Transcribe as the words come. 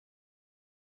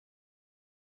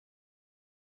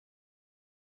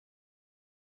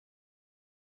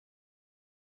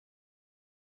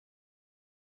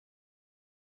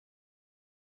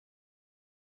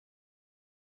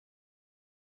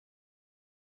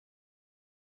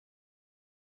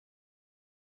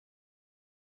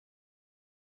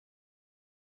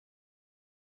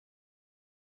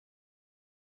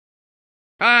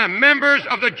members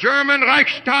of the German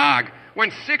Reichstag,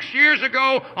 when 6 years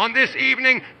ago on this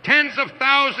evening, tens of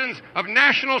thousands of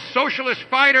National Socialist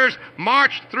fighters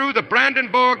marched through the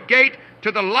Brandenburg Gate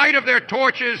to the light of their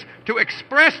torches to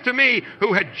express to me,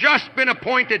 who had just been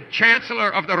appointed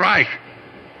Chancellor of the Reich,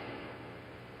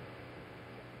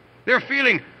 their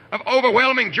feeling of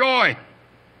overwhelming joy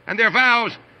and their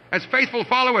vows as faithful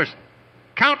followers.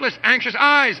 Countless anxious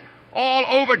eyes all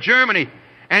over Germany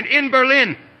and in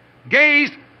Berlin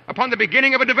gazed upon the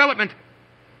beginning of a development,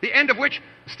 the end of which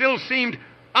still seemed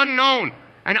unknown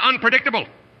and unpredictable.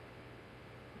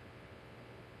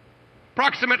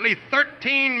 Approximately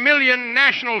 13 million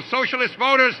National Socialist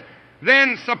voters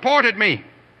then supported me.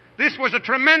 This was a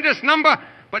tremendous number,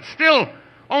 but still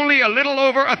only a little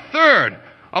over a third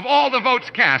of all the votes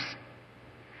cast.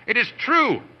 It is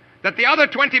true that the other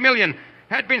 20 million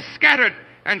had been scattered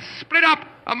and split up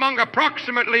among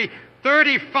approximately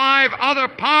 35 other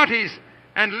parties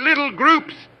and little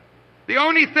groups. The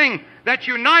only thing that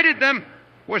united them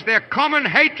was their common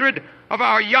hatred of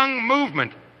our young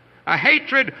movement, a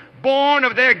hatred born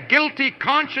of their guilty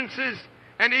consciences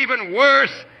and even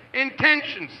worse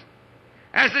intentions.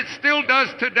 As it still does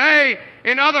today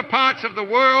in other parts of the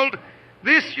world,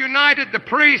 this united the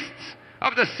priests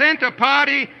of the Center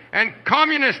Party and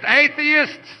communist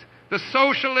atheists, the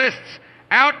socialists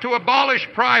out to abolish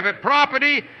private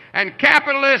property, and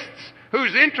capitalists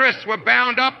whose interests were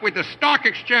bound up with the stock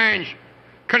exchange,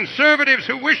 conservatives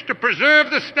who wished to preserve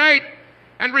the state,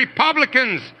 and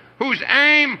Republicans whose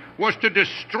aim was to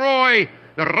destroy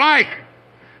the Reich.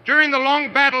 During the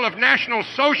long battle of National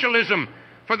Socialism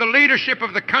for the leadership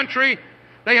of the country,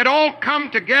 they had all come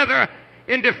together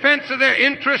in defense of their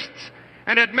interests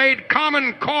and had made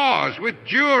common cause with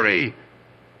Jewry.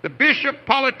 The bishop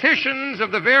politicians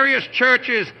of the various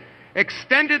churches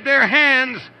extended their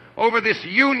hands over this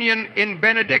union in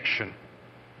benediction.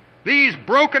 These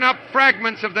broken up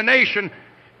fragments of the nation,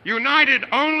 united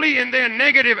only in their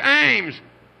negative aims,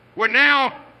 were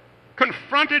now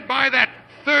confronted by that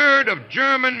third of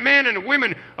German men and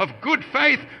women of good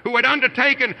faith who had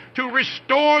undertaken to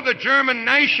restore the German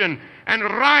nation and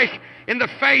Reich in the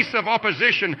face of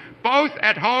opposition, both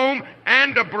at home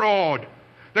and abroad.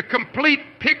 The complete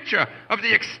picture of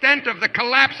the extent of the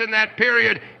collapse in that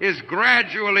period is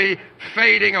gradually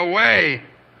fading away.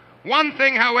 One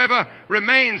thing, however,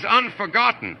 remains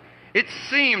unforgotten. It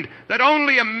seemed that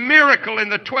only a miracle in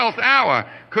the 12th hour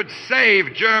could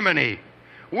save Germany.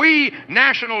 We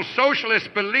National Socialists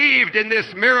believed in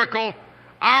this miracle.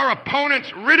 Our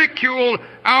opponents ridiculed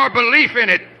our belief in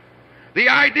it. The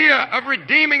idea of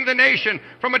redeeming the nation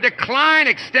from a decline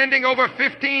extending over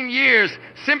 15 years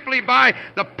simply by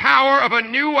the power of a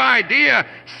new idea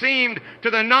seemed to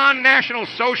the non-National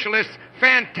Socialists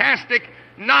fantastic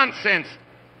nonsense.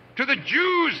 To the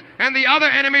Jews and the other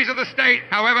enemies of the state,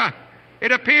 however,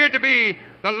 it appeared to be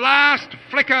the last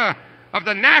flicker of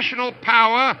the national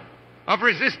power of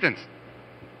resistance.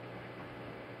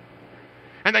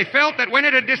 And they felt that when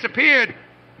it had disappeared,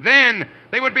 then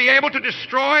they would be able to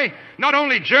destroy not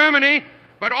only Germany,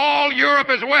 but all Europe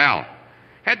as well.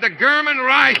 Had the German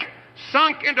Reich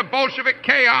sunk into Bolshevik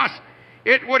chaos,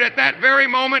 it would at that very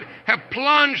moment have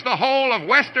plunged the whole of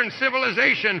Western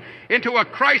civilization into a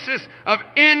crisis of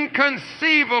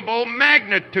inconceivable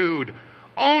magnitude.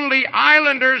 Only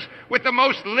islanders with the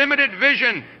most limited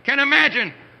vision can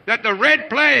imagine that the Red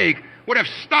Plague would have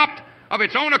stopped of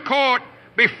its own accord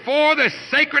before the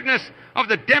sacredness of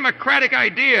the democratic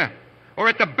idea or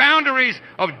at the boundaries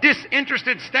of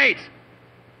disinterested states.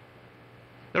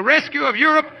 The rescue of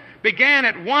Europe began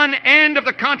at one end of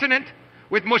the continent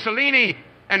with Mussolini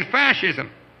and fascism.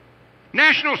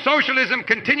 National Socialism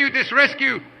continued this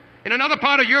rescue in another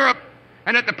part of Europe,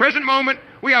 and at the present moment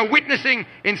we are witnessing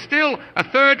in still a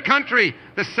third country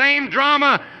the same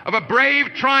drama of a brave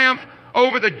triumph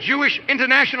over the Jewish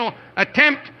international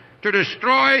attempt to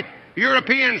destroy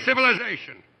European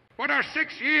civilization. What are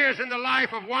 6 years in the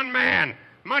life of one man,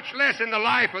 much less in the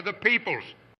life of the peoples?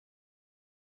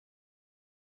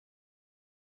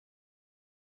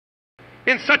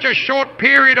 In such a short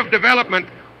period of development,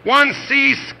 one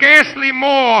sees scarcely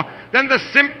more than the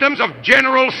symptoms of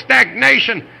general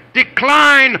stagnation,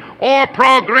 decline, or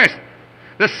progress.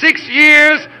 The 6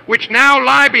 years which now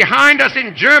lie behind us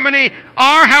in Germany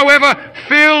are, however,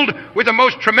 filled with the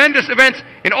most tremendous events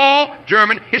in all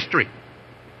German history.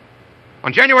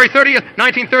 On January 30th,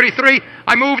 1933,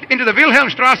 I moved into the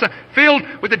Wilhelmstrasse filled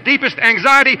with the deepest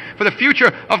anxiety for the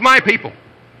future of my people.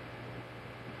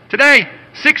 Today,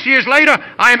 6 years later,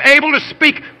 I am able to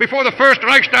speak before the First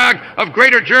Reichstag of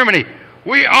Greater Germany.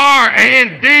 We are,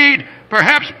 indeed,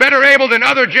 perhaps better able than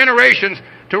other generations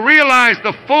to realize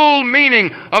the full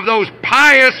meaning of those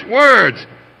pious words.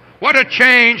 What a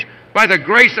change by the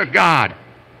grace of God.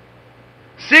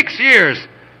 6 years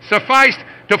sufficed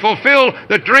to fulfill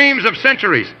the dreams of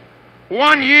centuries.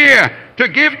 1 year to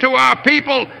give to our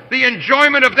people the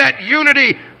enjoyment of that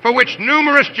unity for which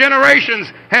numerous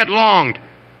generations had longed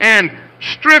and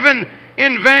striven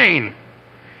in vain.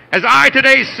 As I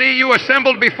today see you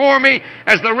assembled before me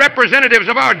as the representatives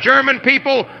of our German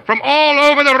people from all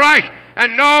over the Reich,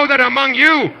 and know that among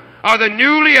you are the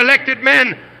newly elected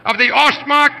men of the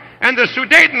Ostmark and the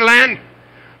Sudetenland,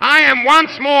 I am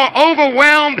once more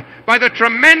overwhelmed by the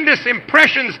tremendous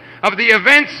impressions of the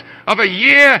events of a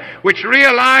year which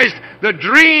realized the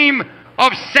dream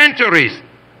of centuries.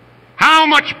 How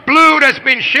much blood has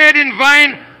been shed in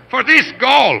vain for this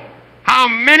goal? How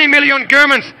many million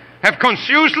Germans have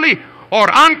consciously or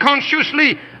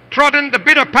unconsciously trodden the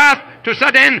bitter path to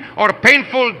sudden or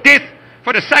painful death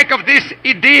for the sake of this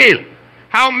ideal?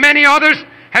 How many others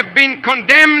have been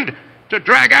condemned to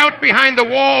drag out behind the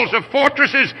walls of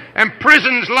fortresses and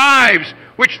prisons lives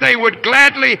which they would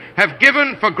gladly have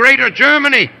given for greater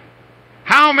Germany?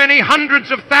 How many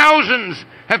hundreds of thousands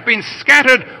have been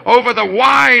scattered over the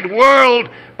wide world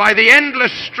by the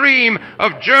endless stream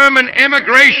of German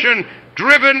emigration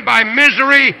driven by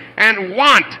misery and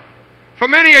want? For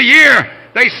many a year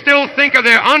they still think of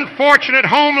their unfortunate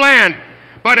homeland,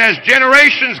 but as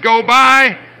generations go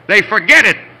by, they forget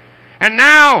it. And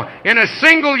now, in a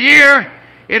single year,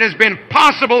 it has been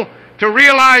possible to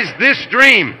realize this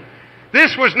dream.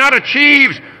 This was not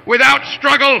achieved without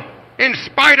struggle, in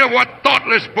spite of what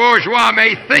thoughtless bourgeois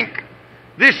may think.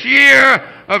 This year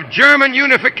of German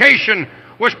unification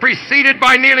was preceded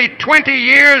by nearly 20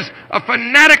 years of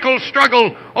fanatical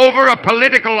struggle over a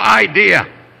political idea.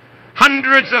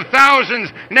 Hundreds of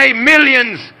thousands, nay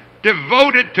millions,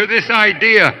 devoted to this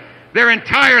idea their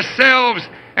entire selves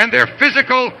and their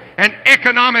physical and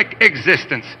economic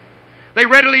existence. They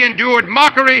readily endured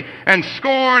mockery and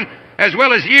scorn, as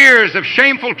well as years of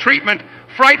shameful treatment,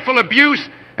 frightful abuse,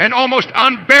 and almost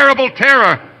unbearable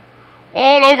terror.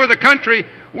 All over the country,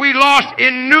 we lost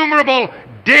innumerable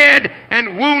dead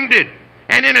and wounded.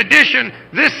 And in addition,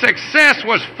 this success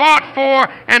was fought for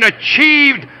and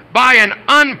achieved by an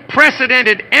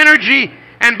unprecedented energy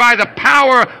and by the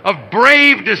power of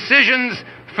brave decisions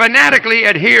fanatically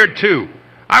adhered to.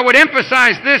 I would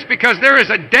emphasize this because there is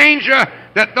a danger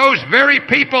that those very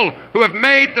people who have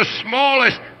made the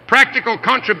smallest practical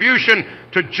contribution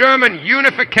to German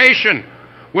unification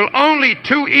will only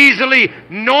too easily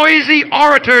noisy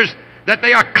orators that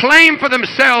they claim for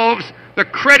themselves the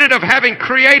credit of having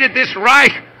created this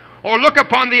Reich, or look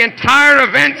upon the entire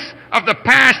events of the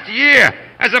past year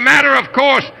as a matter of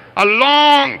course, a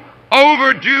long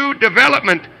overdue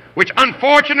development which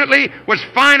unfortunately was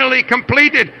finally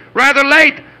completed rather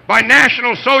late by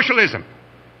National Socialism.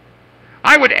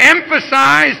 I would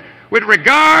emphasize with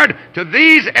regard to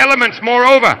these elements,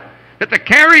 moreover, that the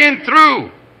carrying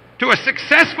through to a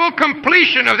successful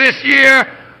completion of this year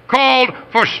called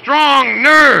for strong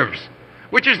nerves,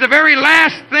 which is the very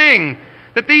last thing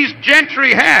that these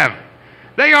gentry have.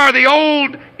 They are the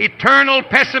old eternal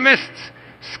pessimists,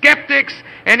 skeptics,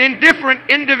 and indifferent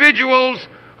individuals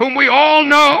whom we all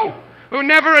know, who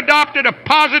never adopted a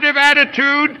positive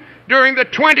attitude during the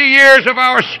 20 years of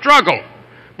our struggle,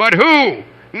 but who,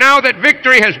 now that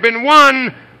victory has been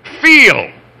won,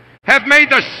 have made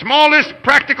the smallest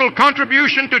practical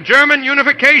contribution to German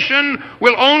unification,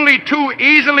 will only too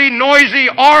easily noisy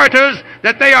orators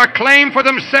that they claim for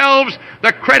themselves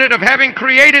the credit of having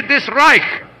created this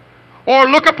Reich, or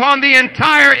look upon the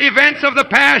entire events of the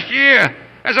past year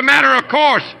as a matter of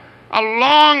course, a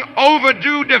long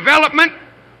overdue development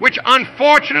which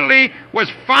unfortunately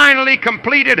was finally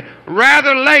completed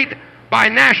rather late by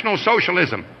National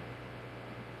Socialism.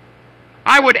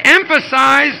 I would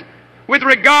emphasize with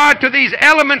regard to these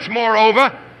elements,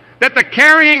 moreover, that the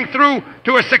carrying through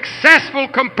to a successful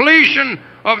completion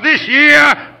of this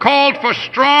year called for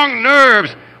strong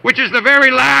nerves, which is the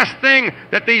very last thing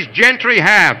that these gentry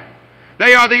have.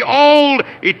 They are the old,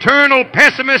 eternal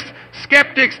pessimists,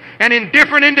 skeptics, and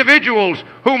indifferent individuals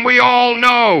whom we all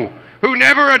know, who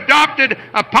never adopted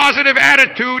a positive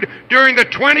attitude during the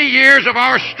 20 years of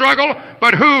our struggle,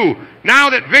 but who,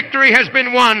 now that victory has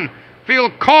been won,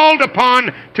 feel called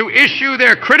upon to issue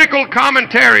their critical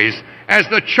commentaries as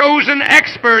the chosen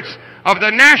experts of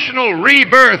the national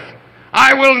rebirth.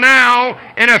 I will now,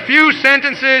 in a few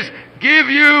sentences, give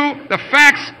you the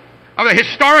facts of the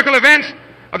historical events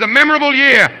of the memorable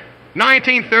year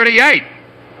 1938.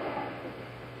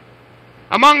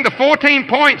 Among the 14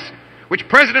 points which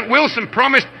President Wilson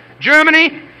promised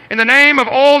Germany in the name of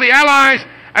all the Allies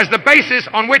as the basis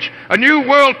on which a new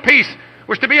world peace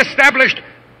was to be established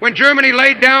when Germany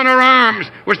laid down her arms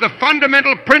was the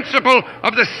fundamental principle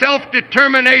of the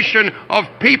self-determination of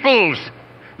peoples.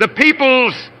 The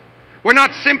peoples were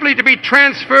not simply to be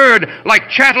transferred like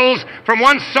chattels from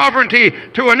one sovereignty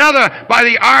to another by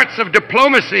the arts of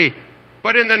diplomacy,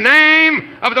 but in the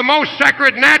name of the most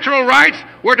sacred natural rights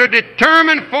were to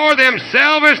determine for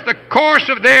themselves the course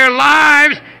of their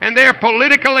lives and their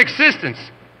political existence.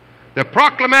 The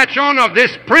proclamation of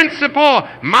this principle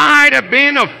might have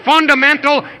been of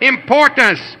fundamental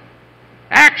importance.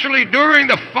 Actually, during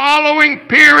the following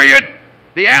period,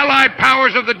 the Allied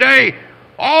powers of the day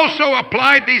also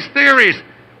applied these theories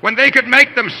when they could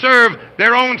make them serve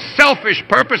their own selfish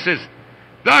purposes.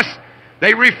 Thus,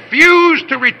 they refused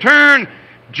to return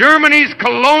Germany's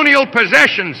colonial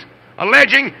possessions,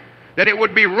 alleging that it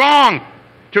would be wrong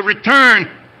to return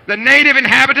the native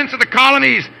inhabitants of the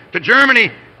colonies to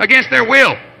Germany against their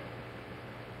will.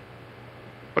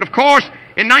 But of course,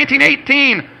 in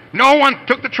 1918, no one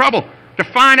took the trouble to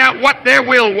find out what their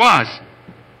will was.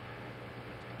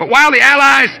 But while the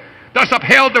Allies thus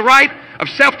upheld the right of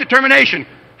self-determination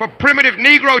for primitive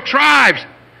Negro tribes,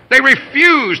 they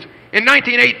refused in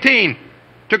 1918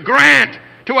 to grant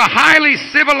to a highly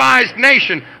civilized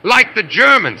nation like the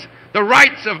Germans the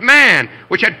rights of man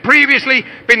which had previously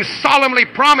been solemnly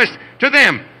promised to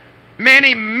them.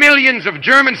 Many millions of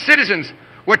German citizens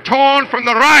were torn from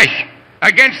the Reich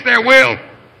against their will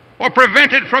or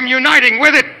prevented from uniting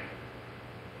with it.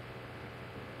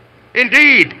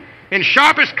 Indeed, in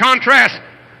sharpest contrast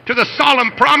to the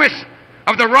solemn promise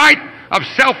of the right of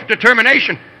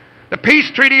self-determination, the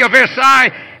peace treaty of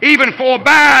Versailles even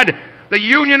forbade the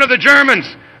union of the Germans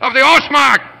of the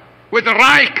Ostmark with the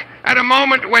Reich at a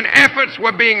moment when efforts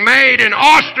were being made in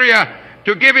Austria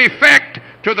to give effect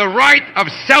to the right of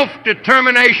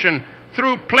self-determination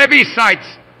through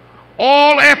plebiscites.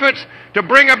 All efforts to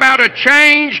bring about a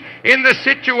change in the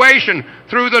situation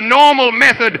through the normal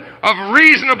method of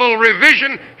reasonable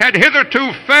revision had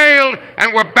hitherto failed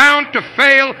and were bound to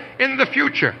fail in the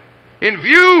future. In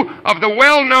view of the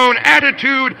well-known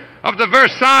attitude of the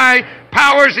Versailles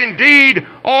powers, indeed,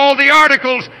 all the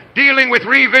articles dealing with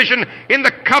revision in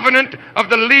the Covenant of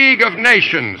the League of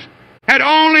Nations had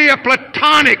only a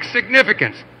platonic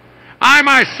significance. I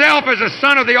myself, as a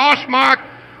son of the Ostmark,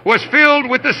 was filled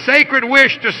with the sacred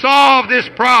wish to solve this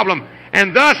problem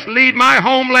and thus lead my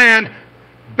homeland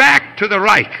back to the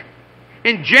Reich.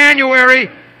 In January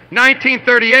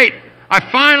 1938,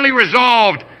 I finally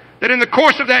resolved that in the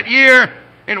course of that year,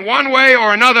 in one way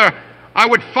or another, I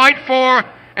would fight for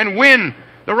and win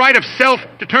the right of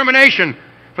self-determination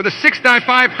for the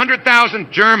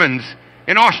 500,000 Germans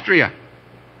in Austria.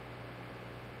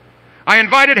 I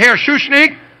invited Herr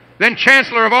Schuschnigg, then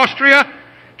Chancellor of Austria,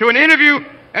 to an interview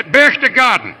at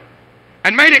Berchtesgaden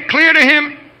and made it clear to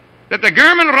him that the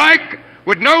German Reich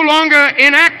would no longer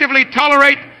inactively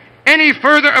tolerate any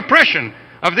further oppression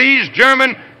of these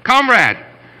German comrades.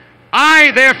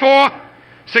 I, therefore,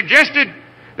 suggested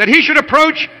that he should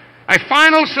approach a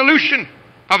final solution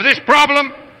of this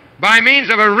problem by means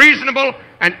of a reasonable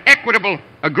and equitable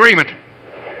agreement.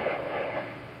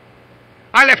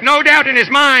 I left no doubt in his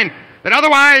mind that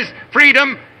otherwise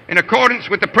freedom, in accordance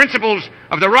with the principles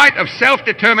of the right of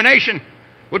self-determination,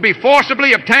 would be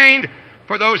forcibly obtained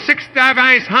for those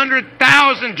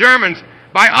 500,000 Germans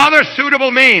by other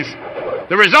suitable means.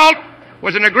 The result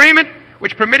was an agreement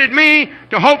which permitted me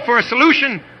to hope for a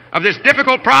solution of this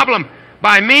difficult problem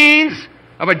by means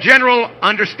of a general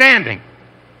understanding.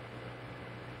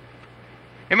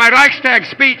 In my Reichstag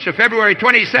speech of February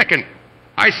 22nd,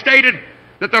 I stated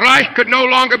that the Reich could no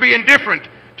longer be indifferent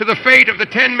to the fate of the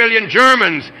 10 million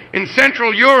Germans in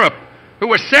Central Europe who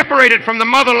were separated from the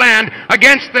motherland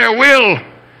against their will.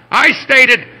 I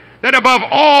stated that above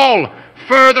all,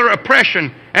 further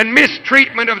oppression and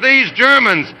mistreatment of these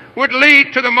Germans would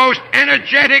lead to the most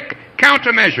energetic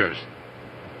countermeasures.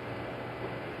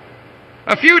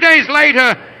 A few days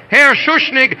later, Herr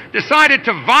Schuschnigg decided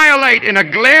to violate in a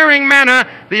glaring manner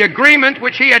the agreement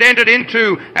which he had entered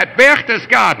into at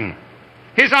Berchtesgaden.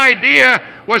 His idea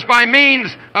was by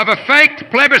means of a faked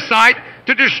plebiscite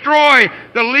to destroy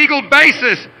the legal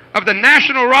basis of the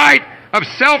national right of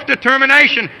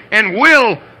self-determination and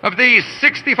will of these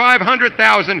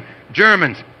 500,000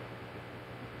 Germans.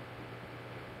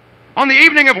 On the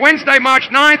evening of Wednesday, March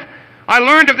 9th, I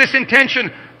learned of this intention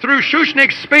through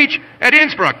Schuschnigg's speech at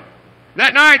Innsbruck.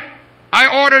 That night,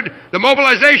 I ordered the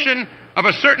mobilization of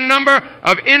a certain number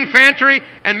of infantry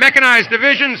and mechanized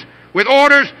divisions with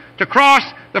orders to cross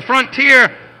the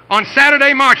frontier on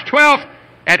Saturday, March 12th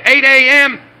at 8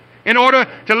 a.m. in order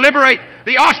to liberate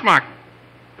the Ostmark.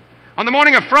 On the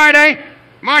morning of Friday,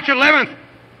 March 11th,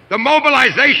 the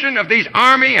mobilization of these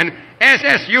Army and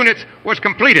SS units was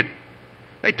completed.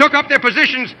 They took up their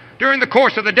positions during the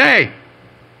course of the day.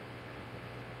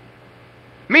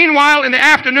 Meanwhile, in the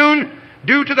afternoon,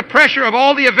 due to the pressure of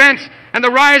all the events and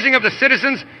the rising of the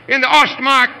citizens in the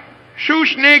Ostmark,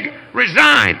 Schuschnigg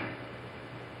resigned.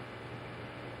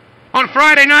 On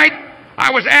Friday night,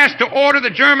 I was asked to order the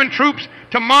German troops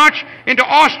to march into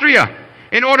Austria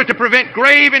in order to prevent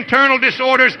grave internal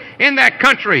disorders in that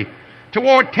country.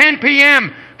 Toward 10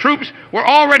 p.m., troops were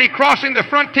already crossing the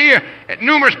frontier at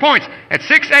numerous points. At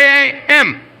 6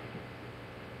 a.m.,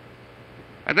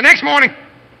 the next morning,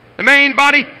 the main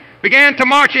body began to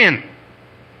march in.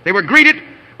 They were greeted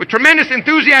with tremendous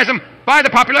enthusiasm by the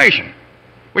population,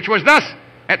 which was thus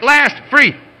at last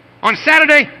free. On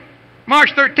Saturday,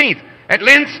 March 13th, at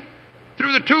Linz,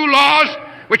 through the two laws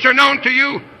which are known to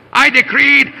you, I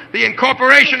decreed the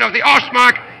incorporation of the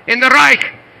Ostmark in the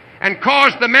Reich and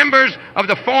caused the members of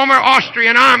the former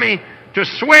Austrian army to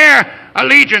swear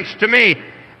allegiance to me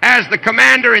as the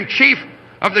commander-in-chief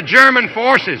of the German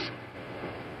forces.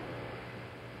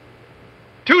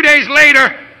 2 days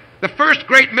later, the first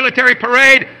great military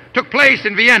parade took place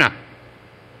in Vienna.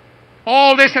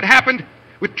 All this had happened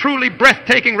with truly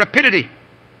breathtaking rapidity.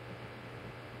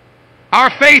 Our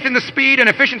faith in the speed and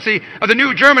efficiency of the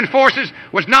new German forces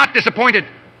was not disappointed.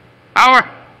 Our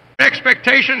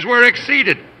expectations were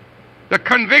exceeded. The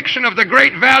conviction of the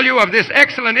great value of this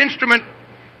excellent instrument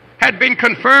had been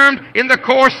confirmed in the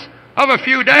course of a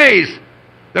few days.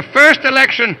 The first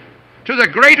election to the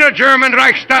Greater German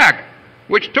Reichstag,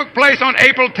 which took place on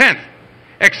April 10th,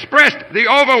 expressed the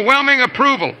overwhelming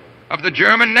approval of the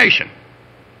German nation.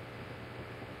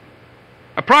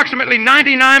 Approximately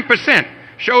 99%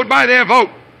 showed by their vote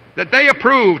that they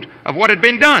approved of what had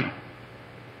been done.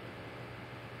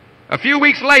 A few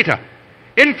weeks later,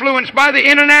 influenced by the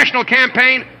international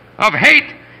campaign of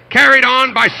hate carried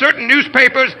on by certain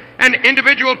newspapers and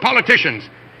individual politicians,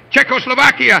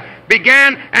 Czechoslovakia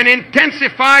began an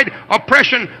intensified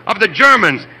oppression of the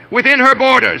Germans within her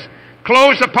borders.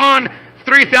 Close upon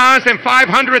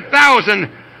 3,500,000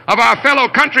 of our fellow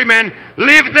countrymen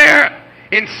lived there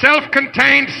in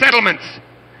self-contained settlements,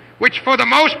 which for the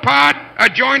most part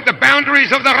adjoined the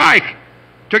boundaries of the Reich,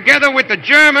 together with the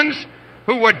Germans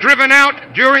who were driven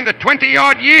out during the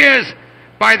 20-odd years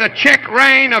by the Czech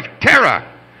reign of terror.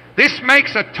 This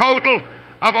makes a total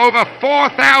of over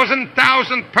 4,000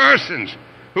 persons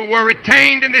who were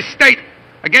retained in this state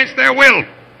against their will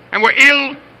and were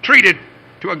ill-treated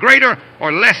to a greater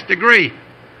or less degree.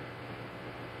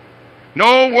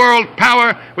 No world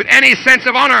power with any sense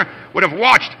of honor would have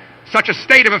watched such a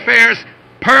state of affairs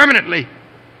permanently.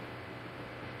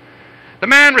 The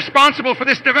man responsible for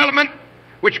this development,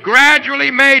 which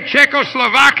gradually made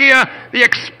Czechoslovakia the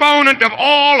exponent of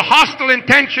all hostile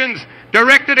intentions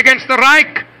directed against the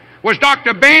Reich, was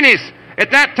Dr. Benes,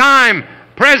 at that time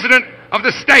president of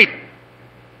the state.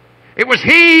 It was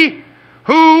he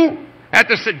who, at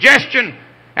the suggestion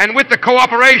and with the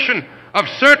cooperation of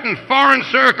certain foreign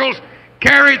circles,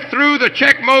 carried through the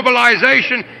Czech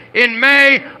mobilization in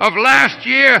May of last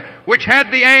year, which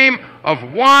had the aim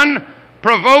of 1,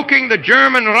 provoking the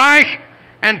German Reich,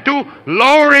 and 2,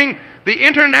 lowering the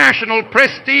international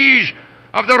prestige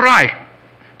of the Reich.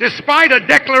 Despite a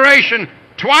declaration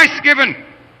twice given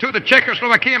to the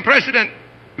Czechoslovakian president,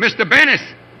 Mr. Benes,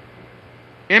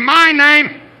 in my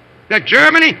name, that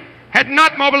Germany had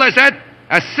not mobilized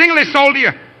a single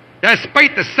soldier,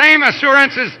 despite the same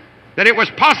assurances that it was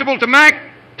possible to make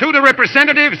to the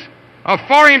representatives of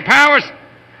foreign powers,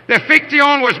 the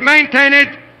fiction was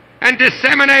maintained and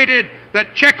disseminated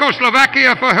that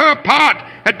Czechoslovakia, for her part,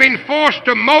 had been forced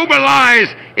to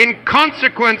mobilize in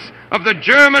consequence of the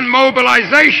German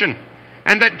mobilization,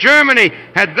 and that Germany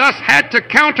had thus had to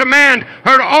countermand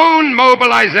her own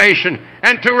mobilization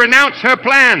and to renounce her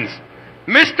plans.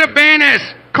 Mr.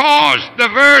 Benes caused the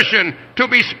version to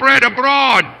be spread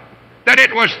abroad that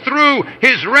it was through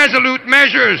his resolute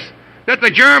measures that the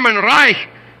German Reich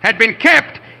had been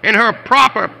kept in her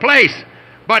proper place.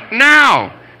 But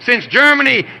now, since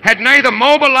Germany had neither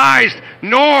mobilized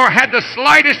nor had the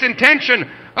slightest intention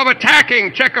of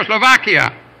attacking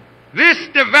Czechoslovakia, this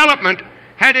development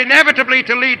had inevitably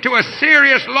to lead to a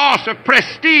serious loss of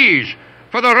prestige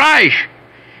for the Reich.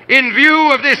 In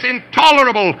view of this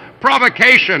intolerable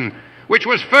provocation, which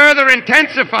was further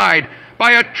intensified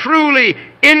by a truly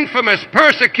infamous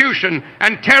persecution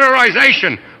and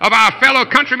terrorization of our fellow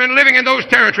countrymen living in those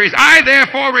territories, I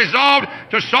therefore resolved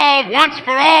to solve once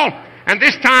for all, and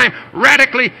this time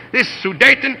radically, this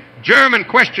Sudeten German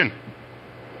question.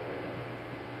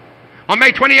 On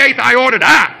May 28th, I ordered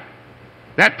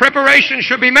that preparation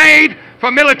should be made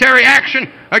for military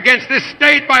action against this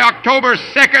state by October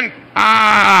 2nd.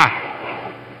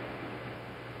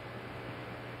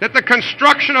 That the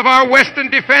construction of our western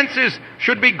defenses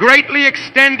should be greatly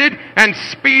extended and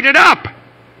speeded up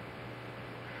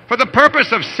for the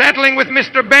purpose of settling with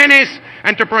Mr. Bennis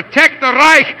and to protect the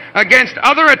Reich against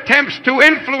other attempts to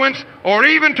influence or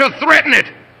even to threaten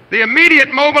it. The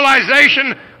immediate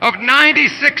mobilization of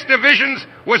 96 divisions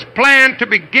was planned to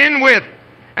begin with,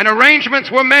 and arrangements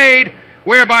were made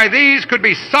whereby these could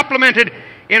be supplemented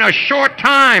in a short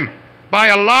time by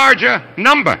a larger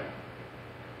number.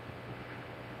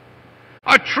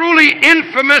 A truly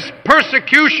infamous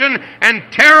persecution and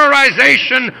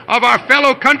terrorization of our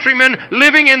fellow countrymen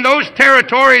living in those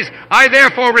territories, I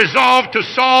therefore resolved to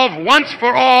solve once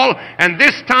for all, and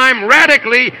this time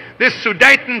radically, this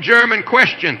Sudeten-German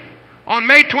question. On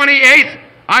May 28th,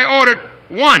 I ordered,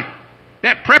 1,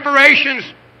 that preparations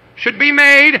should be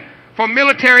made for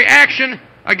military action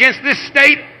against this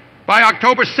state by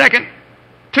October 2nd.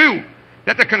 2,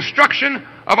 that the construction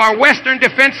of our western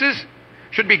defenses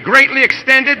should be greatly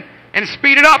extended and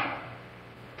speeded up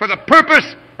for the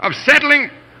purpose of settling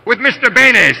with Mr.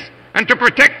 Bennis and to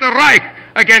protect the Reich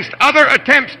against other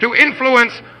attempts to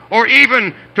influence or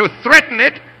even to threaten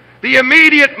it. The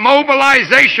immediate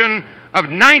mobilization of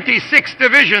 96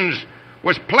 divisions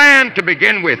was planned to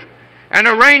begin with, and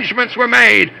arrangements were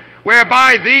made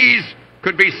whereby these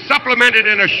could be supplemented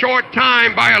in a short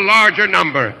time by a larger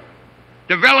number.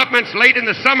 Developments late in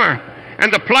the summer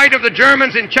and the plight of the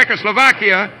Germans in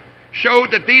Czechoslovakia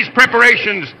showed that these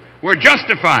preparations were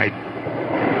justified.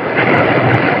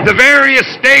 The various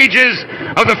stages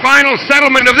of the final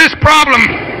settlement of this problem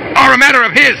are a matter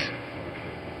of his.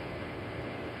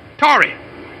 Tory.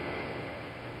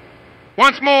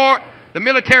 Once more, the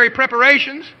military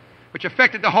preparations, which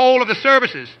affected the whole of the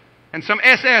services and some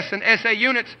SS and SA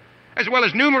units, as well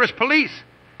as numerous police,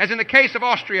 as in the case of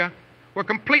Austria, were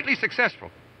completely successful.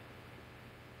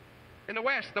 In the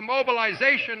West, the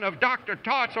mobilization of Dr.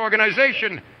 Tott's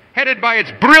organization, headed by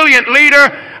its brilliant leader,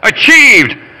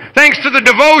 achieved, thanks to the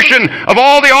devotion of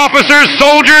all the officers,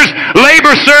 soldiers,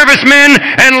 labor servicemen,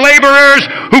 and laborers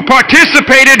who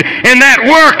participated in that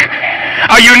work,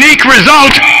 a unique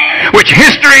result which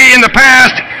history in the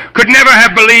past could never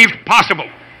have believed possible.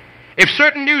 If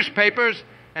certain newspapers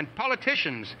and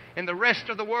politicians in the rest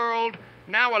of the world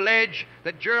now allege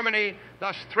that Germany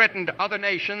thus threatened other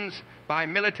nations by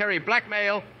military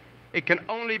blackmail, it can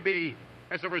only be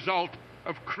as a result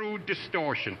of crude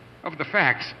distortion of the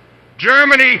facts.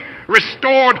 Germany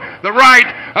restored the right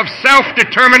of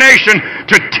self-determination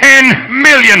to 10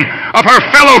 million of her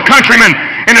fellow countrymen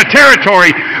in a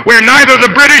territory where neither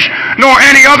the British nor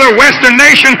any other Western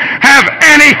nation have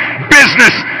any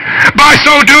business. By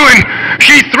so doing,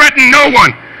 she threatened no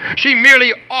one. She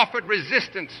merely offered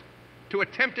resistance to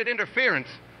attempted interference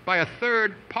by a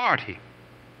third party.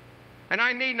 And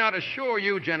I need not assure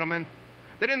you, gentlemen,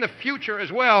 that in the future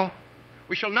as well,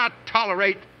 we shall not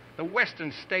tolerate the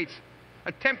Western states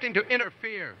attempting to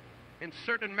interfere in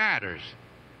certain matters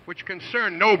which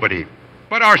concern nobody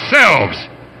but ourselves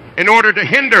in order to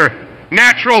hinder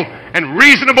natural and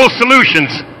reasonable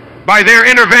solutions by their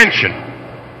intervention.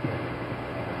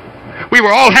 We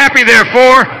were all happy,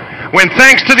 therefore, when,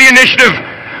 thanks to the initiative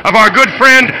of our good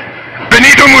friend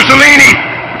Benito Mussolini,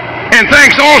 and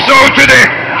thanks also to the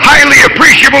highly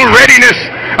appreciable readiness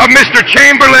of Mr.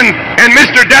 Chamberlain and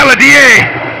Mr.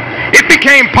 Daladier, it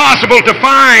became possible to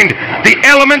find the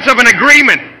elements of an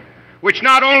agreement which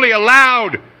not only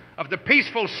allowed of the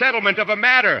peaceful settlement of a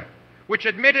matter which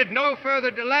admitted no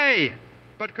further delay,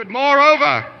 but could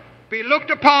moreover be looked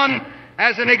upon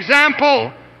as an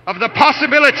example of the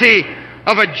possibility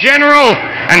of a general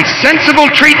and sensible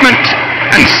treatment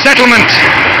and settlement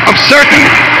of certain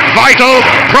vital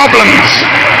problems.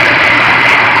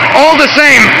 All the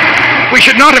same, we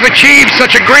should not have achieved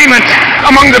such agreement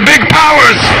among the big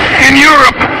powers in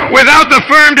Europe without the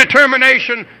firm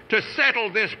determination to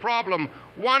settle this problem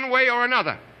one way or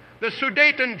another. The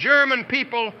Sudeten German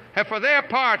people have, for their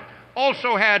part,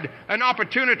 also had an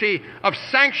opportunity of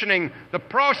sanctioning the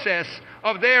process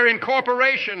of their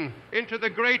incorporation into the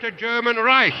Greater German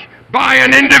Reich by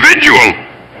an individual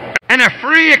and a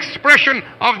free expression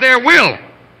of their will.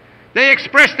 They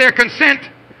expressed their consent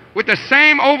with the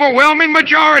same overwhelming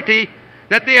majority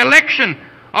that the election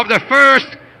of the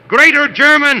first Greater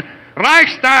German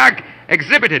Reichstag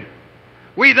exhibited.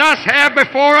 We thus have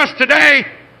before us today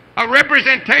a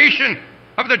representation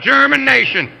of the German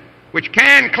nation which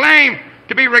can claim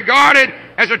to be regarded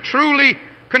as a truly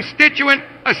constituent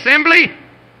assembly.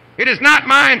 It is not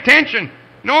my intention,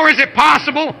 nor is it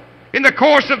possible in the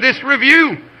course of this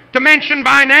review, to mention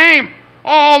by name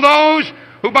all those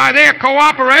who by their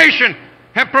cooperation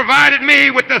have provided me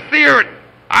with the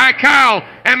theoretical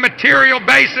and material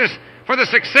basis for the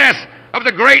success of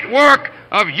the great work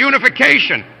of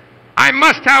unification. I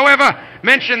must, however,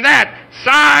 mention that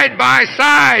side by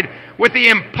side with the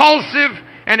impulsive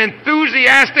and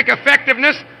enthusiastic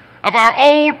effectiveness of our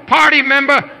old party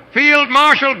member, Field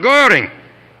Marshal Goering,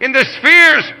 in the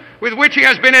spheres with which he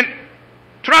has been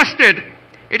entrusted,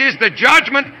 it is the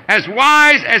judgment as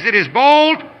wise as it is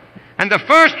bold, and the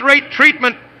first-rate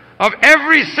treatment of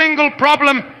every single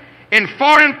problem in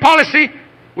foreign policy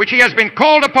which he has been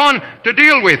called upon to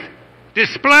deal with,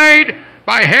 displayed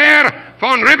by Herr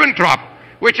von Ribbentrop,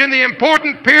 which in the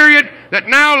important period that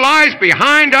now lies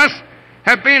behind us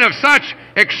have been of such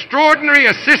extraordinary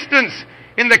assistance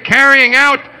in the carrying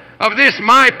out of this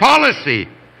my policy.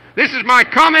 This is my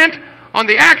comment on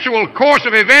the actual course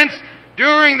of events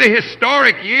during the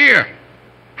historic year.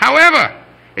 However,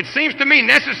 it seems to me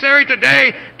necessary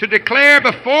today to declare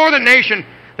before the nation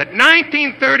that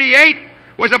 1938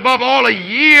 was above all a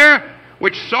year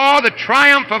which saw the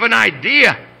triumph of an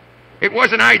idea. It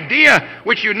was an idea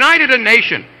which united a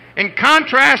nation, in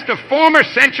contrast to former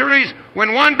centuries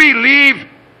when one believed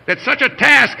that such a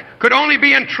task could only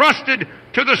be entrusted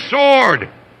to the sword.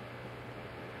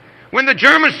 When the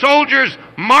German soldiers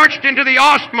marched into the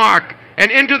Ostmark and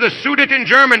into the Sudeten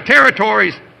German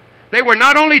territories, they were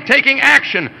not only taking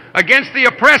action against the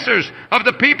oppressors of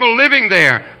the people living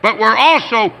there, but were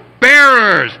also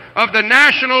bearers of the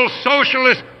National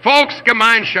Socialist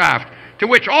Volksgemeinschaft, to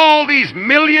which all these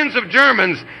millions of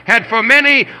Germans had for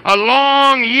many a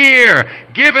long year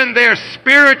given their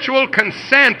spiritual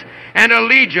consent and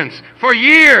allegiance. For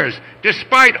years,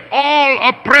 despite all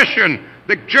oppression,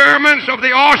 the Germans of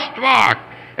the Ostmark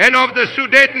and of the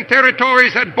Sudeten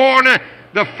territories had borne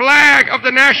the flag of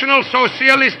the National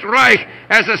Socialist Reich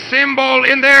as a symbol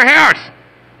in their hearts.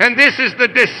 And this is the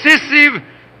decisive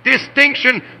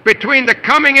distinction between the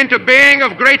coming into being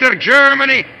of Greater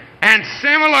Germany and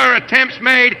similar attempts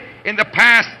made in the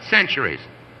past centuries.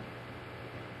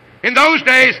 In those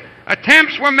days,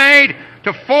 attempts were made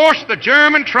to force the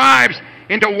German tribes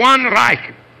into one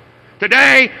Reich.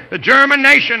 Today, the German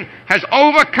nation has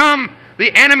overcome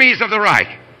the enemies of the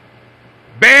Reich.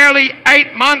 Barely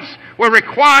 8 months were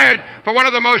required for one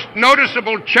of the most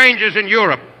noticeable changes in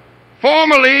Europe.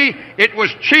 Formerly, it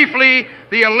was chiefly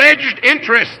the alleged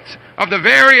interests of the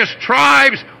various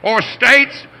tribes or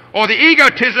states or the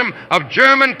egotism of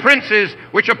German princes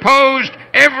which opposed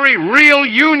every real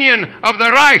union of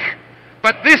the Reich.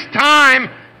 But this time,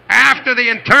 after the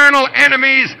internal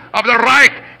enemies of the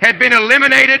Reich had been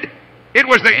eliminated, it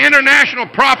was the international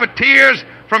profiteers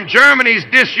from Germany's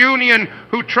disunion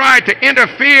who tried to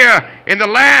interfere in the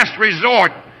last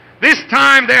resort. This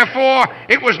time, therefore,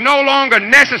 it was no longer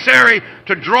necessary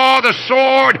to draw the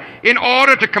sword in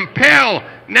order to compel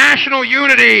national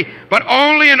unity, but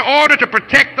only in order to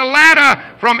protect the latter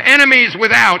from enemies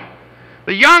without.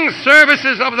 The young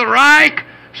services of the Reich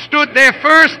stood their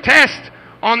first test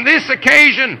on this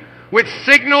occasion with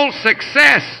signal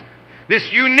success. This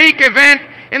unique event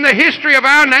in the history of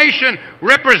our nation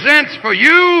represents for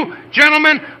you,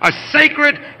 gentlemen, a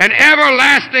sacred and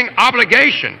everlasting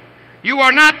obligation. You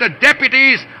are not the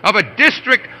deputies of a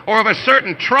district or of a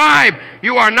certain tribe.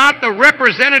 You are not the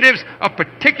representatives of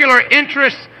particular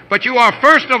interests, but you are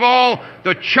first of all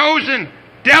the chosen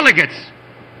delegates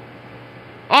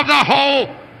of the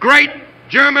whole great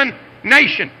German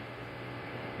nation.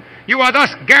 You are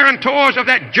thus guarantors of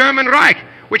that German Reich,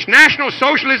 which National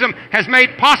Socialism has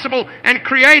made possible and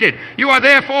created. You are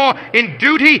therefore in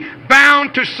duty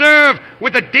bound to serve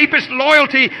with the deepest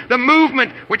loyalty the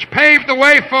movement which paved the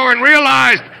way for and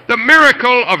realized the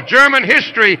miracle of German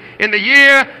history in the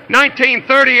year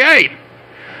 1938.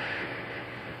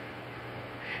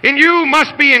 In you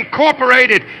must be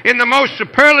incorporated in the most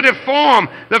superlative form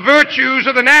the virtues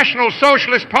of the National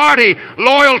Socialist Party: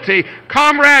 loyalty,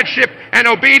 comradeship, and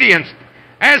obedience.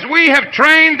 As we have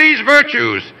trained these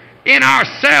virtues in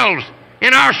ourselves,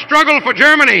 in our struggle for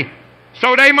Germany,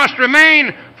 so they must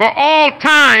remain for all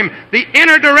time the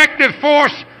inner directive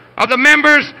force of the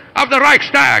members of the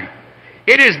Reichstag.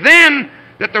 It is then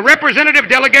that the representative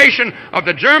delegation of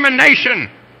the German nation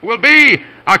will be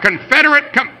a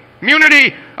confederate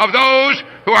community of those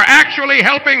who are actually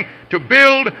helping to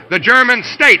build the German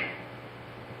state.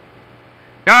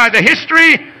 The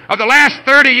history of the last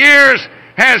 30 years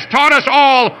has taught us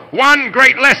all one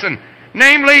great lesson,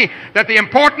 namely that the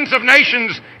importance of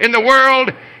nations in the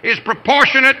world is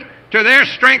proportionate to their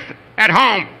strength at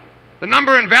home. The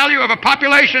number and value of a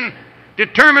population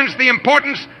determines the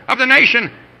importance of the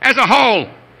nation as a whole,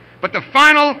 but the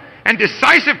final and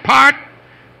decisive part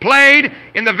played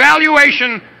in the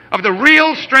valuation of the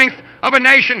real strength of a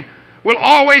nation will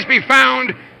always be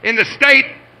found in the state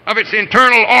of its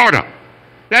internal order.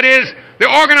 That is, the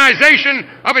organization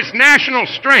of its national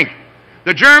strength.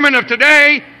 The German of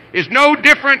today is no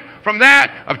different from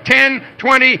that of 10,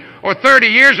 20, or 30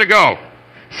 years ago.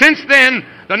 Since then,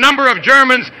 the number of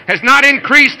Germans has not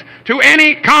increased to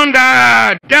any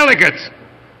delegates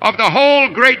of the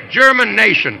whole great German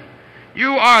nation.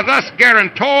 You are thus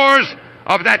guarantors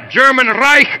of that German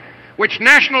Reich which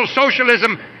National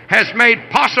Socialism has made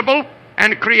possible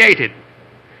and created.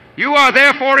 You are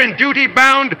therefore in duty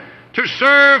bound to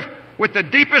serve with the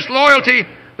deepest loyalty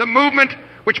the movement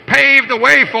which paved the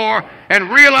way for and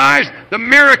realized the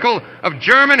miracle of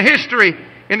German history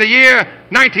in the year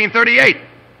 1938.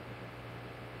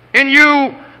 In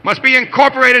you must be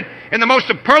incorporated in the most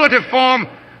superlative form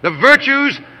the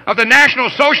virtues of the National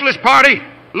Socialist Party: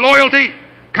 loyalty,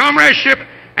 comradeship,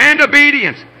 and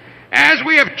obedience. As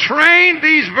we have trained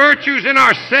these virtues in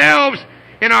ourselves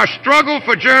in our struggle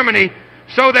for Germany,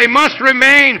 so they must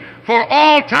remain for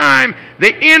all time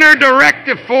the inner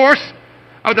directive force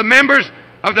of the members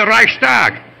of the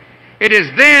Reichstag. It is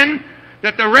then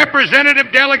that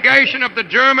representative delegation of the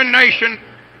German nation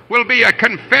will be a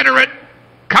confederate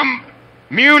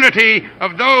community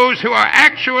of those who are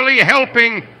actually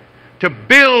helping to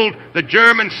build the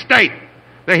German state.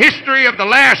 The history of the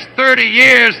last 30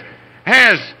 years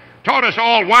has taught us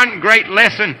all one great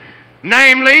lesson,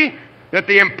 namely that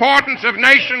the importance of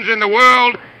nations in the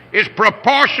world is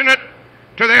proportionate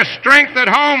to their strength at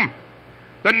home.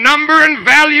 The number and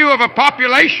value of a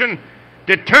population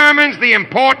determines the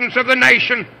importance of the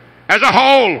nation as a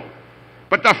whole,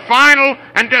 but the final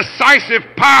and decisive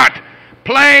part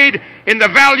played in the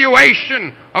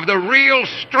valuation of the real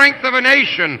strength of a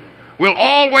nation will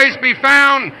always be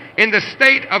found in the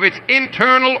state of its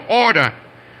internal order.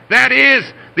 That is,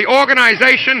 the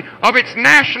organization of its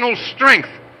national strength.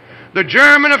 The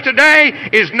German of today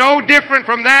is no different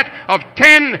from that of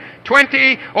 10,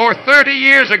 20, or 30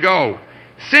 years ago.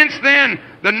 Since then,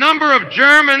 the number of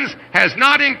Germans has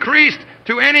not increased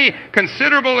to any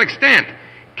considerable extent.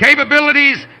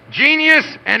 Capabilities, genius,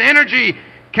 and energy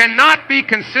cannot be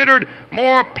considered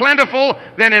more plentiful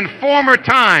than in former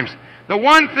times. The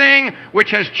one thing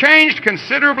which has changed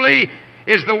considerably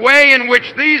is the way in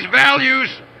which these values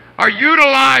are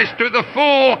utilized to the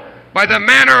full by the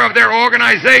manner of their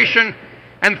organization,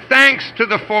 and thanks to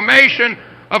the formation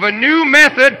of a new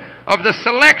method of the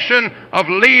selection of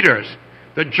leaders.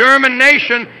 The German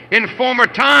nation, in former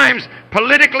times,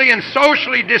 politically and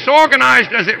socially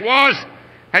disorganized as it was,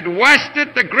 had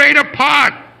wasted the greater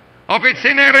part of its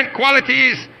inherent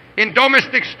qualities in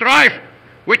domestic strife,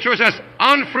 which was as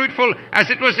unfruitful as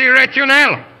it was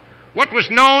irrational. What was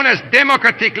known as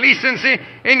democratic license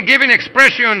in giving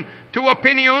expression to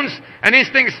opinions and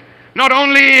instincts not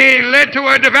only led to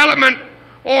a development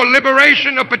or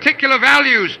liberation of particular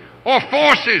values or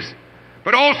forces,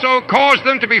 but also caused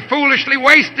them to be foolishly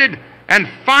wasted and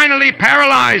finally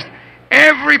paralyzed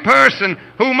every person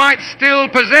who might still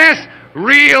possess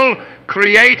real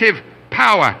creative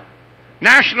power.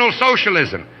 National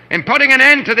Socialism, in putting an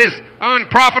end to this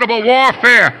unprofitable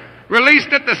warfare,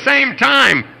 released at the same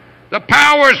time the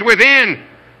powers within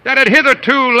that had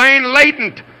hitherto lain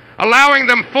latent, allowing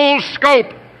them full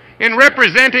scope in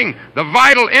representing the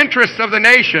vital interests of the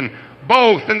nation,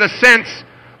 both in the sense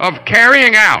of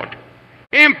carrying out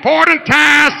important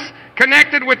tasks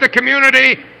connected with the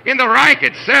community in the Reich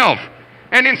itself,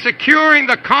 and in securing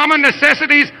the common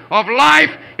necessities of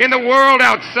life in the world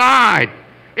outside.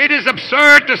 It is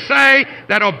absurd to say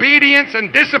that obedience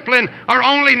and discipline are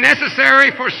only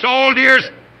necessary for soldiers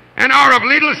and are of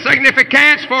little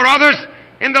significance for others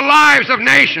in the lives of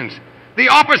nations. The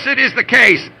opposite is the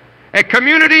case. A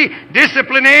community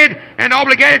disciplined and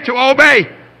obligated to obey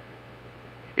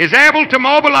is able to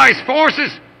mobilize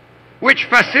forces which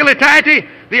facilitate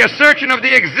the assertion of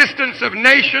the existence of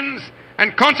nations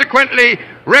and consequently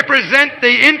represent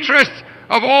the interests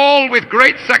of all with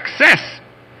great success.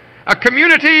 A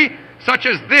community such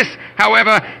as this,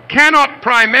 however, cannot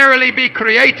primarily be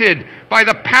created by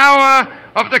the power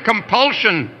of the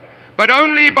compulsion, but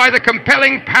only by the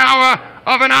compelling power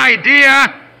of an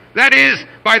idea, that is,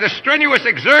 by the strenuous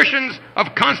exertions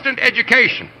of constant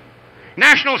education.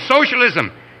 National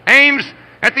Socialism aims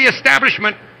at the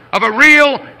establishment of a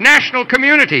real national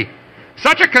community.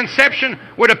 Such a conception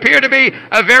would appear to be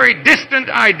a very distant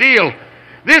ideal.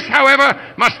 This, however,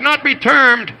 must not be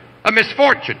termed a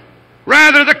misfortune.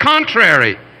 Rather the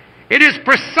contrary. It is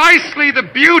precisely the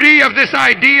beauty of this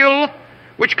ideal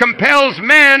which compels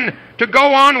men to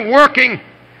go on working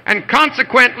and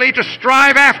consequently to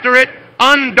strive after it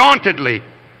undauntedly.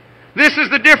 This is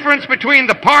the difference between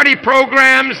the party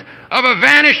programs of a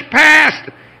vanished past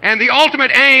and the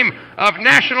ultimate aim of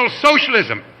National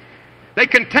Socialism. They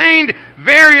contained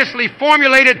variously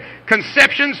formulated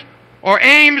conceptions or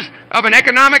aims of an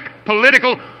economic,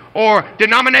 political, or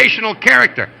denominational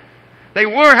character. They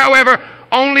were, however,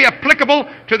 only applicable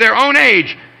to their own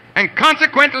age and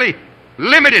consequently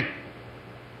limited.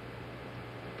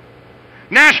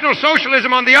 National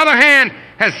Socialism, on the other hand,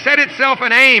 has set itself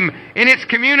an aim in its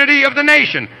community of the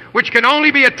nation, which can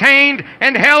only be attained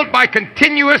and held by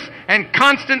continuous and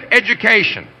constant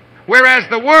education. Whereas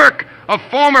the work of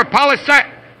former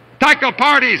political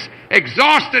parties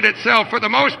exhausted itself for the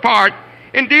most part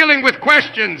in dealing with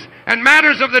questions and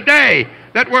matters of the day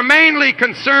that were mainly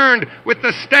concerned with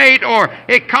the state or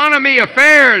economy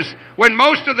affairs when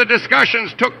most of the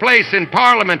discussions took place in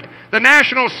Parliament. The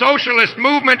National Socialist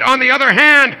movement, on the other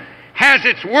hand, has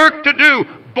its work to do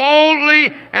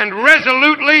boldly and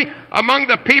resolutely among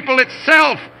the people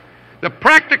itself. The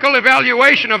practical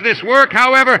evaluation of this work,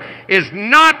 however, is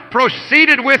not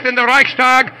proceeded with in the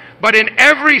Reichstag, but in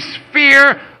every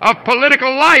sphere of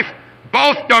political life,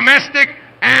 both domestic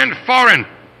and foreign.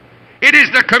 It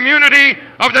is the community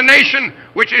of the nation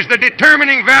which is the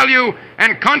determining value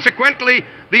and consequently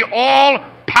the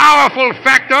all-powerful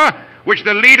factor which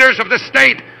the leaders of the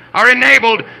state are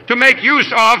enabled to make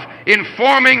use of in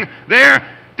forming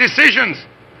their decisions.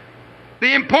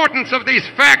 The importance of these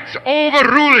facts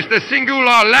overrules the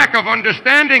singular lack of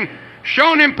understanding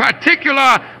shown in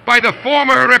particular by the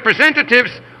former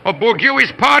representatives of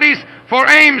bourgeois parties for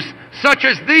aims such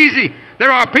as these.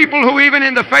 There are people who, even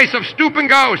in the face of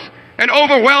stupengaus and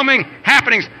overwhelming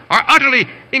happenings, are utterly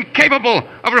incapable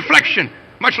of reflection,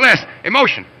 much less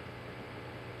emotion.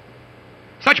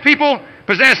 Such people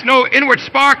possess no inward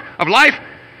spark of life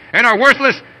and are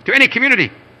worthless to any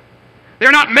community. They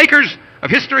are not makers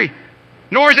of history,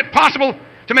 nor is it possible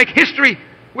to make history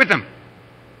with them.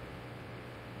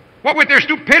 What with their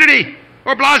stupidity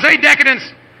or blasé decadence,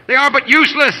 they are but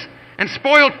useless and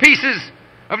spoiled pieces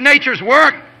of nature's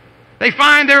work. They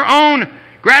find their own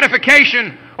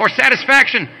gratification or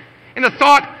satisfaction in the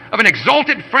thought of an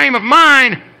exalted frame of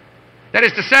mind, that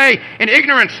is to say, in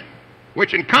ignorance,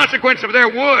 which in consequence of their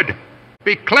would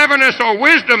be cleverness or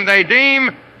wisdom they deem,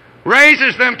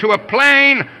 raises them to a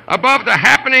plane above the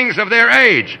happenings of their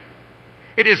age.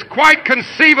 It is quite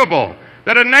conceivable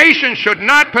that a nation should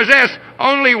not possess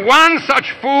only one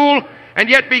such fool and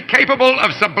yet be capable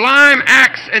of sublime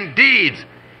acts and deeds.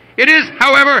 It is,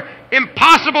 however,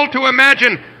 impossible to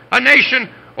imagine a nation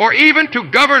or even to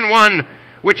govern one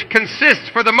which consists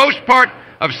for the most part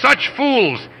of such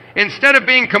fools, instead of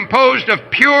being composed of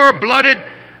pure-blooded,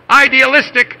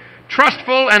 idealistic,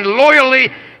 trustful, and loyally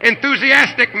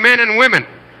enthusiastic men and women.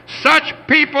 Such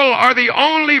people are the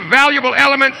only valuable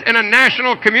elements in a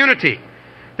national community.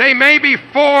 They may be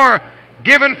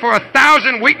given for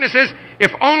 1,000 weaknesses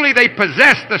if only they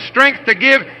possess the strength to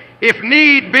give, if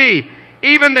need be,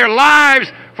 even their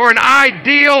lives for an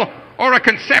ideal or a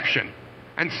conception.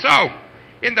 And so,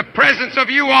 in the presence of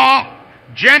you all,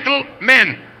 gentle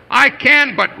men, I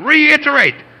can but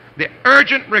reiterate the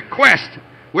urgent request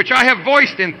which I have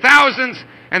voiced in thousands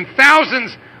and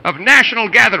thousands of national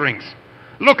gatherings.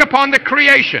 Look upon the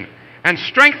creation and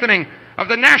strengthening of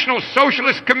the National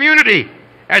Socialist community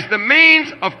as the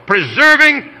means of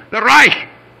preserving the Reich.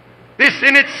 This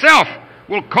in itself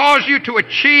will cause you to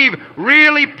achieve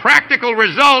really practical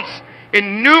results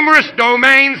in numerous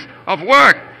domains of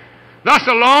work. Thus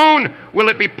alone will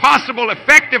it be possible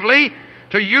effectively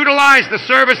to utilize the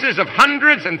services of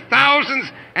hundreds and thousands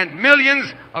and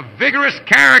millions of vigorous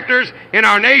characters in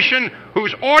our nation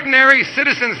whose ordinary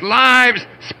citizens' lives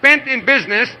spent in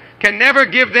business can never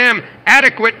give them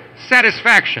adequate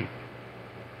satisfaction.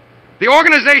 The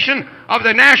organization of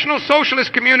the National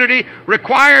Socialist community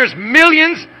requires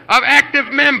millions of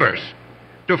active members.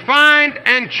 To find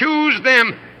and choose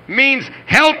them means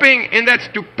helping in that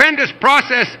stupendous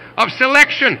process of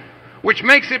selection which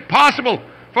makes it possible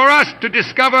for us to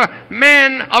discover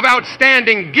men of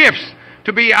outstanding gifts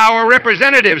to be our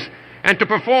representatives and to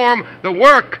perform the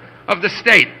work of the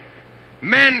state.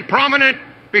 Men prominent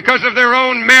because of their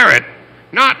own merit,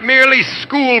 not merely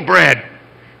school-bred.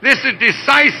 This is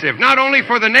decisive not only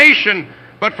for the nation,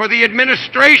 but for the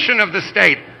administration of the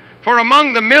state. For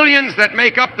among the millions that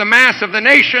make up the mass of the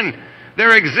nation,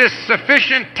 there exists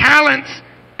sufficient talents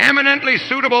eminently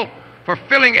suitable for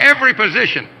filling every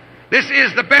position. This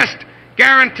is the best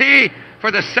guarantee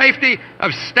for the safety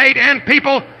of state and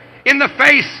people in the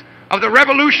face of the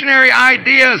revolutionary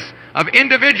ideas of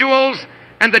individuals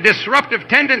and the disruptive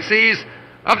tendencies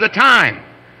of the time.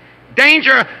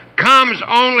 Danger comes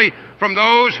only from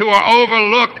those who are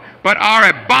overlooked but are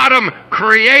at bottom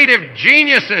creative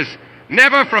geniuses,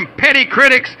 never from petty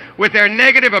critics with their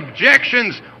negative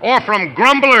objections or from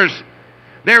grumblers.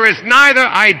 There is neither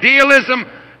idealism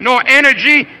nor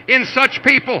energy in such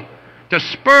people to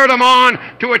spur them on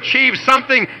to achieve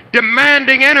something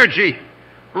demanding energy.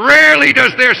 Rarely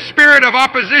does their spirit of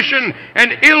opposition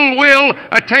and ill will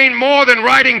attain more than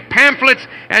writing pamphlets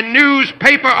and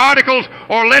newspaper articles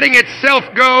or letting itself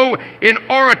go in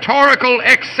oratorical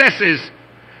excesses.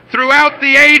 Throughout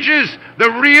the ages,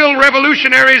 the real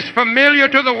revolutionaries familiar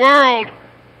to the world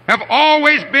have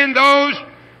always been those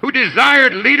who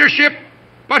desired leadership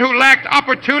but who lacked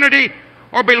opportunity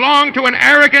or belonged to an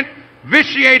arrogant,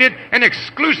 vitiated, and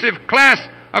exclusive class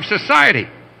of society.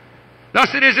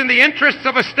 Thus it is in the interests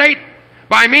of a state,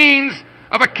 by means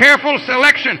of a careful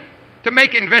selection, to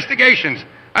make investigations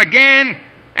again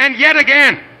and yet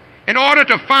again in order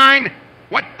to find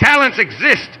what talents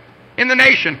exist in the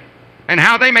nation and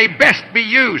how they may best be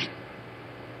used.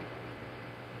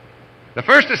 The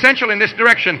first essential in this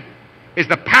direction is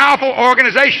the powerful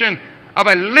organization of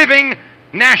a living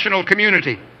national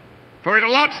community, for it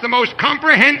allots the most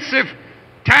comprehensive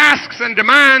tasks and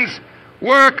demands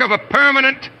work of a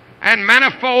permanent and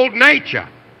manifold nature.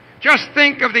 Just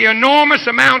think of the enormous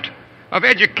amount of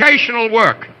educational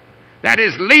work, that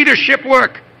is leadership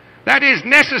work, that is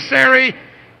necessary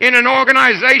in an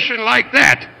organization like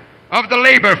that of the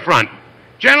labor front.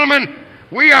 Gentlemen,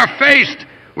 we are faced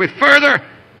with further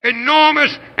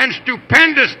enormous and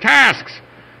stupendous tasks.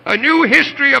 A new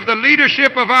history of the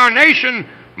leadership of our nation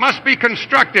must be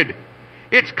constructed.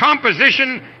 Its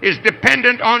composition is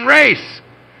dependent on race.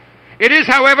 It is,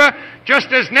 however,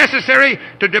 just as necessary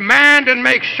to demand and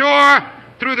make sure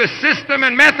through the system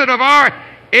and method of our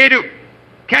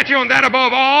catch on that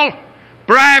above all,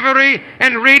 bravery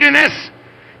and readiness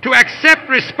to accept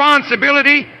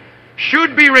responsibility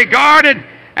should be regarded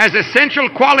as essential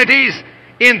qualities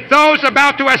in those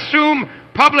about to assume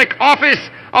public office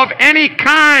of any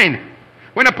kind.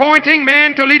 When appointing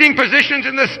men to leading positions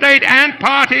in the state and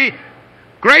party,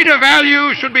 greater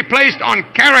value should be placed on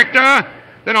character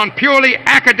than on purely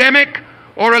academic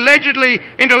or allegedly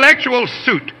intellectual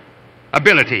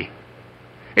ability.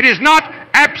 It is not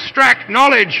abstract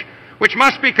knowledge which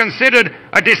must be considered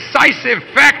a decisive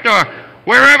factor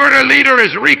wherever a leader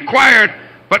is required,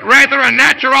 but rather a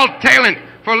natural talent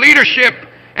for leadership,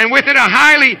 and with it a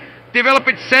highly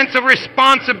developed sense of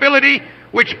responsibility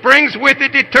which brings with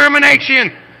it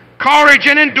determination, courage,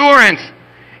 and endurance.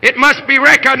 It must be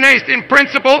recognized in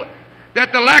principle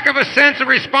that the lack of a sense of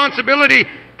responsibility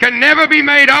can never be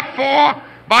made up for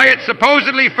by its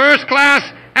supposedly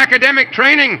first-class academic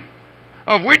training,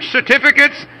 of which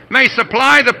certificates may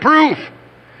supply the proof.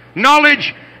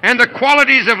 Knowledge and the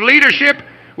qualities of leadership,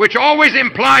 which always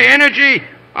imply energy,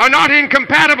 are not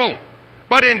incompatible,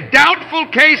 but in doubtful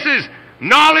cases,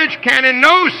 knowledge can in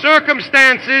no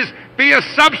circumstances be a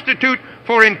substitute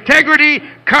for integrity,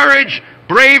 courage,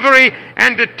 bravery,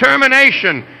 and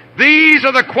determination. These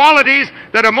are the qualities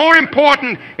that are more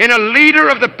important in a leader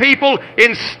of the people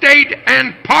in state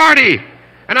and party.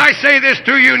 And I say this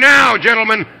to you now,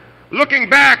 gentlemen, looking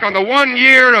back on the 1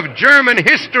 year of German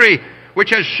history,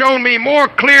 which has shown me more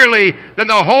clearly than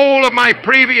the whole of my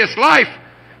previous life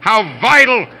how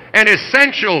vital and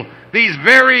essential these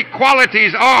very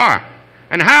qualities are,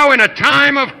 and how in a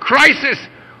time of crisis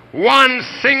one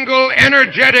single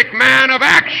energetic man of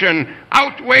action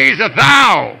outweighs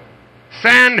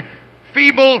 1,000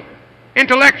 feeble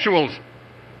intellectuals.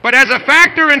 But as a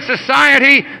factor in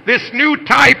society, this new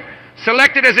type,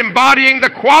 selected as embodying the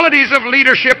qualities of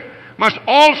leadership, must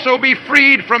also be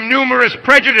freed from numerous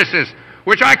prejudices,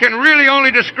 which I can really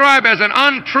only describe as an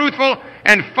untruthful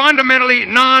and fundamentally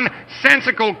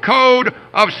nonsensical code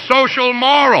of social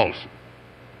morals.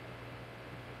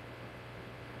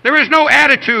 There is no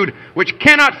attitude which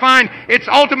cannot find its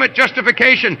ultimate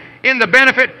justification in the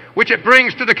benefit which it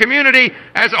brings to the community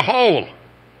as a whole.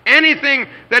 Anything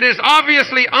that is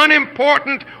obviously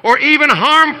unimportant or even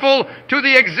harmful to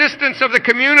the existence of the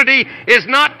community is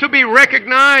not to be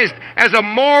recognized as a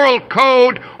moral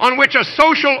code on which a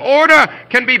social order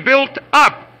can be built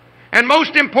up. And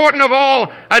most important of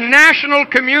all, a national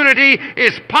community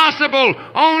is possible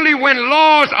only when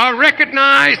laws are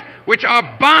recognized which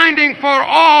are binding for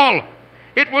all.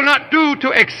 It will not do to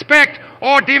expect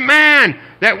or demand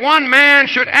that one man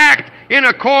should act in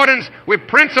accordance with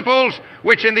principles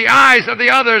which in the eyes of the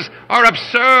others are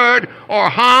absurd or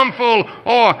harmful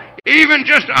or even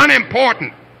just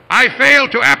unimportant. I fail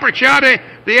to appreciate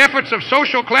the efforts of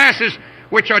social classes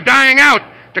which are dying out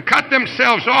to cut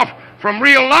themselves off from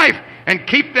real life and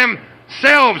keep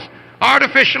themselves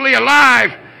artificially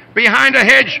alive behind a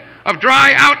hedge of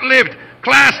dry, outlived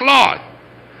class laws.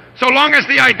 So long as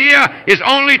the idea is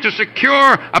only to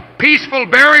secure a peaceful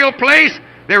burial place,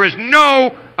 there is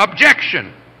no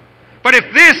objection. But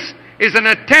if this is an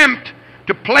attempt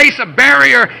to place a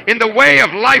barrier in the way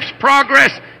of life's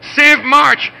progress, civ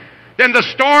march, then the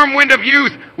storm wind of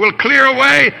youth will clear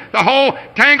away the whole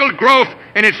tangled growth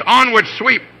in its onward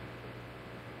sweep.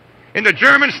 In the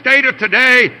German state of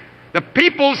today, the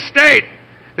people's state,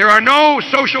 there are no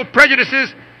social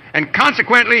prejudices, and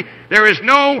consequently, there is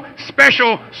no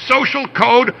special social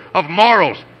code of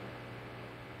morals.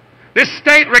 This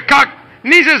state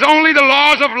recognizes only the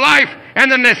laws of life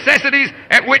and the necessities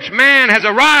at which man has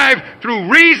arrived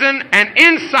through reason and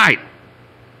insight.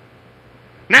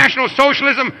 National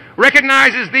Socialism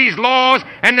recognizes these laws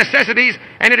and necessities,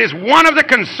 and it is one of the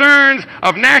concerns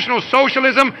of National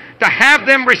Socialism to have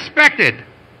them respected.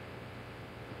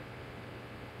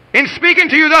 In speaking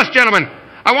to you thus, gentlemen,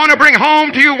 I want to bring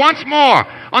home to you once more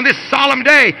on this solemn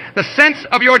day the sense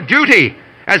of your duty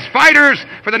as fighters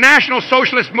for the National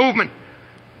Socialist movement,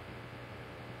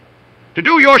 to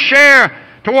do your share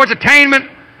towards attainment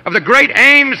of the great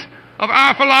aims of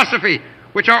our philosophy,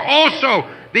 which are also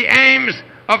the aims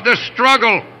of the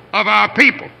struggle of our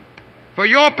people. For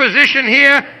your position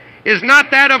here is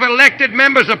not that of elected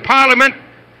members of Parliament,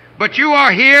 but you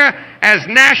are here as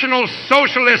National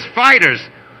Socialist fighters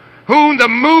whom the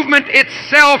movement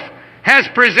itself has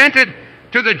presented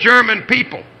to the German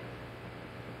people.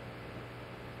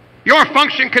 Your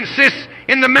function consists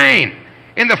in the main,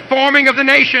 in the forming of the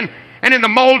nation and in the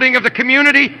molding of the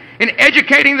community, in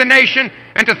educating the nation,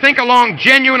 and to think along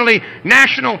genuinely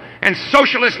national and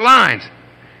socialist lines.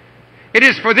 It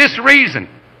is for this reason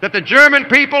that the German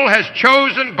people has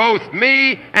chosen both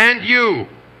me and you.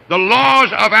 The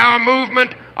laws of our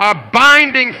movement are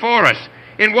binding for us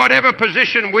in whatever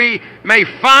position we may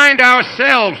find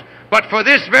ourselves, but for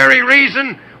this very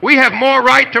reason, we have more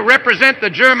right to represent the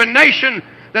German nation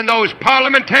than those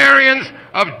parliamentarians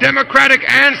of democratic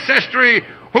ancestry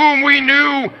whom we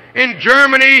knew in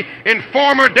Germany in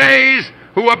former days,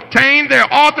 who obtained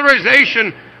their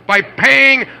authorization by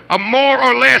paying a more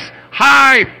or less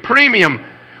high premium,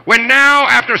 when now,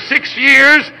 after 6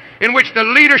 years in which the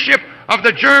leadership of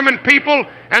the German people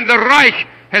and the Reich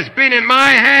has been in my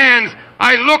hands,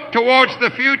 I look towards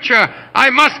the future. I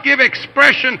must give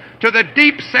expression to the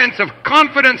deep sense of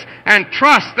confidence and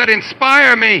trust that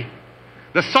inspire me.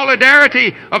 The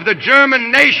solidarity of the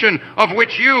German nation, of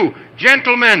which you,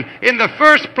 gentlemen, in the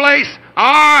first place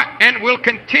are and will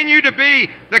continue to be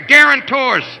the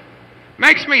guarantors,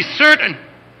 makes me certain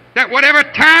that whatever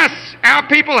tasks our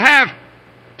people have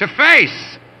to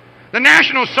face, the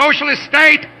National Socialist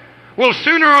state will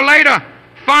sooner or later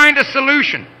find a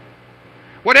solution.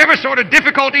 Whatever sort of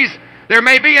difficulties there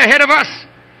may be ahead of us,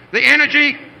 the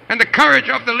energy and the courage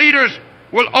of the leaders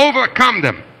will overcome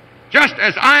them. Just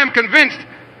as I am convinced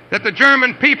that the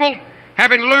German people,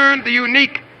 having learned the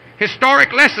unique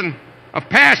historic lesson of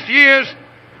past years,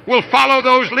 will follow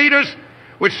those leaders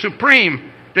with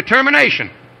supreme determination.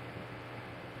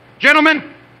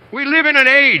 Gentlemen, we live in an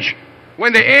age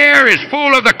when the air is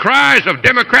full of the cries of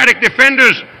democratic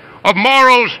defenders of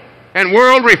morals and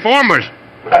world reformers.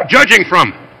 Judging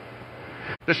from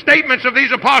the statements of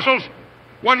these apostles,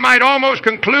 one might almost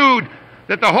conclude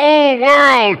that the whole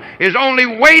world is only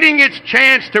waiting its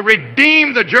chance to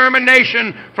redeem the German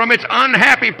nation from its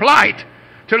unhappy plight,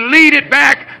 to lead it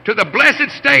back to the blessed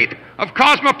state of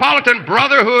cosmopolitan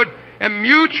brotherhood and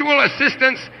mutual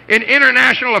assistance in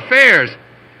international affairs,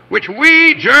 which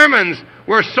we Germans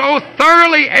were so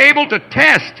thoroughly able to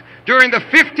test during the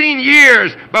 15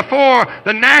 years before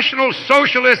the National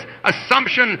Socialist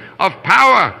assumption of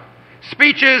power.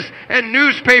 Speeches and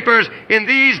newspapers in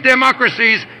these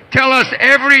democracies tell us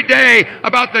every day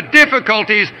about the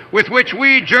difficulties with which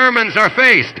we Germans are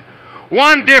faced.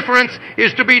 One difference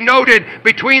is to be noted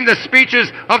between the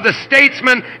speeches of the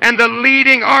statesmen and the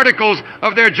leading articles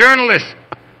of their journalists.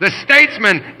 The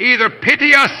statesmen either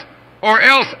pity us or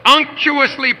else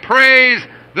unctuously praise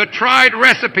the tried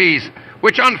recipes,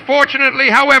 which unfortunately,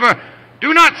 however,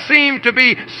 do not seem to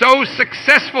be so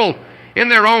successful in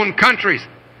their own countries.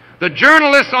 The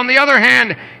journalists, on the other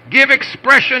hand, give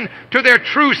expression to their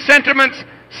true sentiments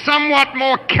somewhat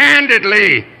more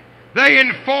candidly. They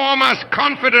inform us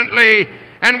confidently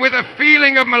and with a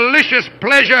feeling of malicious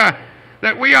pleasure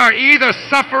that we are either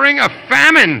suffering a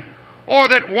famine or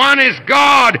that one is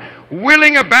God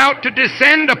willing about to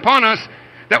descend upon us,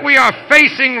 that we are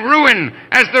facing ruin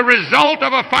as the result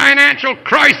of a financial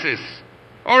crisis,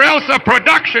 or else a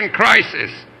production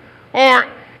crisis, or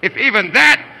if even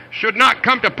that should not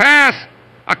come to pass,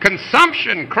 a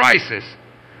consumption crisis.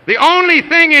 The only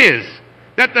thing is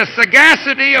that the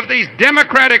sagacity of these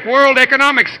democratic world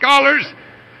economic scholars,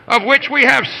 of which we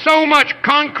have so much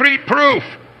concrete proof,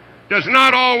 does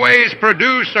not always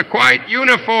produce a quite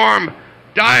uniform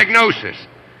diagnosis.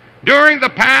 During the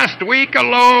past week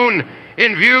alone,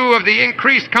 in view of the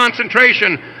increased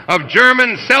concentration of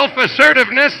German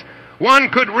self-assertiveness, one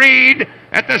could read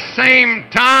at the same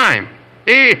time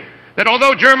that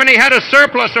although Germany had a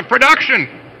surplus of production,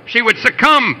 she would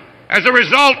succumb as a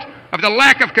result of the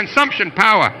lack of consumption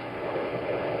power.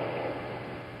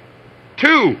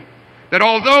 2, that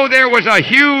although there was a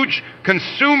huge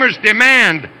consumer's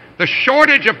demand, the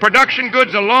shortage of production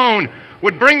goods alone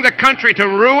would bring the country to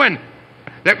ruin,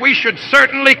 that we should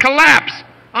certainly collapse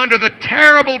under the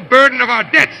terrible burden of our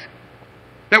debts,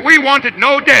 that we wanted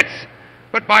no debts,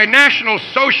 but by National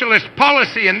Socialist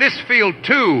policy in this field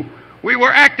too, we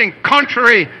were acting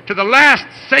contrary to the last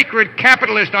sacred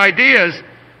capitalist ideas,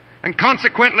 and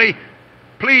consequently,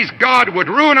 please God, would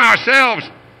ruin ourselves.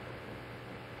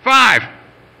 5,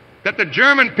 that the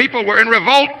German people were in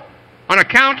revolt on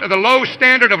account of the low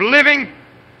standard of living.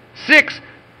 6,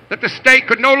 that the state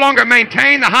could no longer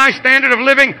maintain the high standard of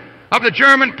living of the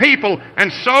German people,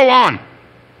 and so on.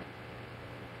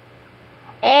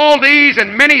 All these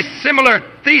and many similar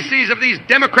theses of these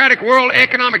democratic world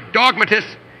economic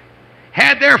dogmatists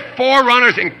had their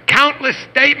forerunners in countless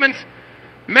statements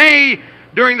made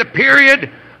during the period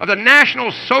of the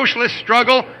National Socialist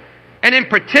struggle, and in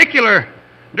particular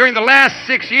during the last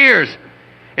 6 years.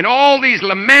 In all these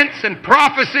laments and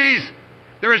prophecies,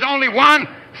 there is only one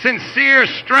sincere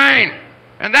strain,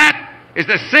 and that is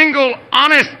the single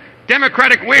honest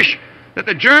democratic wish that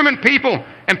the German people,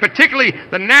 and particularly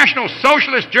the National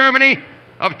Socialist Germany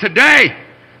of today,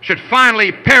 should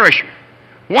finally perish.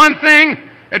 One thing,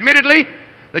 admittedly,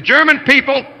 the German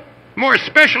people, more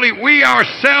especially we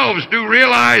ourselves, do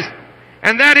realize,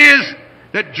 and that is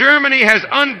that Germany has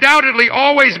undoubtedly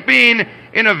always been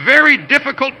in a very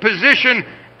difficult position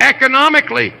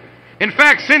economically. In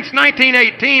fact, since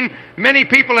 1918, many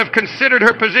people have considered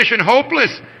her position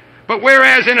hopeless. But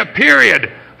whereas in a period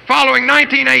following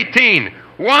 1918,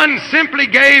 one simply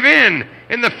gave in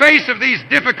the face of these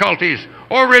difficulties,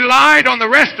 or relied on the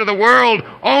rest of the world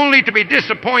only to be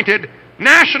disappointed,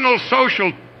 National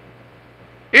Socialism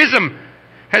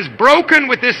has broken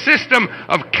with this system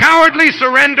of cowardly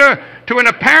surrender to an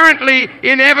apparently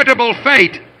inevitable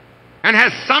fate, and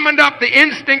has summoned up the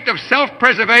instinct of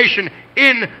self-preservation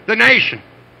in the nation.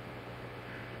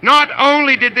 Not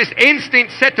only did this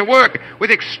instinct set to work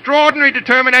with extraordinary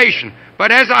determination,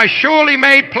 but as I surely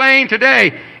made plain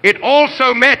today, it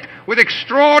also met with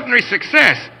extraordinary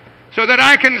success, so that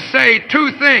I can say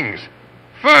 2 things.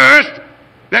 First,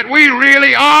 that we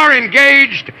really are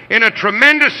engaged in a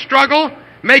tremendous struggle,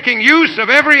 making use of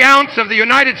every ounce of the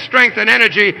united strength and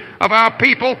energy of our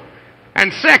people.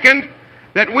 And second,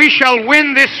 that we shall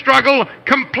win this struggle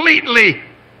completely.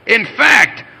 In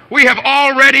fact, we have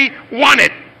already won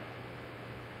it.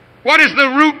 What is the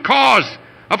root cause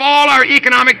of all our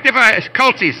economic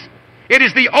difficulties? It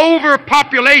is the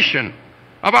overpopulation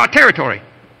of our territory.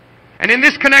 And in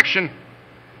this connection,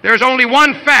 there is only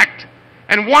one fact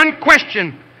and one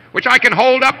question which I can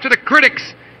hold up to the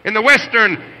critics in the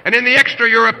Western and in the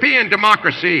extra-European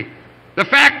democracy. The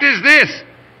fact is this: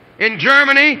 in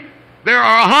Germany, there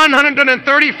are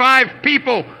 135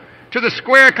 people to the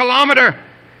square kilometer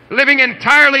living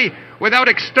entirely without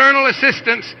external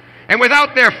assistance and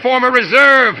without their former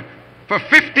reserve for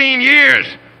 15 years,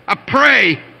 a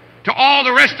prey to all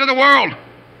the rest of the world,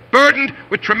 burdened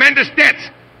with tremendous debts.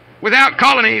 Without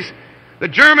colonies, the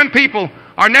German people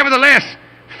are nevertheless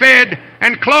fed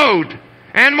and clothed,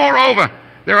 and moreover,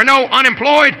 there are no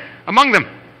unemployed among them.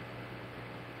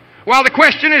 While the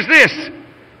question is this: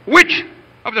 which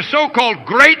of the so-called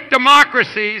great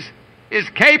democracies is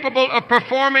capable of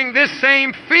performing this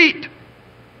same feat?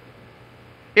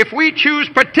 If we choose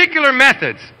particular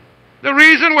methods, the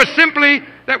reason was simply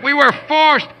that we were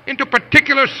forced into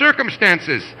particular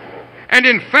circumstances. And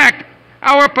in fact,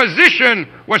 our position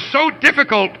was so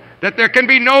difficult that there can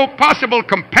be no possible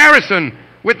comparison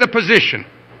with the position.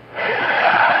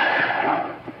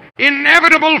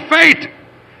 Inevitable fate,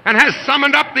 and has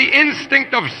summoned up the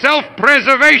instinct of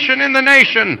self-preservation in the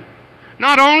nation.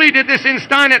 Not only did this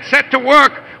instinct set to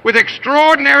work with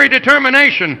extraordinary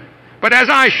determination, but as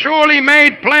I surely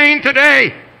made plain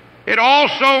today, it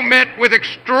also met with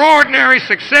extraordinary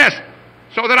success,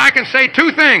 so that I can say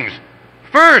 2 things.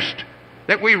 First,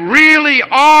 that we really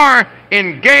are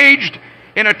engaged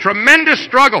in a tremendous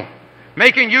struggle,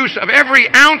 making use of every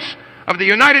ounce of the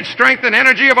united strength and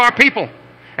energy of our people.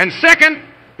 And second,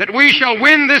 that we shall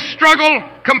win this struggle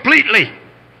completely.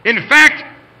 In fact,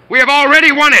 we have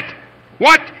already won it.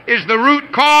 What is the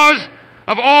root cause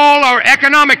of all our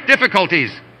economic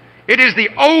difficulties? It is the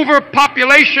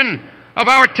overpopulation of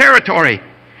our territory.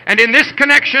 And in this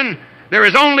connection, there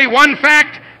is only one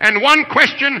fact and one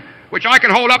question which I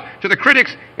can hold up to the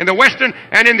critics in the Western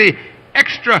and in the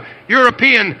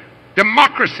extra-European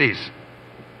democracies.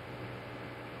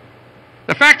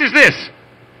 The fact is this: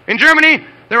 in Germany,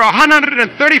 there are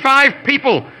 135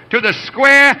 people to the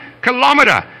square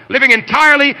kilometer living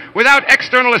entirely without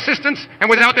external assistance and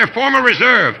without their former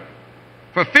reserve.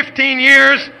 For 15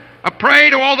 years, a prey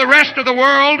to all the rest of the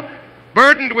world,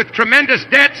 burdened with tremendous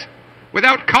debts,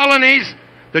 without colonies,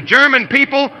 the German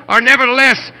people are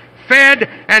nevertheless fed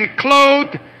and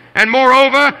clothed, and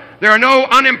moreover, there are no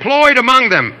unemployed among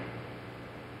them.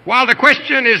 While the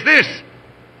question is this: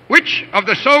 which of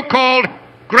the so-called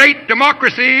great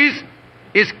democracies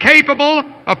is capable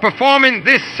of performing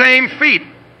this same feat?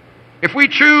 If we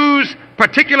choose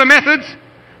particular methods,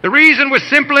 the reason was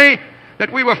simply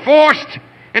that we were forced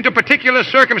into particular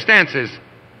circumstances.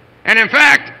 And in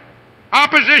fact, our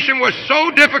position was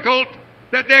so difficult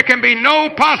that there can be no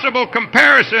possible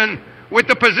comparison with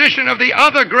the position of the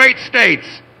other great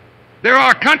states. There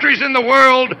are countries in the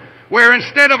world where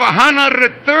instead of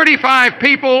 135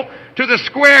 people to the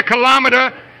square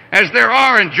kilometer, as there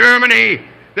are in Germany,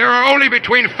 there are only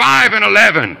between 5 and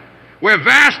 11, where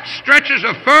vast stretches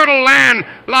of fertile land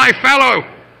lie fallow,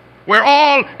 where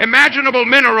all imaginable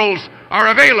minerals are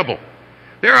available.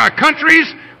 There are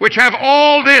countries which have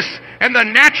all this and the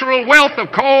natural wealth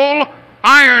of coal,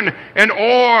 iron, and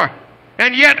ore,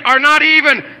 and yet are not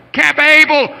even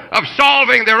capable of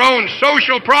solving their own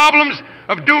social problems,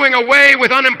 of doing away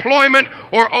with unemployment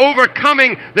or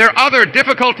overcoming their other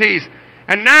difficulties.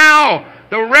 And now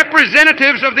the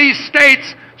representatives of these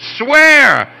states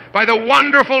swear by the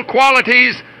wonderful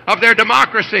qualities of their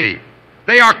democracy.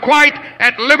 They are quite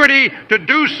at liberty to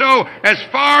do so as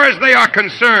far as they are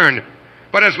concerned.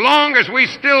 But as long as we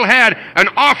still had an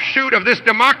offshoot of this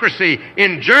democracy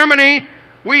in Germany,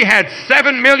 we had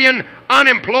 7 million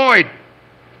unemployed.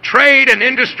 Trade and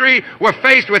industry were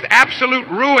faced with absolute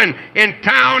ruin in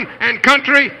town and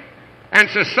country, and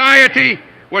society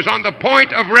was on the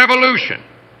point of revolution.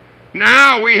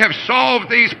 Now we have solved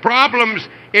these problems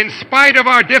in spite of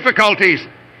our difficulties,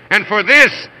 and for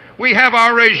this we have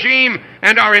our regime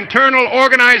and our internal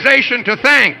organization to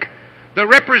thank. The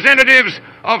representatives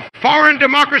of foreign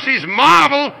democracies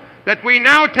marvel that we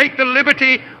now take the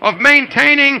liberty of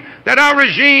maintaining that our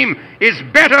regime is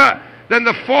better than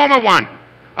the former one.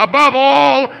 Above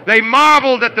all, they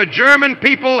marvel that the German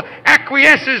people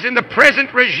acquiesces in the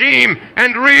present regime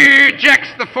and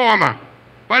rejects the former.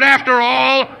 But after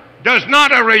all, does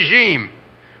not a regime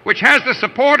which has the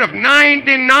support of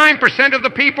 99% of the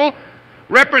people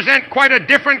represent quite a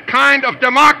different kind of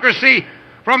democracy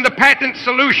from the patent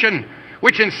solution,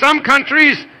 which in some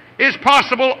countries is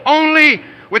possible only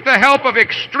with the help of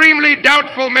extremely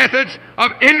doubtful methods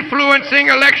of influencing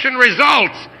election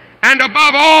results? And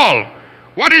above all,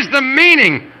 what is the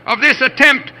meaning of this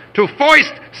attempt to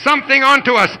foist something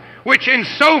onto us, which in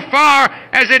so far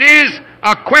as it is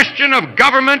a question of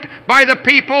government by the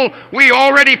people, we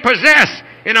already possess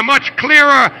in a much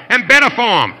clearer and better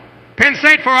form?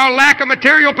 Compensate for our lack of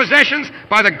material possessions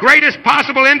by the greatest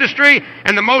possible industry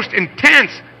and the most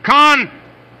intense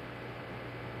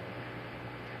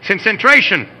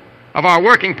concentration of our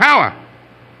working power.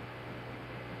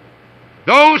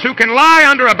 Those who can lie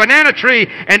under a banana tree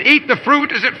and eat the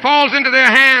fruit as it falls into their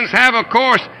hands have, of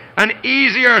course, an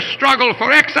easier struggle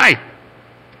for exit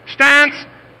stance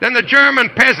than the German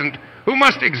peasant, who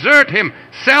must exert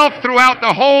himself throughout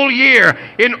the whole year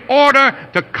in order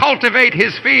to cultivate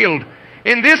his field.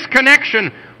 In this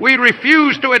connection, we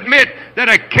refuse to admit that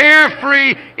a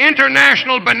carefree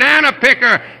international banana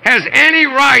picker has any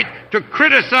right to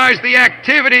criticize the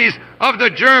activities of the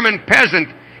German peasant.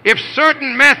 If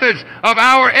certain methods of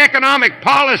our economic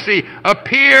policy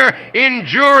appear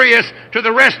injurious to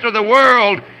the rest of the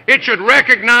world, it should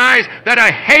recognize that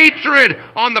a hatred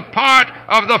on the part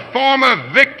of the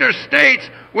former victor states,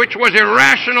 which was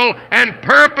irrational and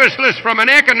purposeless from an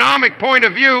economic point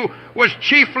of view, was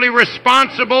chiefly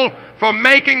responsible for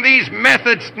making these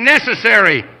methods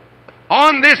necessary.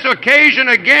 On this occasion,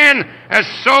 again, as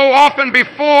so often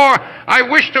before, I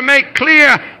wish to make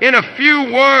clear in a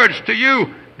few words to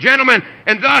you, gentlemen,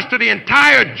 and thus to the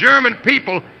entire German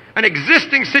people, an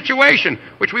existing situation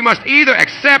which we must either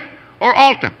accept or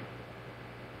alter.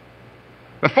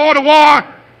 Before the war,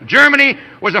 Germany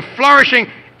was a flourishing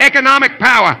economic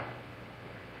power.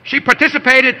 She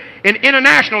participated in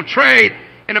international trade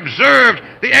and observed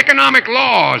the economic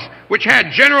laws which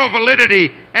had general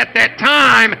validity at that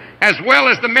time, as well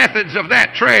as the methods of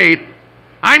that trade,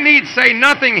 I need say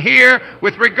nothing here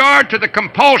with regard to the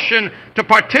compulsion to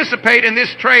participate in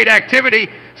this trade activity,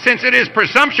 since it is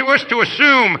presumptuous to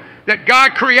assume that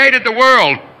God created the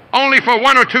world only for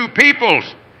one or two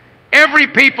peoples. Every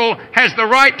people has the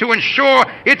right to ensure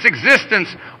its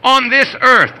existence on this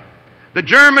earth. The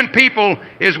German people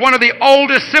is one of the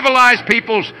oldest civilized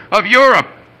peoples of Europe.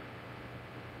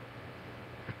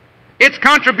 Its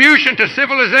contribution to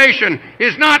civilization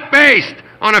is not based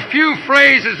on a few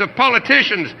phrases of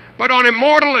politicians, but on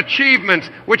immortal achievements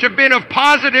which have been of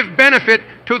positive benefit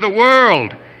to the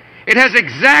world. It has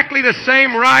exactly the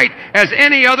same right as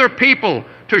any other people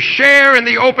to share in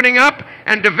the opening up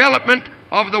and development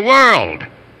of the world.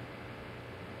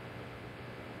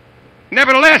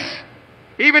 Nevertheless,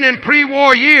 even in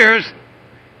pre-war years,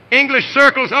 English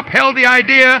circles upheld the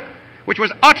idea, which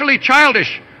was utterly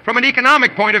childish from an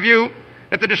economic point of view,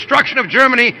 that the destruction of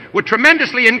Germany would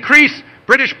tremendously increase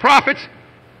British profits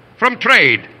from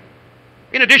trade.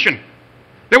 In addition,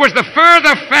 there was the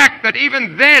further fact that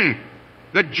even then,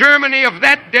 the Germany of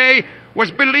that day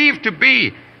was believed to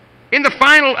be, in the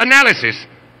final analysis,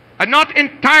 a not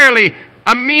entirely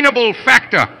amenable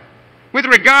factor with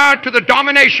regard to the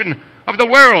domination of the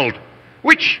world,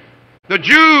 which the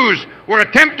Jews were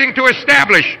attempting to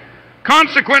establish.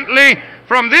 Consequently,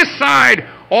 from this side,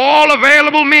 all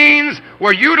available means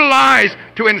were utilized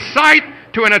to incite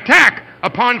to an attack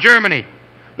upon Germany.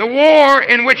 The war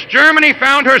in which Germany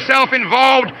found herself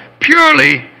involved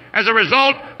purely as a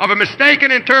result of a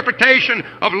mistaken interpretation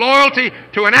of loyalty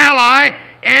to an ally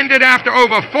ended after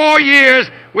over 4 years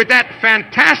with that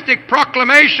fantastic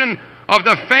proclamation of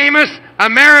the famous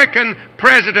American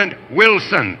President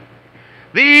Wilson.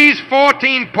 These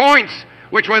 14 points,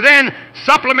 which were then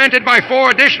supplemented by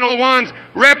 4 additional ones,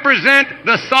 represent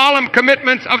the solemn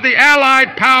commitments of the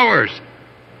Allied powers,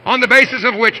 on the basis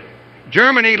of which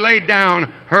Germany laid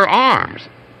down her arms.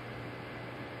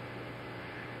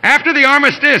 After the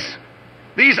armistice,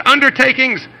 these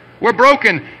undertakings were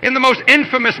broken in the most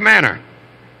infamous manner.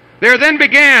 There then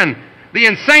began the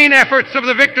insane efforts of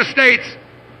the victor states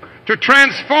to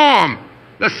transform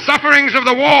the sufferings of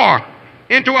the war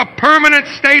into a permanent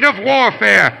state of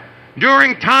warfare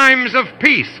during times of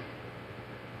peace.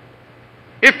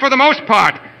 If for the most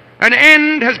part an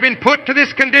end has been put to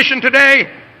this condition today,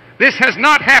 this has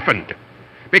not happened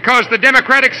because the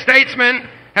democratic statesmen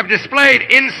have displayed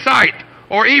insight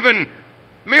or even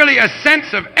merely a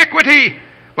sense of equity,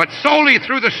 but solely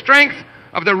through the strength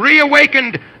of the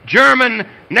reawakened German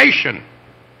nation.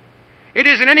 It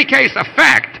is in any case a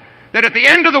fact that at the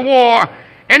end of the war,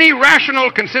 any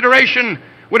rational consideration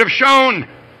would have shown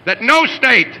that no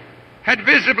state had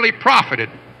visibly profited.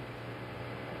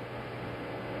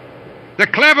 The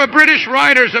clever British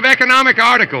writers of economic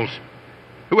articles,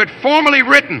 who had formerly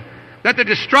written that the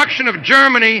destruction of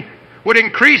Germany would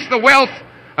increase the wealth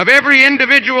of every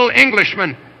individual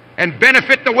Englishman and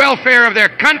benefit the welfare of their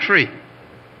country,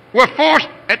 were forced,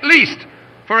 at least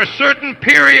for a certain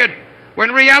period,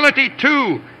 when reality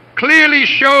too clearly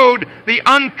showed the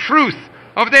untruth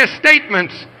of their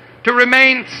statements, to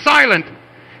remain silent.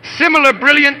 Similar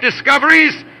brilliant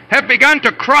discoveries have begun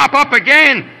to crop up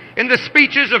again in the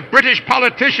speeches of British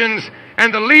politicians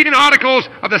and the leading articles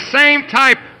of the same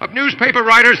type of newspaper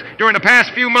writers during the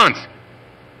past few months.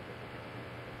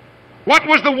 What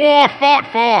was the war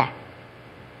fought for?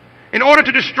 In order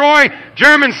to destroy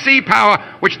German sea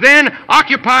power, which then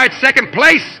occupied second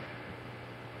place.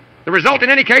 The result, in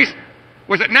any case,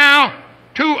 was that now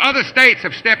 2 other states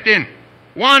have stepped in,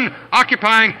 one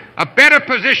occupying a better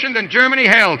position than Germany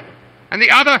held, and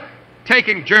the other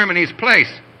taking Germany's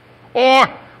place. Or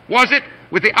was it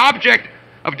with the object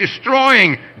of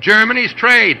destroying Germany's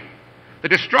trade? The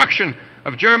destruction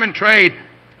of German trade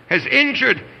has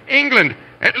injured England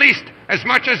at least as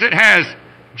much as it has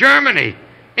Germany.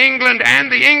 England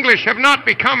and the English have not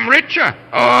become richer.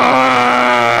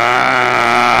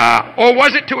 Or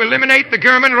was it to eliminate the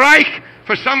German Reich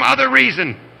for some other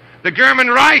reason? The German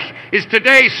Reich is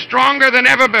today stronger than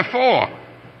ever before.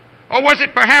 Or was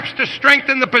it perhaps to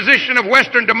strengthen the position of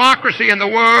Western democracy in the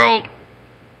world?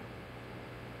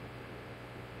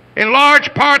 In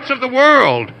large parts of the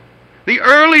world, the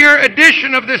earlier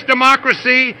edition of this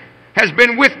democracy has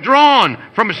been withdrawn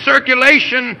from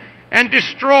circulation and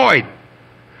destroyed.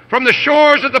 From the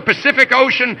shores of the Pacific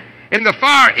Ocean in the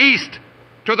Far East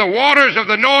to the waters of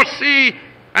the North Sea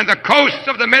and the coasts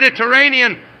of the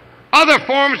Mediterranean, other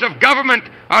forms of government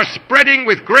are spreading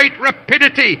with great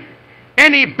rapidity.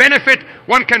 Any benefit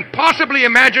one can possibly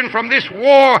imagine from this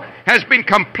war has been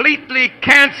completely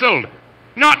canceled.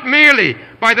 not merely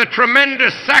by the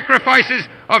tremendous sacrifices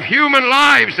of human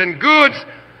lives and goods,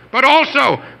 but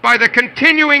also by the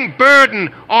continuing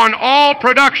burden on all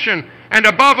production and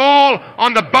above all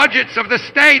on the budgets of the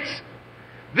states.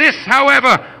 This,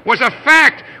 however, was a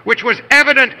fact which was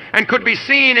evident and could be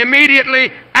seen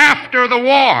immediately after the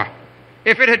war.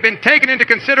 If it had been taken into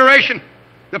consideration,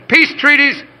 the peace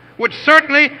treaties would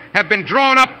certainly have been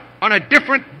drawn up on a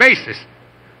different basis.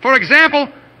 For example,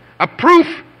 a proof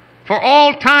for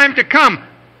all time to come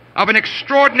of an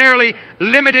extraordinarily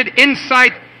limited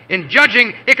insight in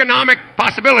judging economic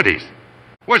possibilities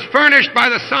was furnished by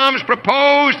the sums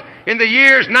proposed in the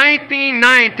years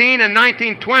 1919 and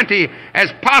 1920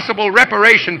 as possible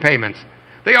reparation payments.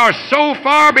 They are so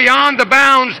far beyond the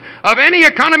bounds of any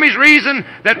economy's reason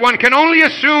that one can only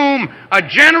assume a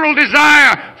general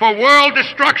desire for world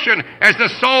destruction as the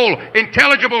sole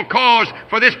intelligible cause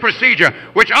for this procedure,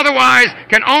 which otherwise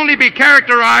can only be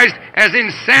characterized as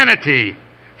insanity.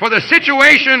 For the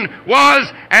situation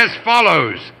was as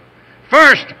follows.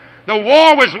 First, the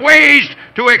war was waged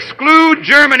to exclude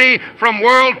Germany from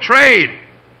world trade.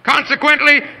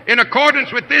 Consequently, in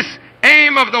accordance with this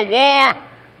aim of the war,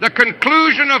 the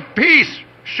conclusion of peace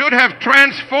should have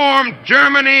transformed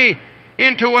Germany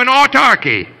into an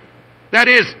autarky. That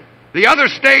is, the other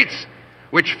states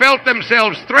which felt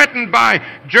themselves threatened by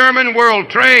German world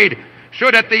trade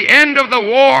should at the end of the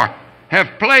war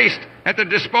have placed at the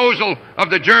disposal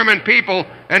of the German people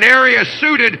an area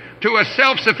suited to a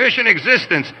self-sufficient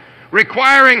existence,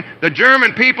 requiring the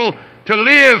German people to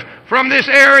live from this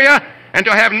area and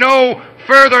to have no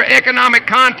further economic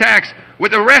contacts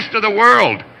with the rest of the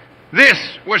world.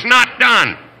 This was not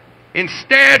done.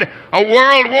 Instead, a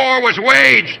world war was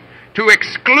waged to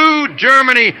exclude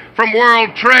Germany from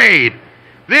world trade.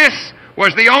 This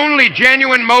was the only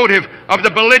genuine motive of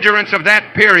the belligerents of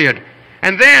that period.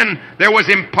 And then there was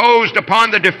imposed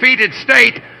upon the defeated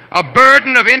state a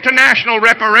burden of international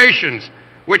reparations,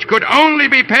 which could only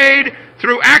be paid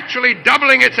through actually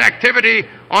doubling its activity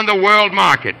on the world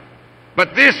market.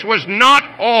 But this was not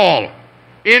all.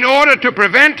 In order to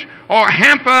prevent or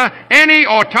hamper any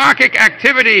autarkic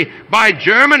activity by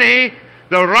Germany,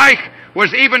 the Reich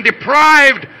was even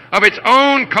deprived of its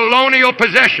own colonial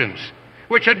possessions,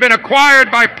 which had been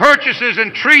acquired by purchases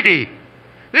and treaty.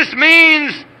 This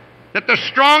means that the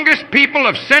strongest people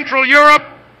of Central Europe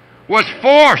was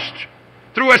forced,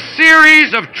 through a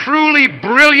series of truly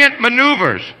brilliant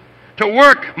maneuvers, to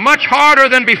work much harder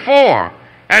than before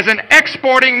as an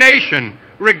exporting nation,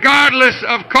 regardless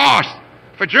of cost.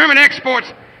 For German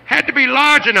exports had to be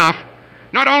large enough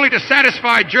not only to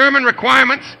satisfy German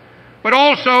requirements, but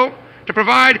also to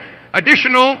provide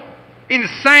additional,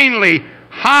 insanely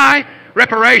high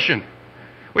reparation,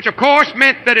 which of course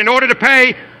meant that in order to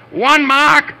pay 1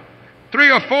 mark,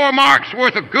 3 or 4 marks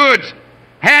worth of goods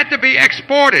had to be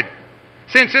exported,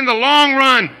 since in the long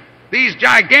run these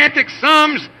gigantic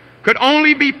sums could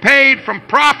only be paid from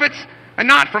profits and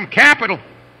not from capital.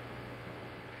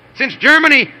 Since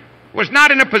Germany was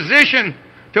not in a position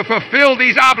to fulfill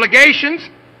these obligations,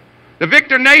 the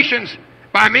victor nations,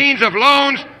 by means of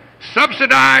loans,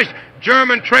 subsidized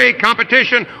German trade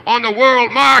competition on the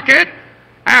world market.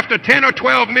 After 10 or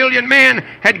 12 million men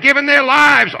had given their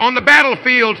lives on the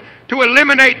battlefields to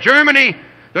eliminate Germany,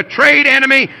 the trade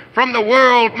enemy, from the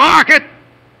world market.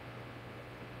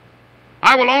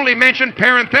 I will only mention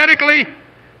parenthetically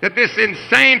that this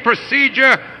insane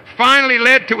procedure finally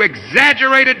led to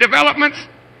exaggerated developments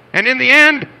and in the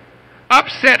end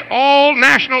upset all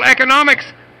national economics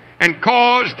and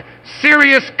caused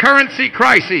serious currency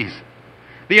crises.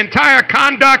 The entire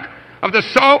conduct of the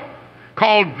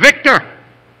so-called victor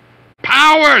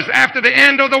powers after the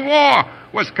end of the war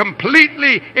was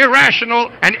completely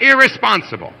irrational and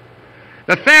irresponsible.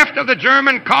 The theft of the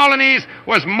German colonies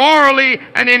was morally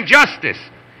an injustice.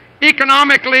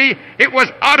 Economically, it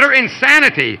was utter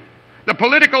insanity. The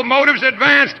political motives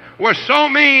advanced were so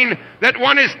mean that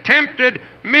one is tempted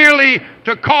merely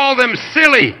to call them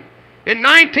silly. In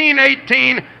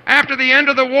 1918, after the end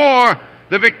of the war,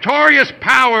 the victorious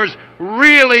powers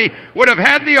really would have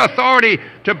had the authority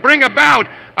to bring about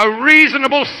a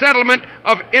reasonable settlement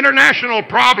of international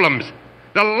problems.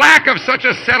 The lack of such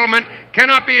a settlement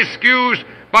cannot be excused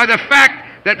by the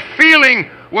fact that feeling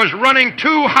was running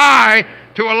too high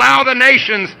to allow the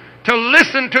nations to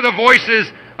listen to the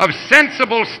voices of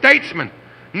sensible statesmen.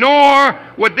 Nor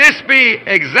would this be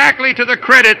exactly to the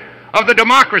credit of the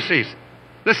democracies.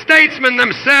 The statesmen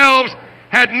themselves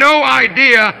had no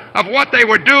idea of what they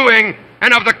were doing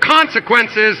and of the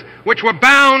consequences which were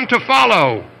bound to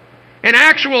follow. In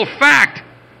actual fact,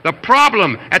 the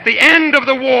problem at the end of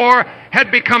the war had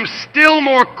become still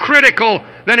more critical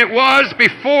than it was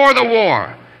before the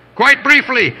war. Quite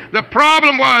briefly, the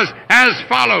problem was as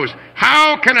follows: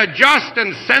 how can a just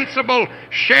and sensible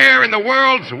share in the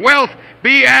world's wealth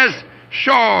be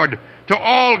assured to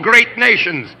all great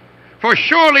nations? For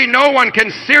surely no one can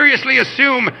seriously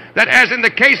assume that, as in the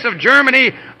case of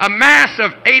Germany, a mass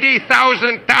of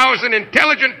 80,000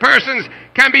 intelligent persons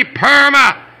can be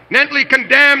permanently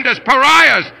condemned as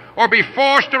pariahs or be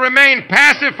forced to remain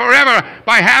passive forever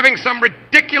by having some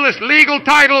ridiculous legal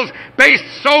titles based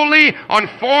solely on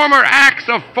former acts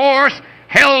of force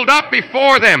held up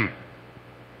before them.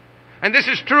 And this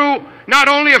is true not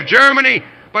only of Germany,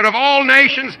 but of all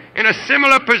nations in a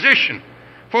similar position.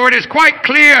 For it is quite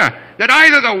clear that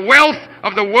either the wealth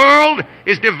of the world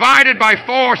is divided by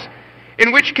force,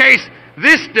 in which case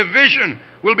this division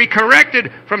will be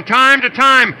corrected from time to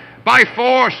time by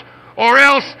force, or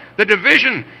else the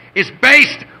division is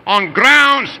based on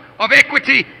grounds of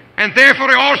equity and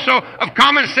therefore also of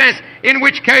common sense, in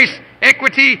which case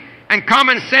equity and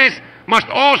common sense must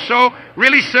also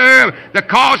really serve the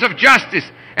cause of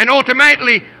justice and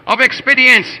ultimately of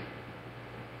expediency.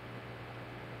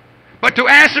 But to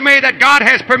estimate that God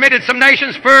has permitted some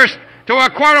nations first to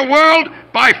acquire a world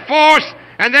by force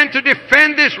and then to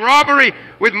defend this robbery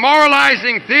with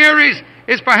moralizing theories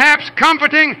is perhaps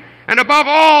comforting and above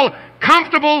all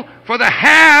comfortable for the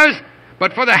haves,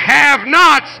 but for the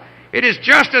have-nots it is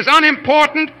just as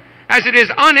unimportant as it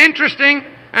is uninteresting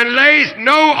and lays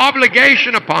no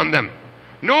obligation upon them.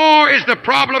 Nor is the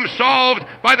problem solved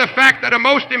by the fact that a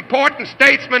most important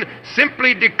statesman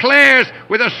simply declares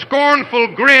with a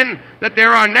scornful grin that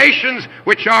there are nations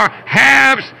which are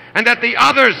haves and that the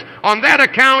others on that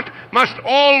account must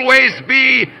always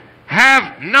be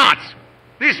have-nots.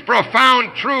 This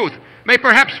profound truth may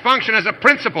perhaps function as a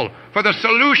principle for the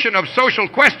solution of social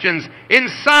questions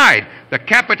inside the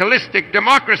capitalistic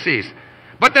democracies.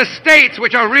 But the states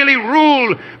which are really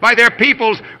ruled by their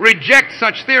peoples reject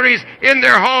such theories in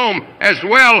their home as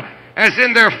well as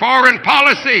in their foreign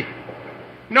policy.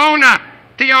 No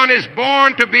nation is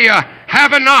born to be a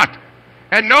have-a-not,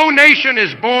 and no nation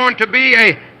is born to be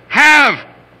a have.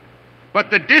 But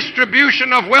the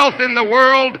distribution of wealth in the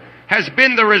world has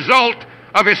been the result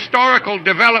of historical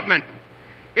development.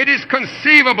 It is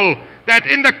conceivable that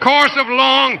in the course of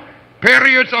long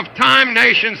periods of time,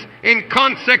 nations, in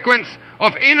consequence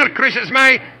of inner crisis,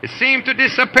 may seem to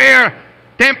disappear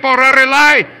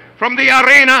temporarily from the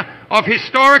arena of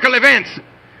historical events.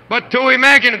 But to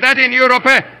imagine that in Europe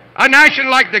a nation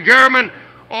like the German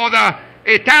or the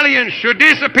Italian should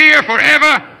disappear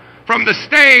forever from the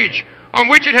stage on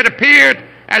which it had appeared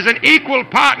as an equal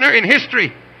partner in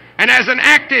history and as an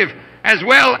active as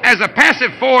well as a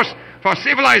passive force for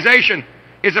civilization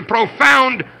is a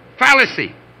profound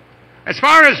fallacy. As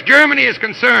far as Germany is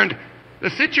concerned,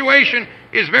 the situation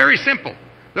is very simple.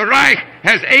 The Reich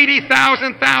has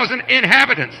 80,000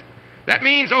 inhabitants. That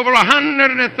means over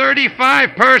 135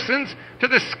 persons to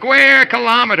the square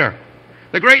kilometer.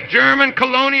 The great German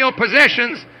colonial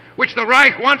possessions, which the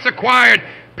Reich once acquired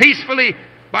peacefully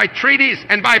by treaties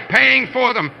and by paying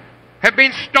for them, have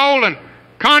been stolen,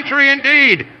 contrary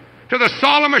indeed to the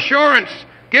solemn assurance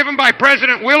given by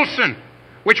President Wilson,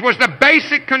 which was the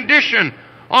basic condition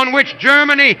on which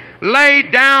Germany laid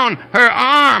down her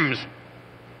arms.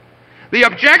 The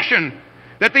objection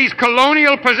that these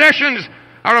colonial possessions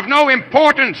are of no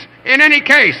importance in any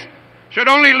case should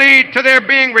only lead to their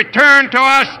being returned to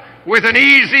us with an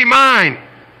easy mind.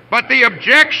 But the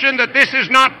objection that this is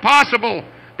not possible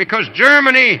because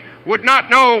Germany would not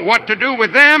know what to do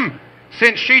with them,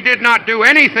 since she did not do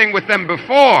anything with them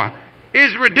before,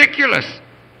 is ridiculous.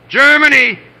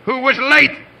 Germany, who was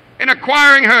late in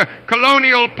acquiring her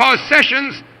colonial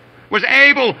possessions, was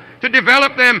able to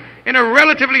develop them in a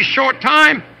relatively short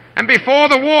time, and before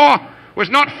the war was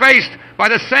not faced by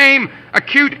the same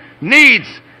acute needs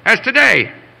as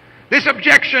today. This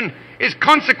objection is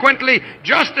consequently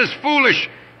just as foolish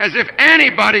as if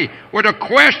anybody were to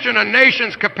question a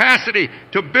nation's capacity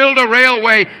to build a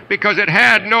railway because it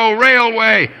had no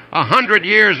railway 100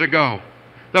 years ago.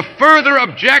 The further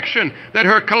objection that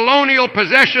her colonial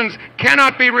possessions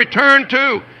cannot be returned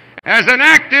to as an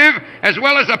active as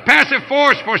well as a passive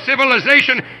force for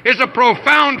civilization is a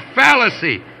profound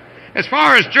fallacy. As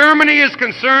far as Germany is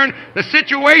concerned, the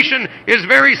situation is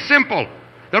very simple.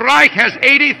 The Reich has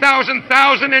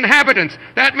 80,000 inhabitants.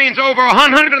 That means over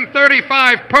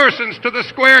 135 persons to the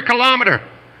square kilometer.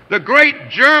 The great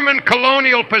German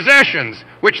colonial possessions,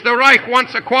 which the Reich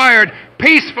once acquired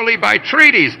peacefully by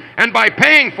treaties and by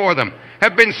paying for them,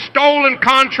 have been stolen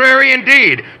contrary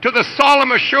indeed to the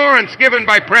solemn assurance given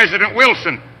by President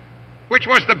Wilson, which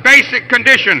was the basic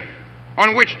condition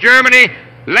on which Germany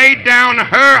laid down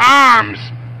her arms.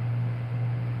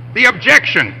 The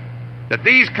objection that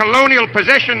these colonial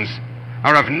possessions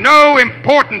are of no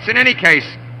importance in any case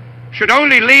should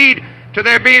only lead to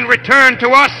their being returned to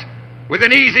us with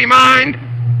an easy mind.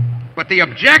 But the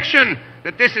objection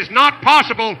that this is not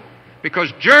possible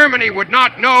because Germany would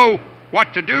not know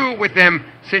what to do with them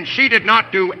since she did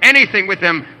not do anything with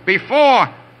them before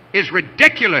is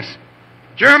ridiculous.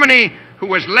 Germany, who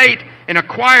was late in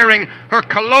acquiring her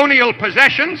colonial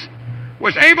possessions,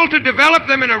 was able to develop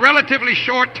them in a relatively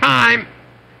short time,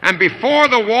 and before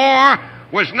the war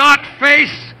was not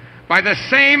faced by the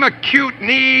same acute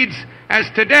needs as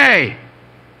today.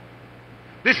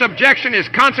 This objection is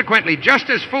consequently just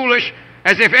as foolish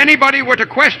as if anybody were to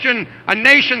question a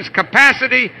nation's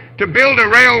capacity to build a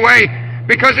railway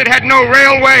because it had no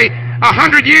railway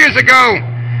 100 years ago.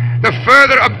 The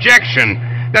further objection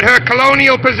that her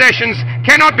colonial possessions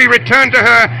cannot be returned to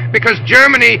her because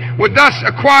Germany would thus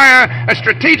acquire a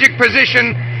strategic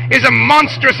position is a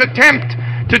monstrous attempt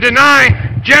to deny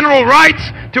general rights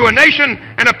to a nation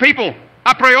and a people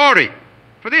a priori.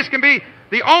 For this can be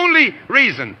the only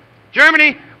reason.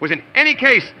 Germany was in any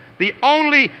case the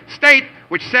only state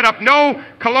which set up no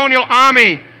colonial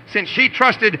army since she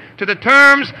trusted to the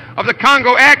terms of the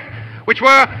Congo Act, which were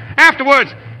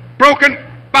afterwards broken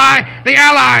by the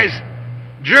Allies.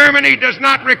 Germany does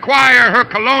not require her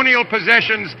colonial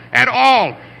possessions at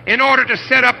all in order to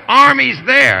set up armies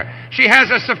there. She has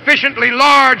a sufficiently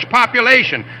large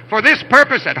population for this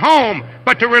purpose at home,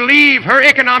 but to relieve her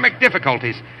economic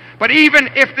difficulties. But even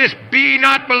if this be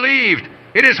not believed,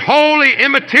 it is wholly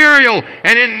immaterial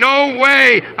and in no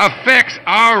way affects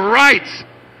our rights.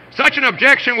 Such an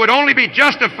objection would only be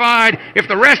justified if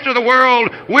the rest of the world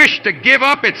wished to give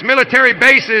up its military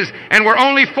bases and were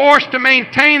only forced to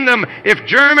maintain them if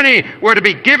Germany were to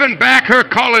be given back her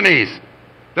colonies.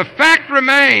 The fact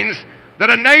remains that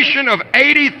a nation of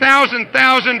 80,000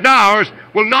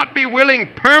 will not be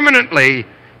willing permanently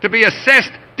to be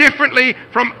assessed differently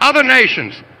from other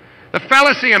nations. The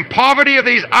fallacy and poverty of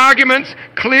these arguments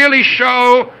clearly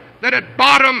show that at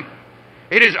bottom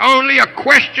it is only a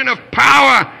question of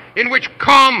power in which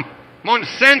common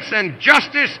sense and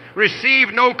justice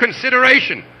receive no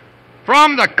consideration.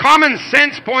 From the common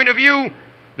sense point of view,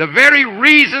 the very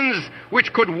reasons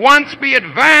which could once be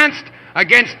advanced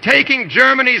against taking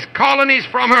Germany's colonies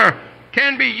from her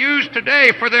can be used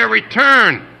today for their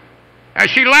return. As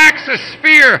she lacks a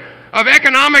sphere of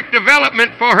economic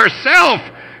development for herself,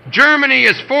 Germany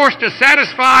is forced to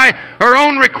satisfy her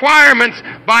own requirements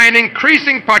by an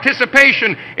increasing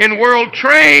participation in world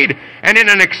trade and in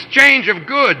an exchange of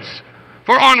goods.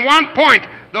 For on one point,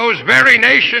 those very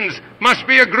nations must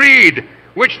be agreed,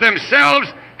 which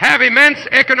themselves have immense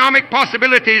economic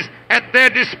possibilities at their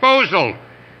disposal,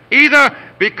 either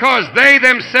because they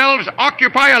themselves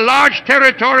occupy a large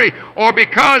territory or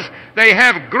because they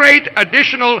have great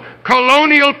additional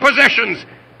colonial possessions,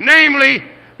 namely,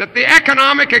 that the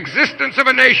economic existence of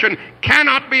a nation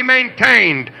cannot be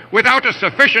maintained without a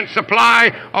sufficient supply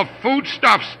of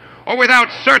foodstuffs or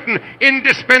without certain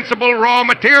indispensable raw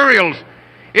materials.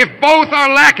 If both are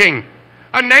lacking,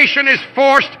 a nation is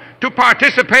forced to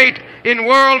participate in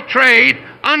world trade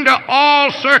under all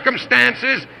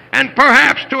circumstances and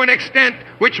perhaps to an extent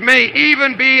which may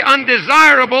even be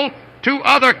undesirable to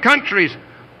other countries.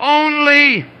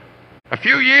 Only a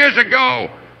few years ago,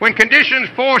 when conditions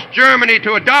forced Germany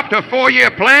to adopt a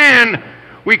 4-year plan,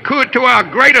 we could, to our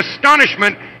great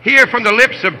astonishment, hear from the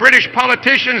lips of British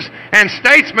politicians and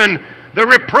statesmen the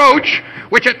reproach,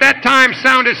 which at that time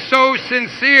sounded so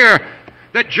sincere,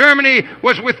 that Germany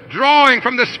was withdrawing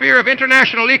from the sphere of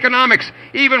international economics,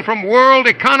 even from world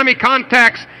economy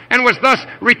contacts, and was thus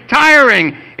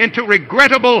retiring into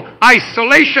regrettable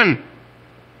isolation.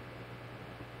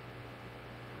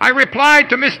 I replied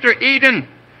to Mr. Eden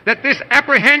that this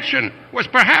apprehension was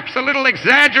perhaps a little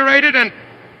exaggerated and,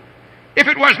 if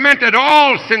it was meant at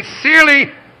all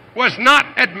sincerely, was not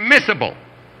admissible.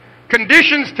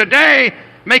 Conditions today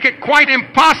make it quite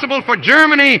impossible for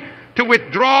Germany to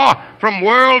withdraw from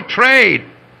world trade.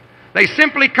 They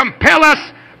simply compel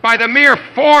us by the mere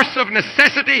force of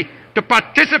necessity to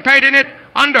participate in it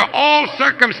under all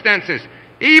circumstances,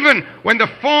 even when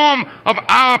the form of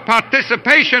our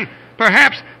participation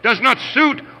perhaps does not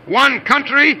suit one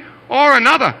country or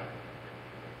another.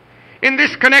 In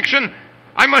this connection,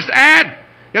 I must add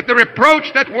that the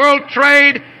reproach that world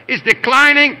trade is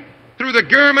declining through the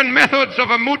German methods of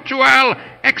a mutual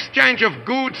exchange of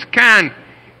goods can,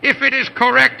 if it is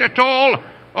correct at all,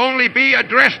 only be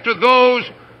addressed to those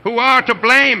who are to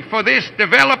blame for this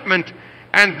development,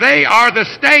 and they are the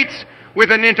states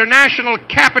with an international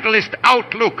capitalist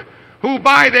outlook, who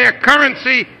by their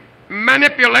currency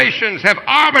manipulations have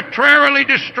arbitrarily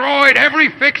destroyed every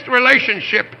fixed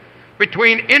relationship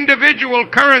between individual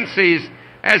currencies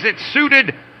as it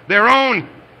suited their own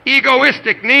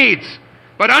egoistic needs.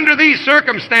 But under these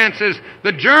circumstances,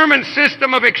 the German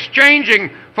system of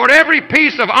exchanging for every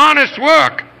piece of honest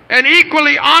work, an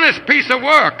equally honest piece of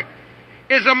work,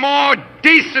 is a more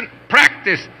decent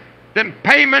practice than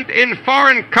payment in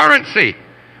foreign currency,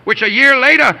 which a year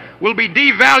later will be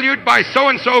devalued by so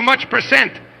and so much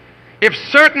percent. If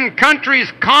certain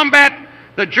countries combat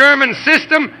the German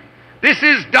system, this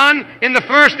is done in the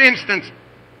first instance,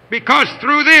 because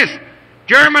through this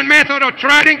German method of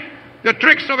trading, the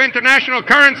tricks of international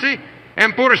currency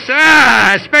and bourse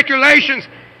speculations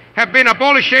have been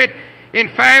abolished in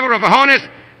favor of honest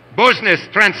business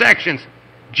transactions.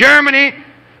 Germany,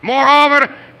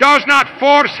 moreover, does not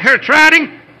force her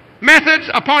trading methods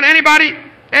upon anybody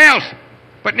else,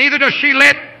 but neither does she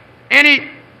let any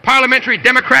parliamentary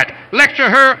Democrat lecture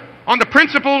her on the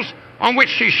principles on which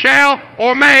she shall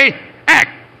or may act.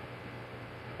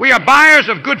 We are buyers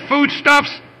of good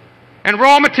foodstuffs and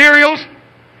raw materials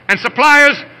and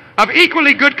suppliers of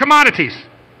equally good commodities.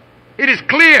 It is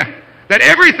clear that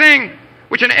everything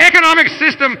which an economic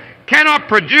system cannot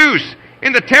produce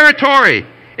in the territory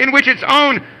in which its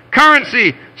own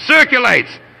currency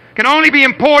circulates can only be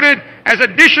imported as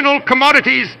additional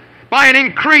commodities by an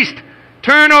increased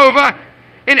turnover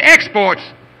in exports.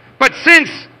 But since,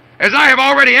 as I have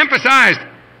already emphasized,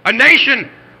 a nation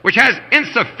which has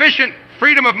insufficient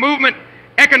freedom of movement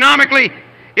economically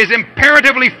is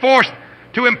imperatively forced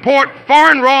to import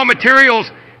foreign raw materials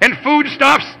and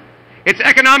foodstuffs, its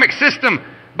economic system,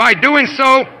 by doing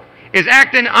so, is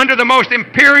acting under the most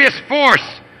imperious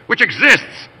force which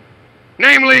exists,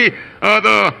 namely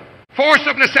the force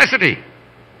of necessity.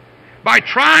 By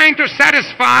trying to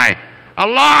satisfy a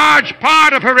large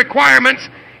part of her requirements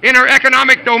in her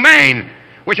economic domain,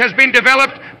 which has been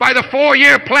developed by the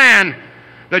 4-year plan,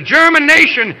 the German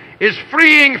nation is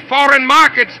freeing foreign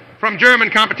markets from German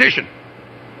competition.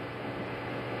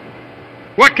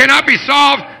 What cannot be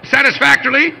solved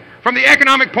satisfactorily from the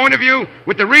economic point of view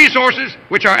with the resources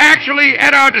which are actually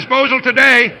at our disposal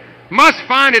today must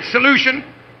find its solution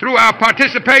through our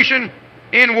participation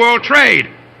in world trade.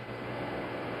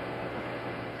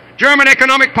 German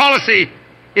economic policy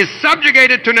is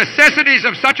subjugated to necessities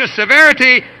of such a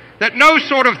severity that no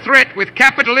sort of threat with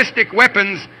capitalistic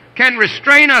weapons can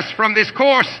restrain us from this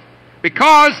course,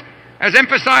 because, as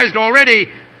emphasized already,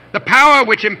 the power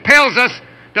which impels us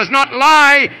does not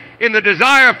lie in the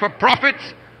desire for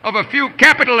profits of a few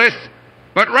capitalists,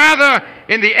 but rather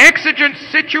in the exigent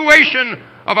situation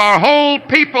of our whole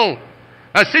people,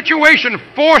 a situation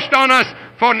forced on us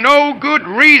for no good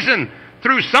reason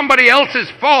through somebody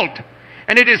else's fault.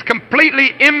 And it is completely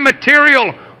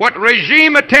immaterial what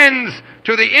regime attends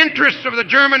to the interests of the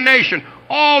German nation.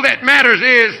 All that matters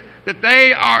is that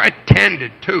they are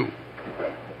attended to.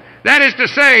 That is to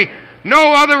say,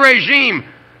 no other regime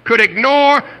could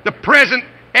ignore the present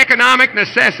economic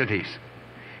necessities.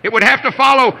 It would have to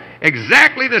follow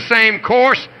exactly the same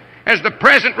course as the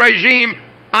present regime,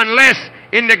 unless,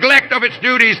 in neglect of its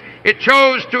duties, it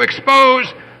chose to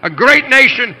expose a great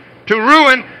nation to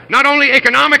ruin, not only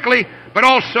economically, but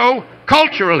also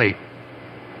culturally.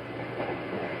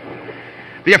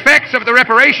 The effects of the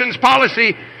reparations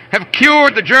policy have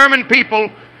cured the German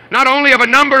people not only of a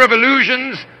number of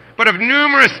illusions, but of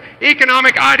numerous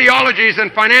economic ideologies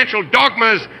and financial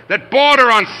dogmas that border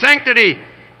on sanctity.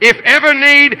 If ever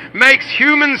need makes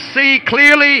humans see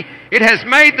clearly, it has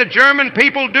made the German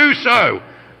people do so.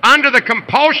 Under the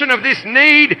compulsion of this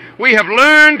need, we have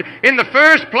learned, in the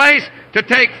first place, to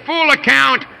take full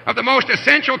account of the most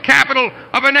essential capital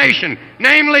of a nation,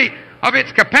 namely of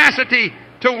its capacity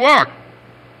to work.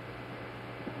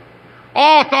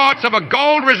 All thoughts of a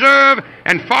gold reserve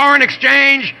and foreign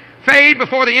exchange fade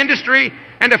before the industry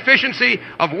and efficiency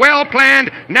of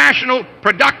well-planned national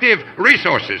productive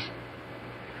resources.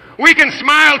 We can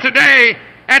smile today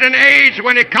at an age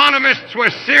when economists were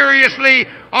seriously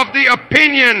of the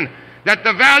opinion that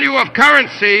the value of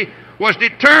currency was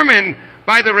determined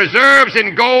by the reserves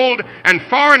in gold and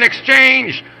foreign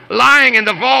exchange lying in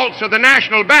the vaults of the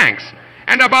national banks,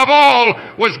 and above all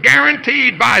was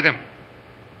guaranteed by them.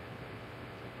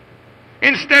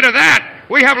 Instead of that,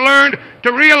 we have learned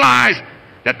to realize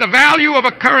that the value of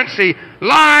a currency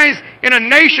lies in a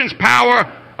nation's power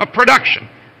of production,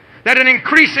 that an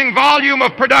increasing volume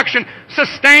of production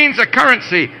sustains a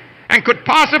currency and could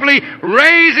possibly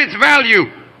raise its value,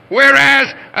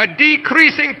 whereas a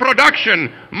decreasing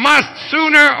production must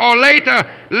sooner or later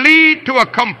lead to a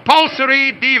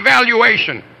compulsory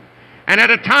devaluation. And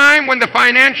at a time when the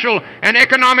financial and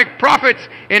economic prophets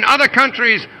in other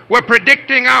countries were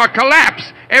predicting our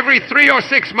collapse every 3 or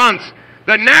 6 months,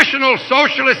 the National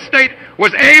Socialist state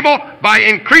was able, by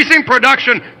increasing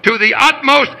production to the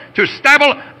utmost, to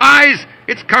stabilize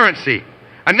its currency.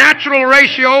 A natural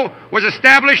ratio was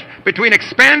established between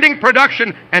expanding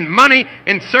production and money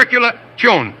in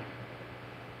circulation.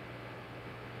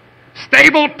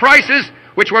 Stable prices,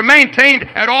 which were maintained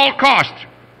at all costs,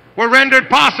 were rendered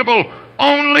possible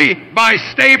only by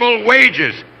stable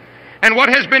wages. And what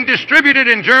has been distributed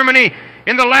in Germany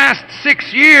in the last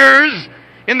 6 years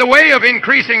in the way of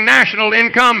increasing national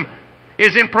income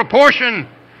is in proportion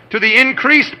to the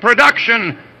increased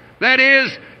production, that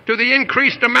is, to the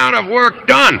increased amount of work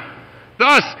done.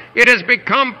 Thus, it has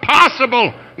become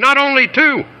possible not only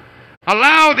to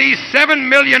allow these 7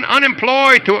 million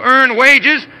unemployed to earn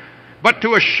wages, but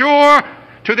to assure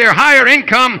to their higher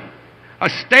income a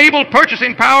stable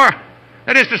purchasing power.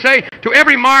 That is to say, to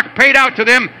every mark paid out to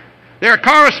them, there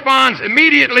corresponds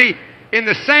immediately in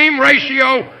the same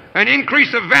ratio an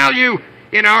increase of value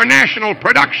in our national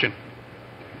production.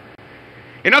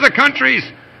 In other countries,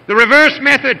 the reverse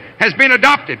method has been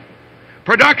adopted.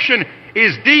 Production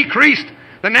is decreased,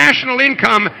 the national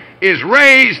income is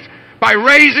raised by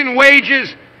raising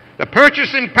wages, the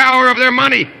purchasing power of their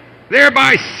money,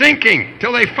 thereby sinking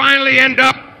till they finally end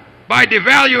up by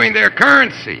devaluing their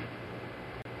currency.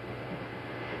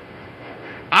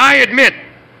 I admit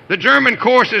the German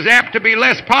course is apt to be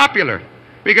less popular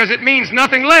because it means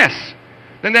nothing less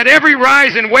than that every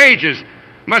rise in wages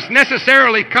must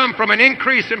necessarily come from an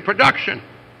increase in production.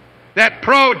 That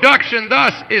production,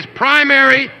 thus, is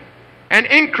primary, and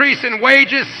increase in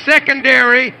wages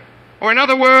secondary, or in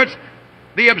other words,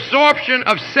 the absorption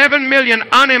of 7 million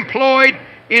unemployed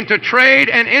into trade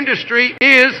and industry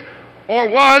is, or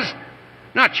was,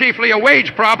 not chiefly a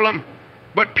wage problem,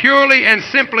 but purely and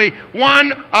simply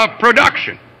one of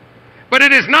production. But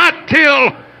it is not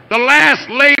till the last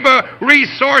labor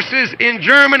resources in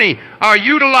Germany are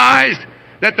utilized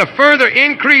that the further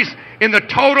increase in the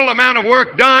total amount of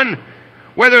work done,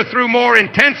 whether through more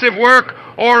intensive work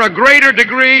or a greater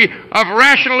degree of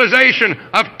rationalization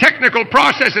of technical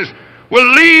processes,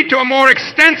 will lead to a more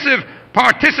extensive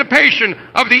participation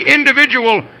of the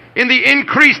individual in the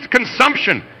increased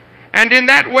consumption, and in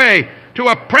that way to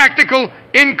a practical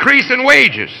increase in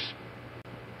wages.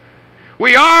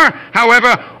 We are,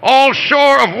 however, all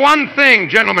sure of one thing,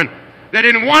 gentlemen, that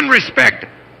in one respect,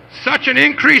 such an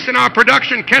increase in our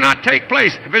production cannot take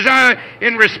place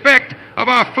in respect of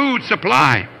our food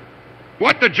supply.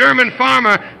 What the German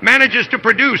farmer manages to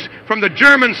produce from the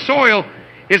German soil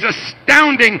is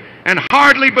astounding and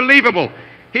hardly believable.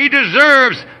 He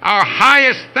deserves our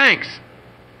highest thanks.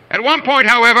 At one point,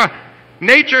 however,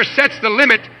 nature sets the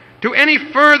limit to any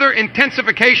further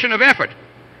intensification of effort.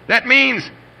 That means,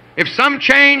 if some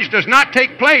change does not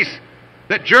take place,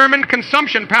 that German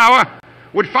consumption power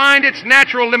would find its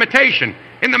natural limitation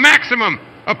in the maximum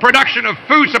of production of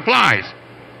food supplies.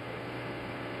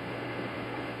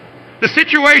 The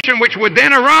situation which would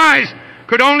then arise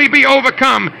could only be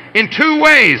overcome in two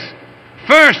ways.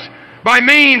 First, by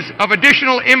means of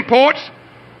additional imports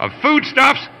of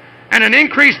foodstuffs and an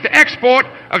increased export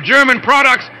of German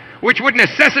products, which would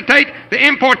necessitate the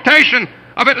importation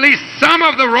of at least some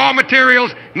of the raw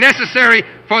materials necessary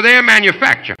for their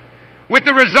manufacture, with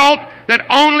the result that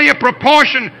only a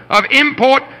proportion of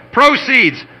import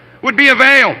proceeds would be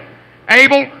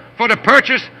able for the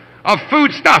purchase of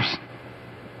foodstuffs.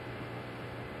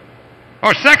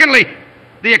 Or secondly,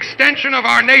 the extension of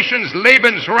our nation's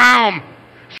Lebensraum,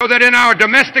 so that in our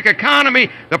domestic economy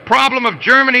the problem of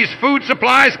Germany's food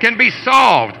supplies can be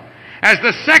solved, as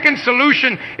the second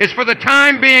solution is for the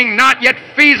time being not yet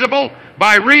feasible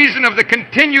by reason of the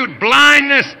continued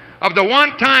blindness of the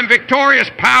one-time victorious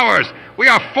powers. We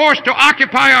are forced to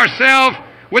occupy ourselves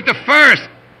with the first.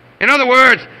 In other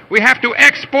words, we have to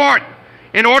export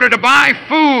in order to buy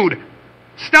food,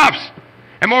 stuffs.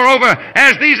 And moreover,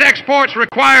 as these exports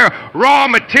require raw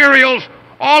materials,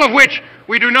 all of which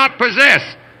we do not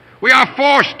possess, we are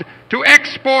forced to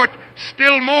export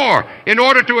still more in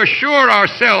order to assure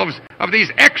ourselves of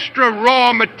these extra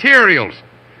raw materials.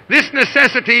 This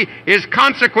necessity is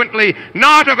consequently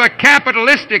not of a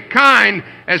capitalistic kind,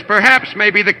 as perhaps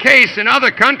may be the case in other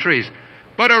countries,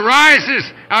 but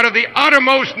arises out of the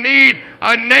uttermost need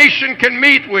a nation can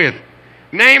meet with,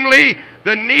 namely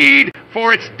the need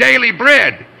for its daily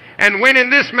bread. And when in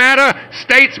this matter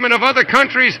statesmen of other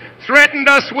countries threatened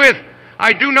us with,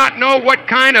 I do not know what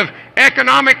kind of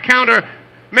economic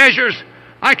countermeasures,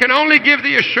 I can only give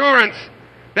the assurance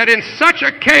that in such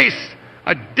a case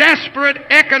a desperate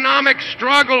economic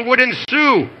struggle would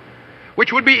ensue,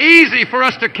 which would be easy for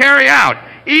us to carry out,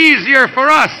 easier for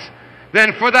us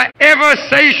than for the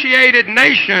ever-satiated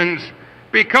nations,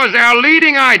 because our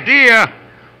leading idea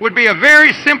would be a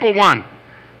very simple one.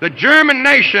 The German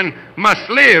nation must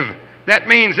live. That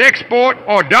means export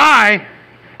or die.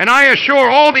 And I assure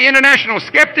all the international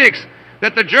skeptics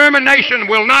that the German nation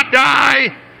will not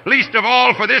die, least of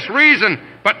all for this reason,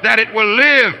 but that it will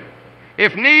live.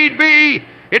 If need be,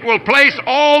 it will place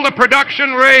all the production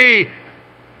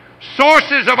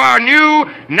sources of our new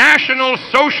National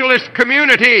Socialist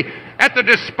community at the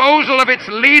disposal of its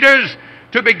leaders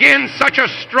to begin such a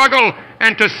struggle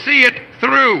and to see it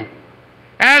through.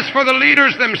 As for the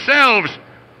leaders themselves,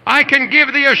 I can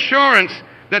give the assurance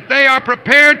that they are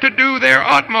prepared to do their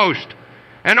utmost.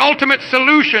 An ultimate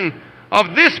solution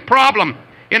of this problem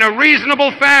in a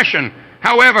reasonable fashion,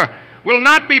 however, will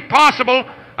not be possible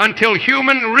until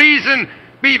human reason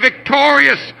be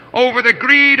victorious over the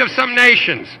greed of some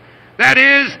nations. That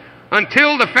is,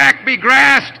 until the fact be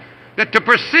grasped that to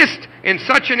persist in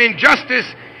such an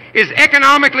injustice is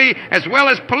economically as well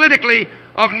as politically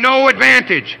of no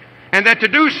advantage, and that to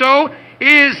do so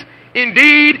is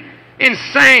indeed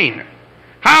insane.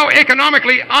 How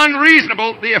economically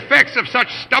unreasonable the effects of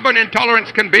such stubborn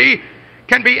intolerance can be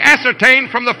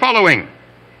ascertained from the following.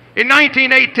 In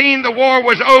 1918, the war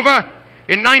was over.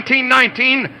 In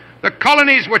 1919, the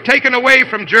colonies were taken away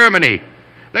from Germany.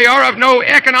 They are of no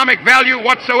economic value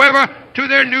whatsoever to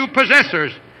their new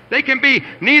possessors. They can be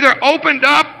neither opened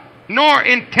up nor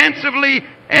intensively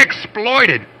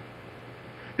exploited.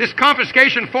 This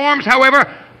confiscation forms, however,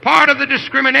 part of the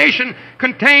discrimination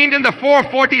contained in the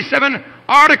 447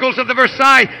 Articles of the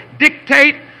Versailles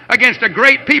Dictate against a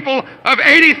great people of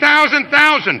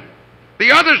 80,000.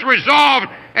 The others resolved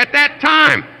at that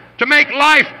time to make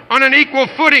life on an equal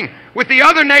footing with the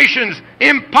other nations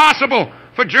impossible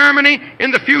for Germany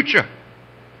in the future.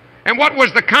 And what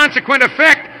was the consequent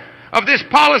effect of this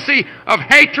policy of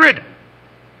hatred?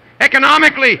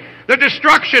 Economically, the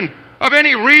destruction of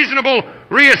any reasonable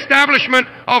reestablishment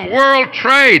of world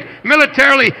trade.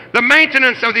 Militarily, the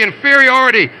maintenance of the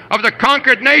inferiority of the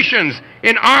conquered nations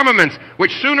in armaments,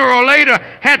 which sooner or later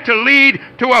had to lead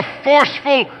to a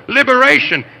forceful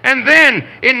liberation. And then,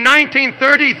 in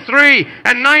 1933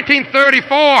 and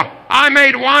 1934, I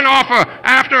made one offer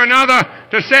after another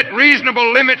to set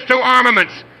reasonable limits to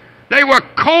armaments. They were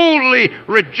coldly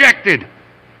rejected,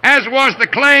 as was the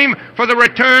claim for the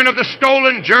return of the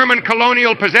stolen German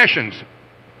colonial possessions.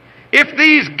 If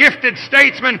these gifted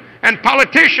statesmen and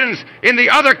politicians in the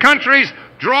other countries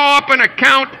draw up an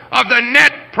account of the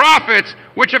net profits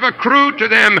which have accrued to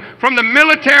them from the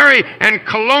military and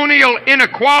colonial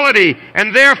inequality,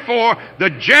 and therefore the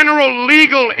general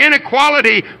legal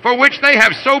inequality for which they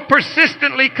have so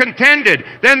persistently contended,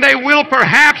 then they will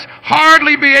perhaps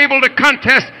hardly be able to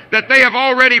contest that they have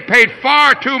already paid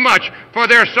far too much for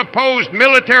their supposed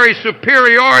military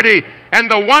superiority and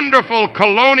the wonderful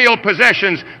colonial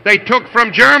possessions they took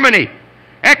from Germany.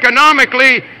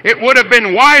 Economically, it would have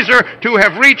been wiser to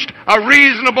have reached a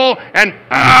reasonable and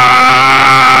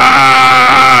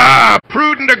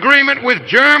prudent agreement with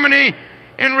Germany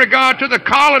in regard to the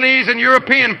colonies and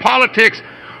European politics,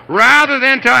 rather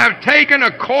than to have taken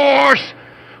a course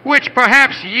which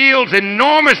perhaps yields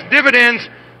enormous dividends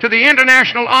to the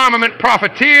international armament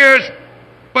profiteers,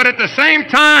 but at the same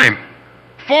time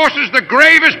forces the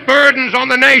gravest burdens on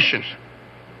the nations.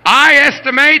 I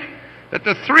estimate that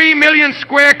the 3 million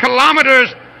square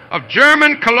kilometers of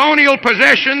German colonial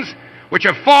possessions which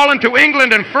have fallen to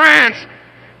England and France,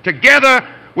 together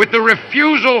with the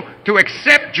refusal to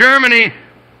accept Germany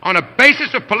on a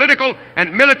basis of political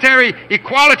and military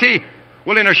equality,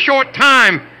 will in a short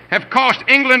time have cost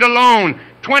England alone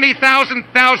 20,000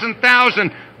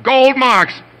 gold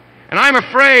marks. And I'm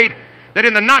afraid that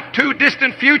in the not too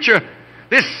distant future,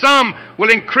 this sum will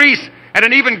increase at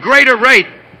an even greater rate,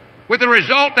 with the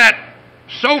result that,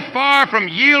 so far from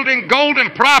yielding golden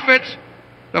profits,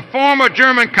 the former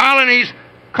German colonies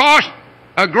cost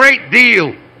a great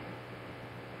deal.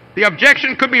 The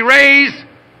objection could be raised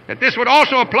that this would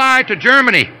also apply to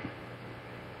Germany.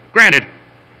 Granted,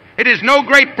 it is no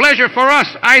great pleasure for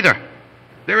us either.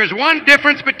 There is one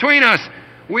difference between us.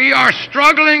 We are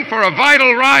struggling for a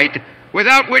vital right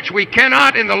without which we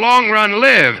cannot in the long run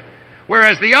live,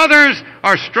 whereas the others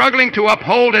are struggling to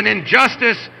uphold an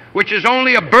injustice which is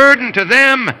only a burden to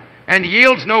them and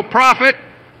yields no profit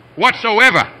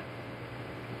whatsoever.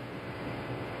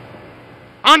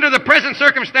 Under the present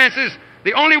circumstances,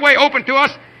 the only way open to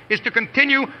us is to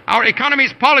continue our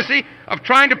economy's policy of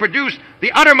trying to produce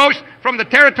the uttermost from the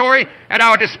territory at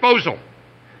our disposal.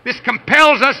 This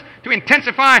compels us to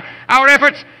intensify our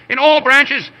efforts in all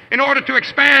branches in order to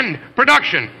expand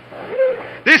production.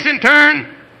 This, in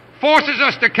turn, forces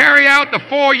us to carry out the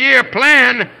 4-year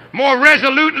plan more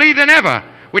resolutely than ever,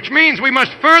 which means we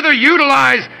must further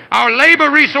utilize our labor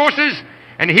resources,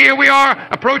 and here we are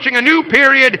approaching a new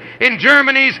period in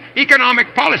Germany's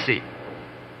economic policy.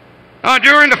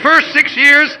 During the first 6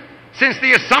 years since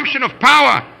the assumption of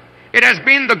power, it has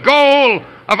been the goal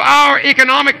of our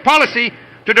economic policy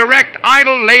to direct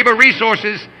idle labor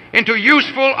resources into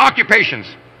useful occupations.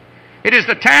 It is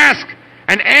the task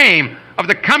and aim of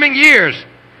the coming years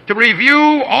to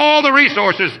review all the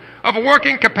resources of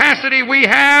working capacity we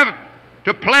have,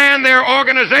 to plan their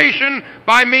organization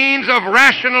by means of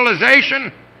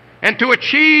rationalization, and to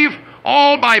achieve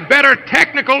all by better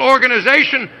technical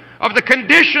organization of the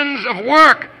conditions of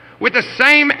work with the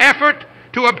same effort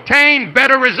to obtain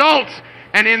better results,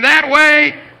 and in that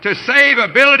way to save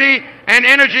ability and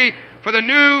energy for the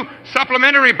new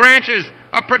supplementary branches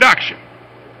of production.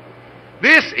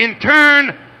 This, in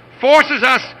turn, forces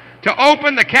us to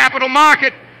open the capital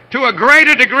market to a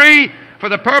greater degree for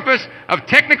the purpose of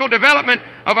technical development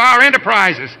of our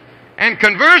enterprises, and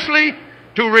conversely,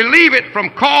 to relieve it from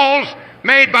calls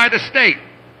made by the state.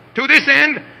 To this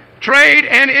end, trade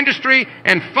and industry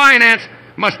and finance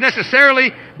must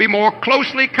necessarily be more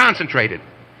closely concentrated.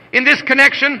 In this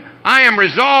connection, I am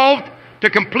resolved to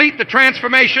complete the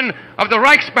transformation of the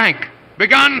Reichsbank,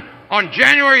 begun on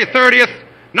January 30th,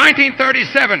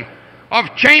 1937,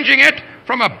 of changing it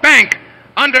from a bank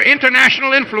under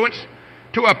international influence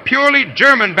to a purely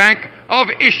German bank of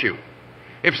issue.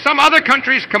 If some other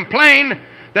countries complain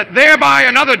that thereby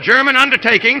another German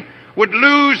undertaking would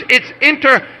lose its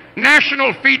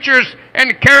international features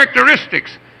and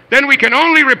characteristics, then we can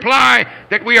only reply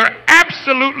that we are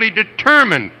absolutely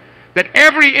determined that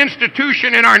every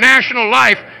institution in our national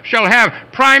life shall have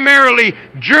primarily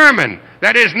German,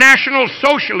 that is, National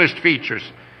Socialist features.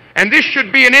 And this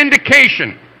should be an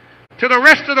indication to the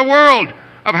rest of the world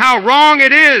of how wrong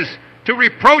it is to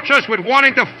reproach us with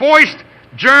wanting to foist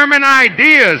German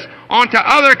ideas onto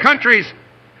other countries,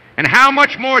 and how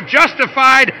much more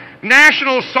justified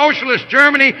National Socialist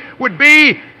Germany would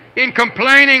be in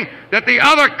complaining that the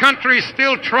other countries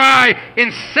still try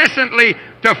incessantly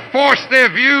to force their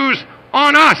views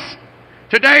on us.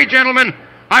 Today, gentlemen,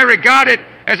 I regard it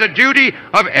as a duty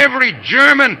of every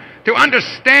German to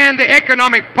understand the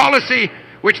economic policy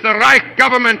which the Reich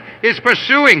government is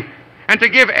pursuing, and to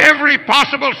give every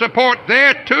possible support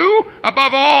thereto,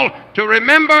 above all, to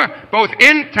remember, both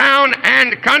in town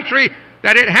and country,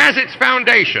 that it has its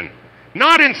foundation,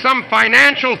 not in some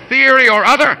financial theory or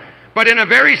other, but in a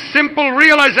very simple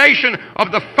realization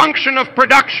of the function of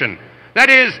production. That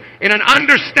is, in an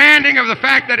understanding of the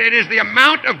fact that it is the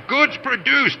amount of goods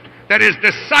produced that is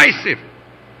decisive.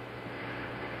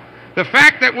 The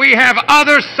fact that we have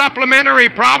other supplementary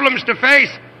problems to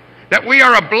face, that we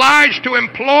are obliged to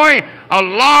employ a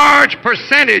large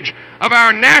percentage of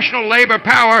our national labor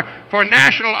power for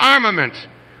national armaments,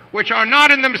 which are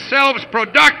not in themselves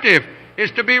productive,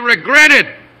 is to be regretted,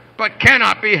 but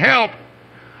cannot be helped.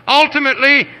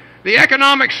 Ultimately, the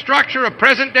economic structure of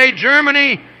present-day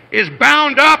Germany is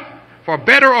bound up, for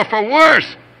better or for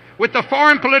worse, with the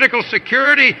foreign political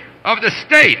security of the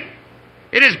state.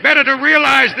 It is better to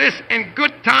realize this in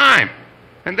good time,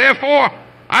 and therefore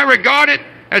I regard it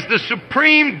as the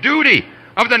supreme duty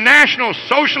of the National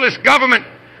Socialist government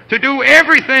to do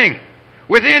everything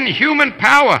within human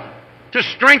power to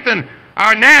strengthen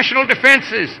our national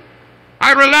defenses.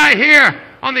 I rely here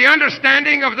on the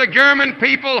understanding of the German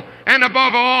people, and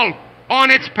above all,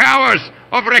 on its powers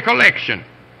of recollection.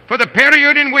 For the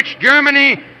period in which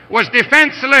Germany was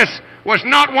defenseless was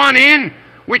not one in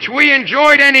which we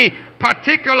enjoyed any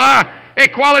particular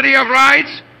equality of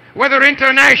rights, whether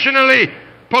internationally,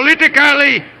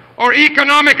 politically, or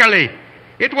economically.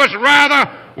 It was rather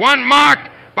one marked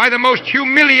by the most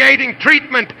humiliating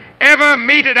treatment ever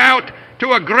meted out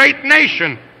to a great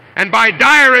nation, and by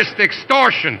direst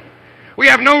extortion. We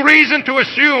have no reason to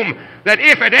assume that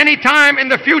if at any time in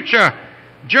the future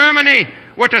Germany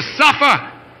were to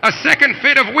suffer a second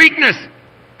fit of weakness,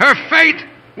 her fate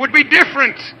would be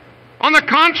different. On the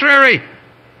contrary,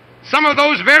 some of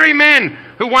those very men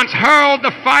who once hurled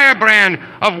the firebrand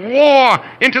of war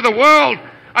into the world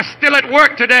are still at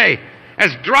work today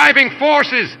as driving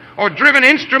forces or driven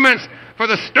instruments for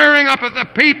the stirring up of the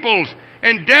peoples,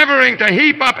 endeavoring to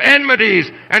heap up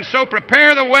enmities and so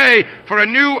prepare the way for a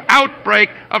new outbreak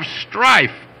of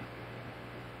strife.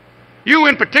 You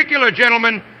in particular,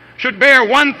 gentlemen, should bear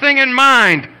one thing in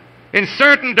mind, In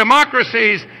certain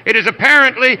democracies, it is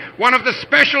apparently one of the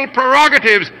special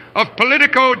prerogatives of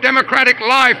politico-democratic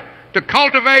life to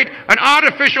cultivate an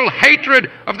artificial hatred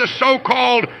of the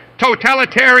so-called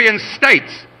totalitarian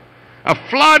states. A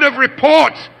flood of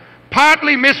reports,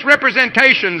 partly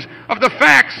misrepresentations of the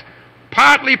facts,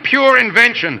 partly pure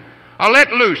invention, are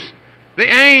let loose, the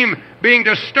aim being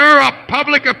to stir up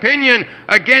public opinion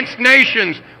against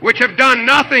nations which have done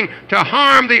nothing to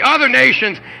harm the other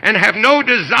nations and have no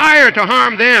desire to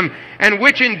harm them, and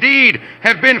which indeed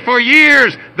have been for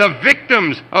years the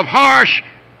victims of harsh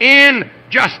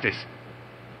injustice.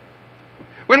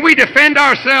 When we defend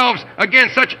ourselves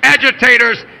against such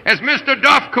agitators as Mr.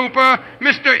 Duff Cooper,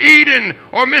 Mr. Eden,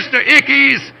 or Mr.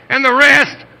 Ickes, and the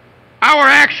rest, our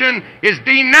action is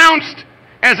denounced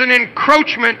as an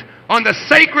encroachment on the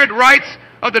sacred rights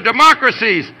of the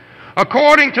democracies.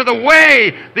 According to the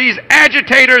way these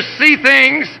agitators see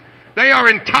things, they are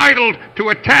entitled to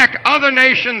attack other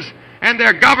nations and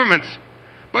their governments.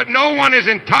 But no one is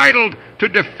entitled to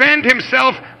defend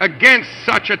himself against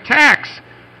such attacks.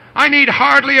 I need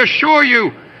hardly assure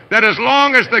you that as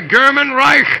long as the German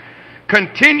Reich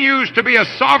continues to be a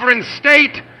sovereign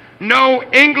state, no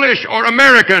English or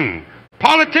American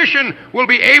politician will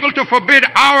be able to forbid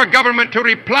our government to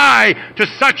reply to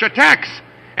such attacks.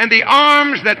 And the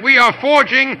arms that we are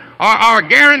forging are our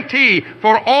guarantee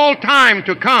for all time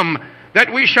to come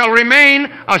that we shall remain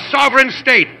a sovereign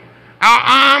state, our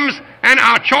arms and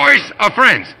our choice of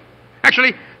friends.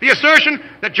 Actually, the assertion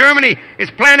that Germany is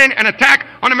planning an attack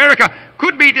on America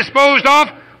could be disposed of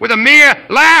with a mere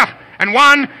laugh, and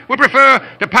one would prefer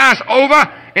to pass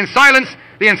over in silence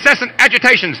the incessant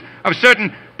agitations of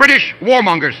certain British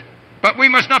warmongers. But we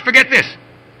must not forget this.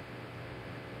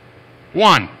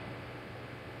 1.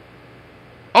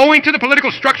 Owing to the political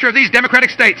structure of these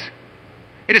democratic states,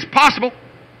 it is possible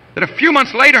that a few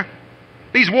months later,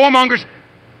 these warmongers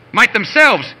might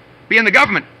themselves be in the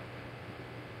government.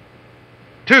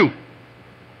 2.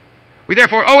 We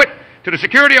therefore owe it to the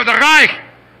security of the Reich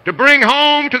to bring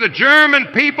home to the German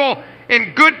people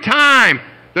in good time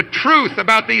the truth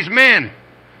about these men.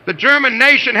 The German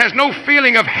nation has no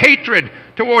feeling of hatred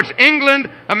towards England,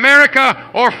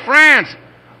 America, or France.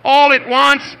 All it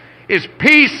wants is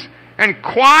peace and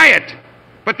quiet.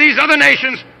 But these other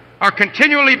nations are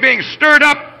continually being stirred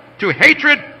up to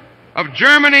hatred of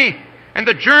Germany and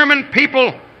the German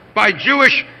people by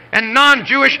Jewish and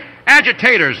non-Jewish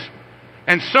agitators.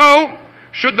 And so,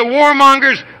 should the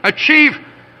warmongers achieve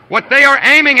what they are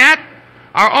aiming at,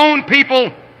 our own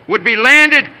people would be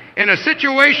landed in a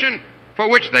situation for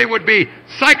which they would be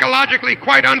psychologically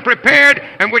quite unprepared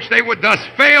and which they would thus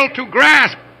fail to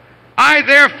grasp. I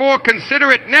therefore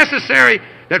consider it necessary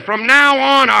that from now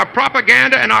on our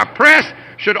propaganda and our press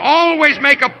should always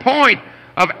make a point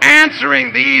of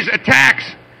answering these attacks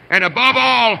and above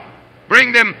all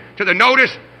bring them to the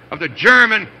notice of the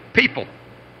German people.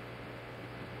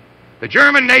 The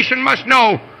German nation must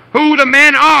know who the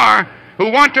men are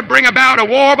who want to bring about a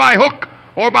war by hook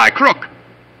or by crook.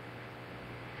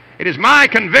 It is my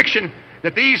conviction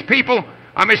that these people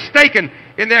are mistaken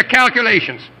in their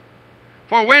calculations.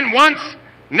 For when once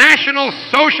National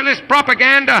Socialist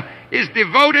propaganda is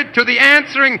devoted to the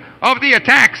answering of the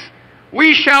attacks,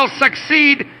 we shall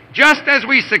succeed just as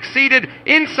we succeeded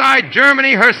inside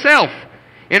Germany herself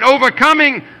in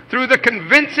overcoming through the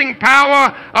convincing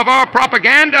power of our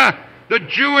propaganda the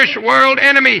Jewish world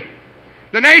enemy.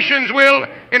 The nations will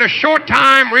in a short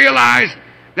time realize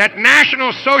that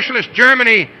National Socialist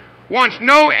Germany wants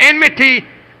no enmity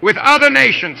with other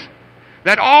nations,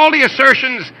 that all the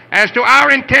assertions as to our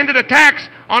intended attacks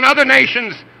on other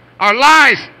nations are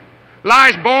lies,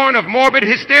 lies born of morbid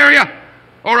hysteria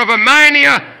or of a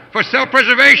mania for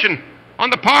self-preservation on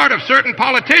the part of certain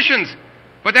politicians,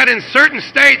 but that in certain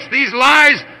states these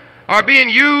lies are being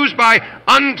used by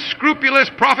unscrupulous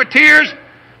profiteers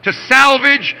to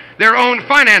salvage their own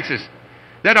finances,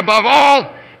 that above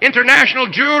all, international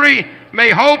Jewry may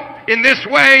hope in this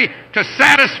way to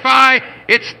satisfy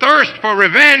its thirst for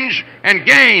revenge and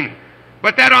gain,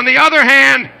 but that on the other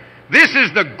hand, this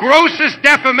is the grossest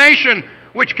defamation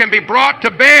which can be brought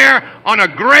to bear on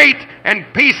a great and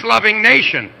peace-loving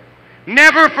nation.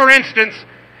 Never, for instance,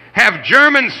 have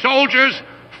German soldiers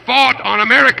fought on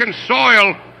American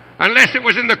soil unless it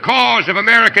was in the cause of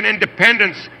American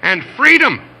independence and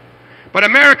freedom. But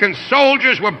American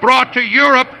soldiers were brought to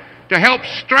Europe to help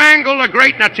strangle a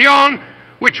great nation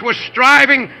which was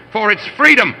striving for its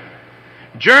freedom.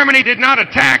 Germany did not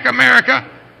attack America,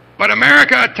 but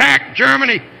America attacked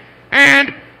Germany.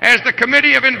 And as the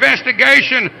Committee of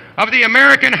Investigation of the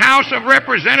American House of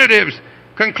Representatives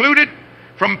concluded,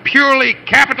 from purely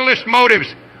capitalist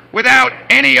motives, without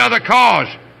any other cause.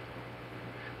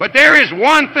 But there is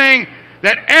one thing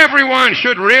that everyone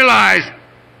should realize.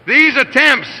 These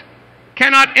attempts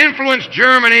cannot influence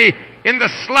Germany in the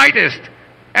slightest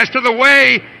as to the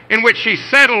way in which she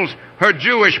settles her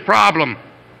Jewish problem.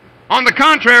 On the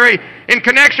contrary, in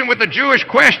connection with the Jewish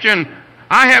question,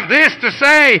 I have this to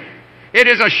say: it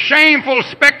is a shameful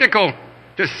spectacle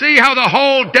to see how the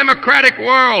whole democratic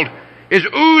world is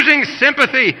oozing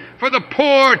sympathy for the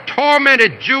poor,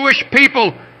 tormented Jewish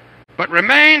people, but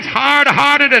remains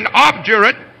hard-hearted and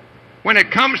obdurate when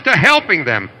it comes to helping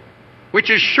them, which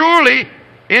is surely,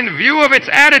 in view of its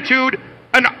attitude,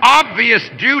 an obvious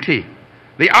duty.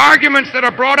 The arguments that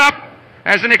are brought up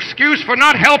as an excuse for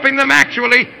not helping them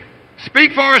actually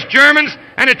speak for us Germans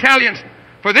and Italians,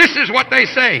 for this is what they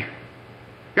say.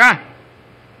 Yeah.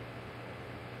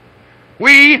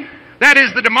 We, that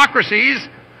is the democracies,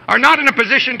 are not in a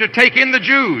position to take in the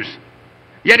Jews.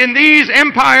 Yet in these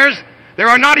empires, there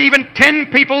are not even 10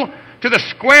 people to the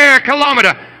square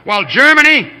kilometer, while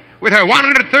Germany, with her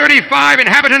 135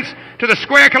 inhabitants to the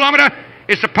square kilometer,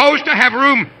 is supposed to have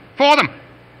room for them.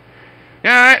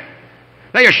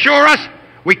 They assure us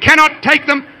we cannot take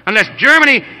them unless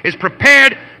Germany is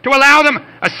prepared to allow them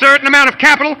a certain amount of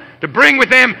capital to bring with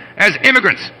them as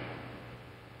immigrants.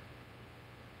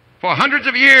 For hundreds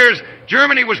of years,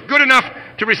 Germany was good enough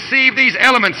to receive these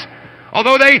elements,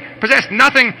 although they possessed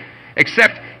nothing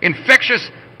except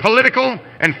infectious political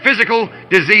and physical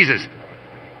diseases.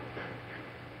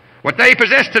 What they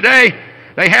possess today,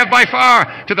 they have by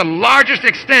far, to the largest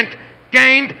extent,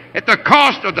 gained at the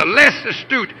cost of the less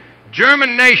astute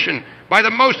German nation by the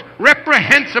most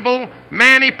reprehensible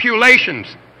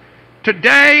manipulations.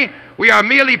 Today, we are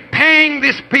merely paying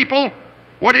this people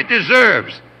what it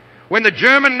deserves, when the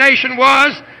German nation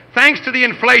was, thanks to the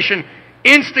inflation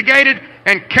instigated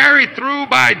and carried through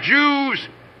by Jews,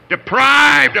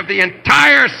 deprived of the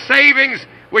entire savings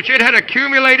which it had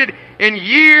accumulated in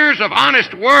years of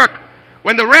honest work,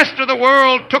 when the rest of the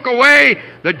world took away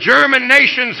the German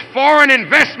nation's foreign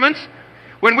investments,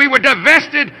 when we were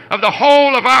divested of the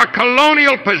whole of our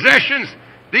colonial possessions.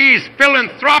 These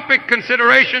philanthropic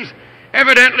considerations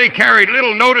evidently carried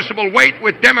little noticeable weight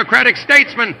with democratic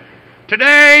statesmen.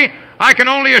 Today, I can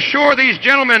only assure these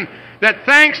gentlemen that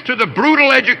thanks to the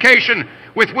brutal education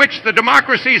with which the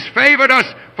democracies favored us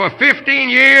for 15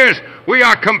 years, we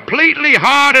are completely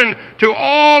hardened to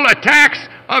all attacks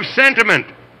of sentiment.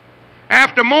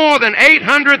 After more than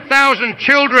 800,000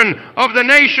 children of the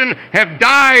nation have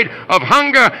died of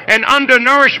hunger and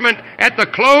undernourishment at the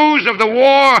close of the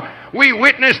war, we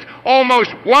witnessed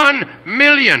almost 1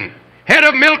 million head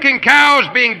of milking cows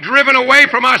being driven away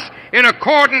from us in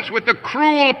accordance with the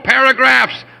cruel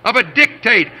paragraphs of a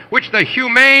dictate which the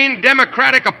humane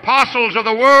democratic apostles of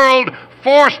the world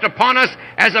forced upon us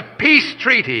as a peace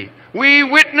treaty. We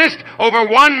witnessed over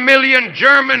 1 million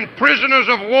German prisoners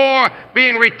of war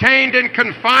being retained in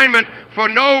confinement for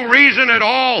no reason at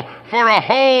all for a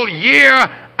whole year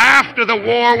after the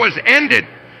war was ended.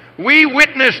 We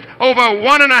witnessed over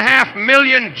 1.5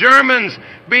 million Germans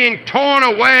being torn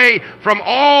away from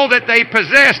all that they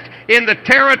possessed in the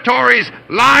territories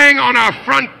lying on our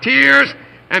frontiers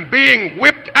and being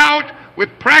whipped out with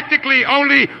practically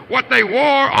only what they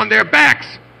wore on their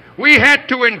backs. We had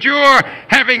to endure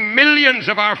having millions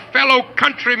of our fellow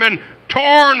countrymen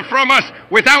torn from us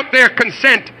without their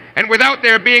consent and without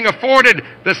their being afforded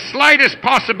the slightest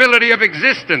possibility of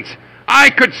existence. I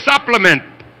could supplement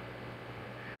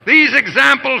these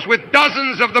examples with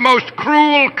dozens of the most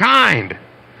cruel kind.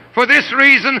 For this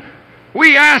reason,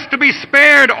 we ask to be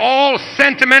spared all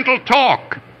sentimental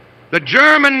talk. The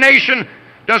German nation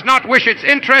does not wish its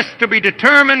interests to be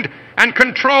determined and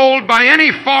controlled by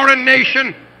any foreign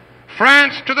nation.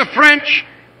 France to the French,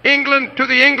 England to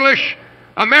the English,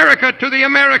 America to the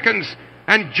Americans,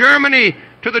 and Germany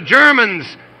to the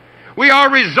Germans. We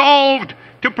are resolved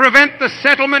to prevent the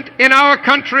settlement in our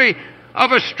country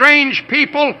of a strange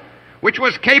people which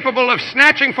was capable of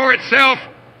snatching for itself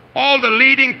all the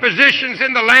leading positions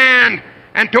in the land,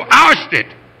 and to oust it.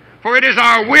 For it is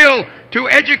our will to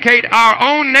educate our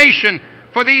own nation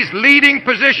for these leading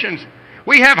positions.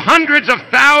 We have hundreds of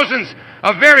thousands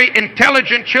of very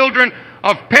intelligent children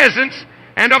of peasants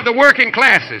and of the working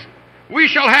classes. We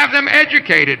shall have them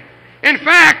educated. In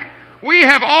fact, we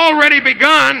have already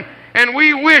begun, and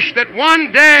we wish that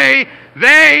one day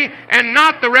they, and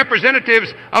not the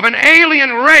representatives of an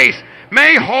alien race,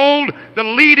 may hold the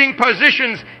leading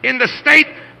positions in the state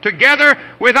together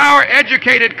with our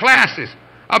educated classes.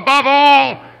 Above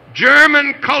all,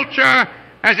 German culture,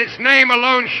 as its name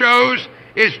alone shows,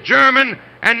 is German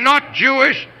and not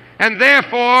Jewish, and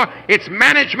therefore its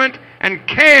management and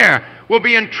care will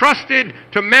be entrusted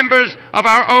to members of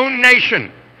our own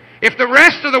nation. If the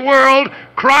rest of the world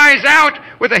cries out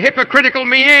with a hypocritical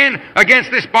mien against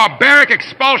this barbaric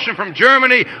expulsion from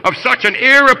Germany of such an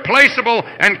irreplaceable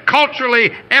and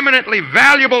culturally eminently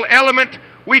valuable element,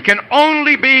 we can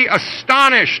only be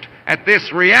astonished at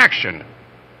this reaction.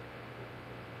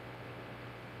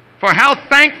 For how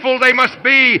thankful they must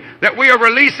be that we are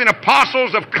releasing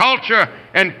apostles of culture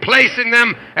and placing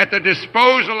them at the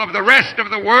disposal of the rest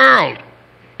of the world.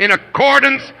 In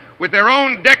accordance with their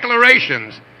own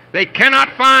declarations, they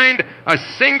cannot find a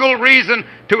single reason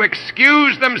to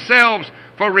excuse themselves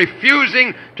for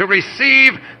refusing to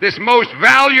receive this most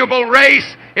valuable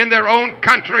race in their own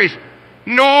countries,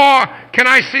 nor can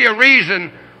I see a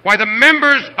reason why the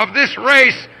members of this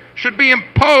race should be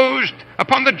imposed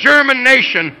upon the German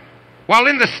nation, while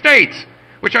in the States,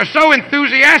 which are so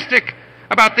enthusiastic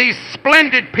about these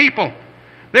splendid people,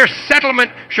 their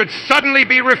settlement should suddenly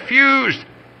be refused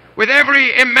with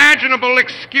every imaginable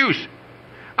excuse.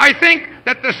 I think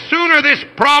that the sooner this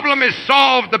problem is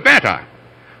solved, the better,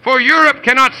 for Europe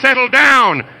cannot settle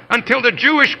down until the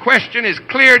Jewish question is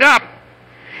cleared up.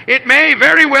 It may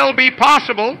very well be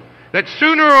possible that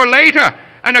sooner or later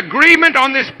an agreement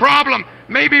on this problem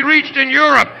may be reached in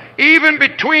Europe, even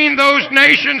between those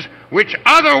nations which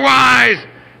otherwise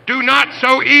do not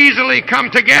so easily come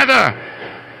together.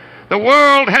 The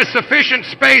world has sufficient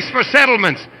space for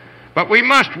settlements, but we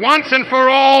must once and for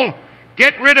all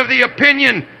get rid of the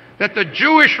opinion that the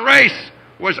Jewish race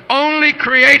was only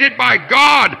created by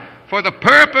God for the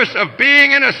purpose of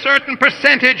being in a certain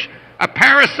percentage a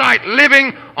parasite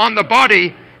living on the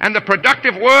body and the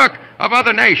productive work of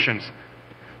other nations.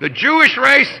 The Jewish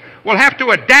race will have to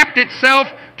adapt itself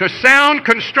to sound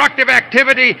constructive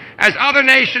activity as other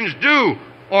nations do,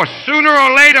 or sooner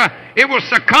or later it will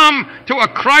succumb to a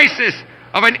crisis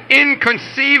of an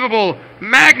inconceivable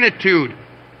magnitude.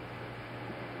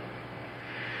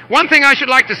 One thing I should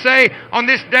like to say on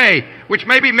this day, which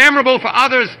may be memorable for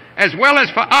others as well as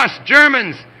for us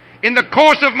Germans, in the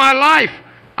course of my life,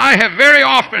 I have very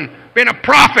often been a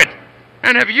prophet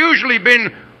and have usually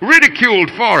been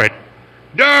ridiculed for it.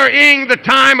 During the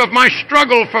time of my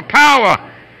struggle for power,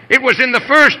 it was in the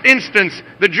first instance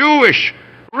the Jewish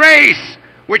race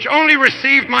which only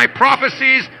received my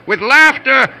prophecies with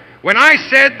laughter when I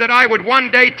said that I would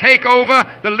one day take over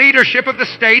the leadership of the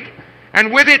state,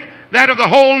 and with it that of the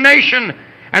whole nation,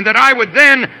 and that I would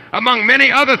then, among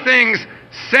many other things,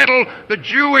 settle the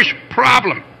Jewish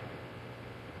problem.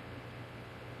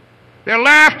 Their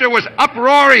laughter was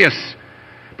uproarious,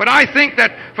 but I think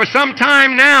that for some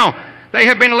time now they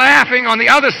have been laughing on the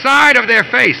other side of their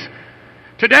face.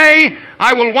 Today,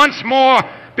 I will once more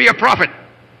be a prophet.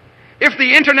 If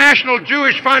the international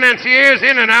Jewish financiers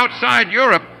in and outside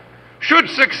Europe should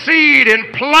succeed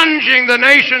in plunging the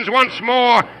nations once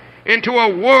more into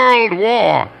a world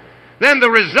war, then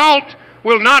the result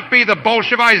will not be the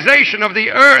Bolshevization of the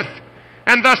earth,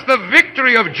 and thus the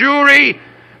victory of Jewry,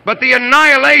 but the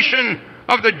annihilation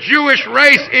of the Jewish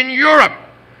race in Europe.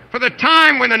 For the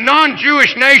time when the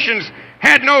non-Jewish nations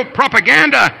had no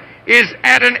propaganda is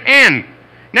at an end.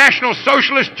 National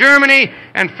Socialist Germany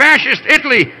and Fascist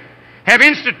Italy have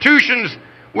institutions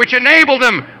which enable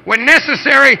them, when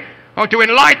necessary, to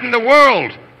enlighten the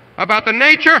world about the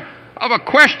nature of a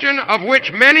question of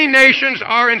which many nations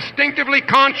are instinctively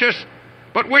conscious,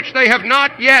 but which they have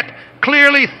not yet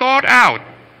clearly thought out.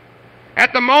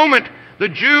 At the moment, the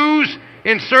Jews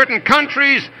in certain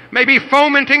countries may be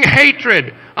fomenting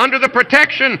hatred under the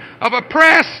protection of a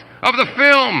press, of the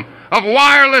film, of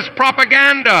wireless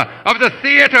propaganda, of the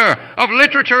theater, of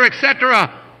literature,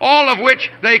 etc., all of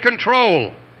which they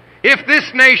control. If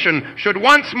this nation should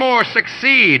once more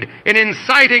succeed in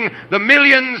inciting the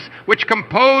millions which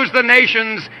compose the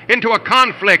nations into a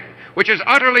conflict which is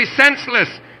utterly senseless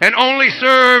and only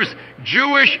serves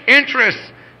Jewish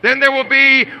interests, then there will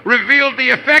be revealed the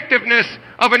effectiveness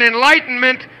of an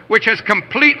enlightenment which has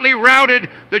completely routed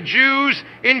the Jews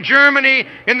in Germany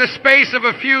in the space of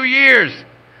a few years.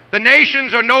 The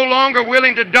nations are no longer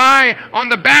willing to die on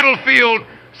the battlefield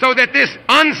so that this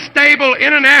unstable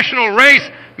international race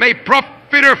may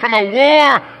profit from a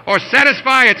war or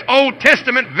satisfy its Old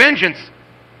Testament vengeance.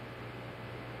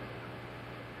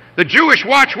 The Jewish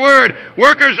watchword,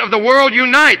 "Workers of the world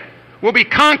unite," will be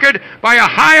conquered by a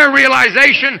higher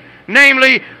realization,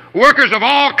 namely, workers of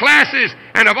all classes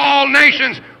and of all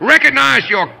nations, recognize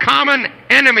your common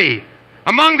enemy.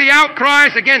 Among the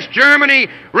outcries against Germany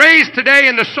raised today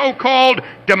in the so-called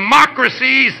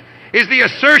democracies is the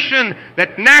assertion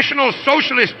that National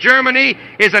Socialist Germany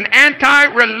is an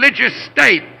anti-religious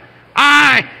state.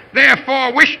 I,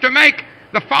 therefore, wish to make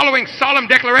the following solemn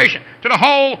declaration to the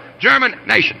whole German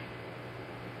nation.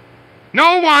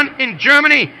 No one in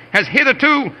Germany has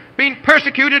hitherto been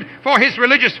persecuted for his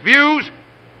religious views,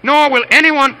 nor will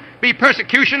anyone be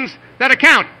persecutions that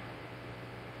account.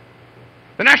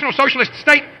 The National Socialist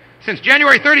State, since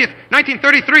January 30th,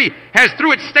 1933, has,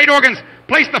 through its state organs,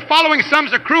 placed the following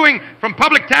sums accruing from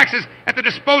public taxes at the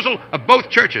disposal of both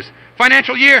churches.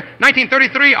 Financial year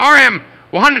 1933, RM,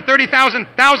 130,000.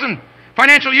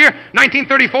 Financial year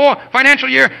 1934, financial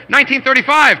year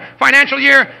 1935, financial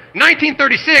year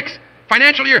 1936,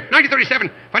 financial year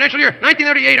 1937, financial year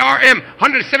 1938, RM,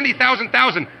 170,000,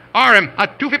 RM,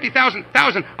 250,000,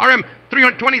 RM,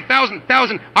 320,000,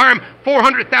 RM,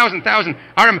 400,000,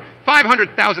 RM,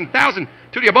 500,000.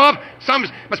 To the above sums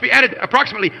must be added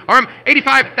approximately RM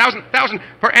 85,000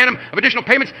 per annum of additional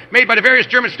payments made by the various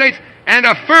German states, and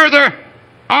a further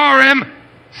RM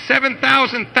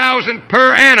 7,000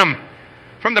 per annum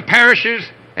from the parishes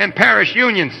and parish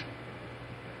unions.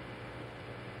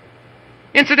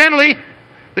 Incidentally,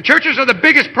 the churches are the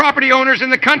biggest property owners in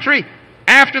the country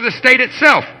after the state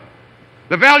itself.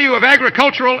 The value of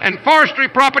agricultural and forestry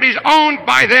properties owned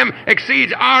by them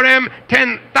exceeds RM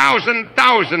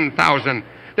 10,000.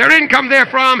 Their income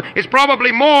therefrom is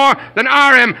probably more than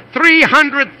RM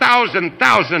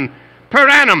 300,000 per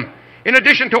annum. In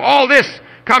addition to all this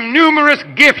come numerous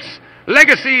gifts,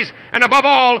 legacies, and above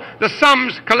all, the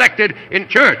sums collected in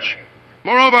church.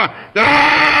 Moreover,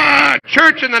 the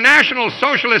church in the National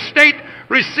Socialist state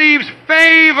receives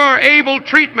favorable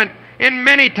treatment in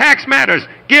many tax matters,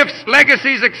 gifts,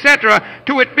 legacies, etc.,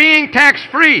 to it being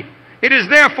tax-free. It is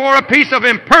therefore a piece of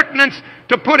impertinence,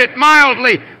 to put it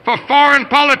mildly, for foreign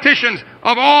politicians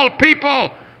of all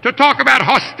people to talk about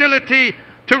hostility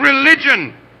to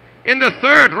religion in the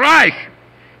Third Reich.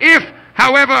 If,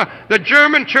 however, the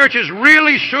German churches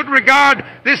really should regard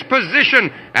this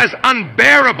position as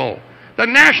unbearable, the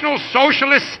National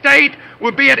Socialist state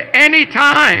would be at any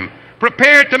time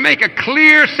prepared to make a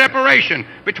clear separation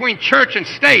between church and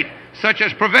state, such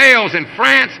as prevails in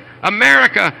France,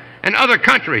 America, and other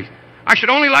countries. I should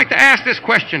only like to ask this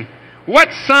question: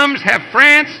 what sums have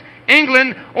France,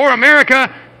 England, or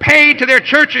America paid to their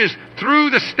churches through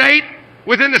the state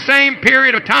within the same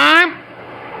period of time?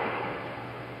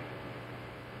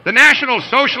 The National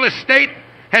Socialist state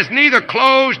has neither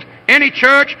closed any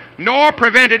church nor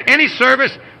prevented any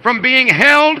service from being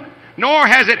held, nor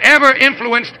has it ever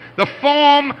influenced the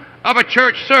form of a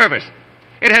church service.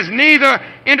 It has neither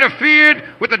interfered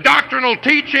with the doctrinal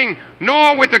teaching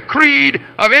nor with the creed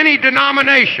of any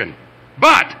denomination.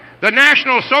 But the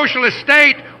National Socialist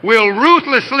state will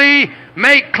ruthlessly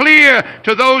make clear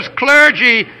to those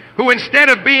clergy who, instead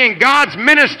of being God's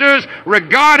ministers,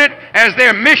 regard it as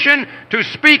their mission to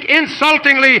speak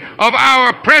insultingly of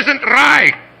our present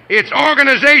Reich, its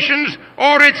organizations,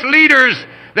 or its leaders,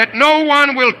 that no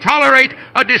one will tolerate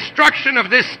a destruction of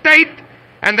this state,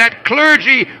 and that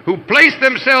clergy who place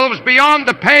themselves beyond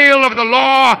the pale of the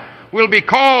law will be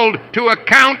called to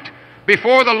account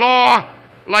before the law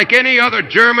like any other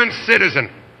German citizen.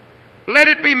 Let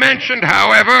it be mentioned,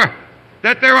 however,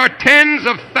 that there are tens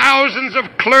of thousands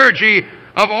of clergy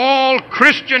of all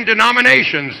Christian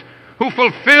denominations who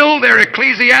fulfill their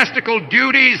ecclesiastical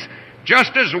duties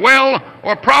just as well,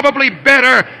 or probably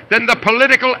better, than the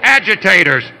political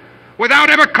agitators, without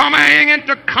ever coming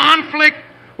into conflict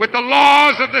with the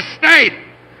laws of the state.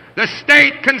 The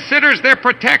state considers their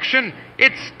protection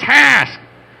its task.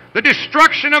 The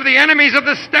destruction of the enemies of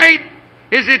the state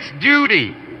is its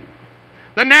duty.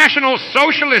 The National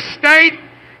Socialist state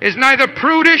is neither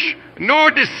prudish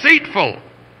nor deceitful.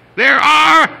 There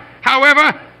are,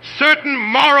 however, certain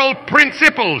moral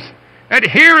principles,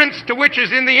 adherence to which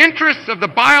is in the interests of the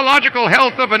biological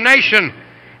health of a nation,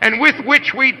 and with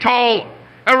which we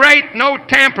tolerate no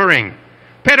tampering.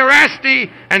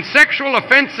 Pederasty and sexual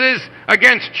offenses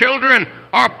against children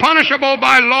are punishable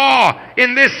by law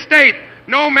in this state,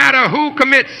 no matter who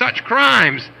commits such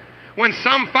crimes. When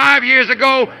some 5 years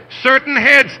ago certain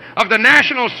heads of the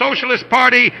National Socialist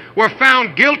Party were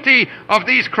found guilty of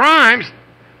these crimes,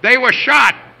 they were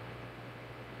shot.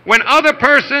 When other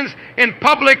persons in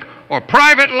public or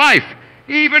private life,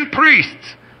 even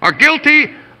priests, are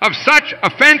guilty of such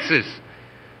offenses,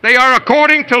 they are,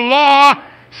 according to law,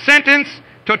 sentenced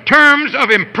to terms of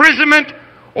imprisonment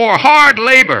or hard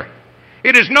labor.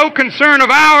 It is no concern of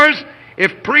ours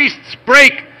if priests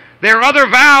break their other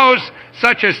vows,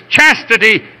 such as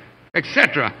chastity,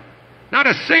 etc. Not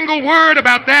a single word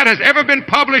about that has ever been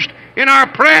published in our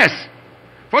press.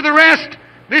 For the rest,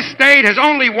 this state has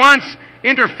only once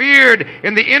interfered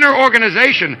in the inner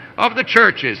organization of the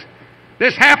churches.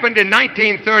 This happened in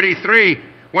 1933,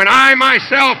 when I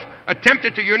myself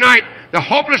attempted to unite the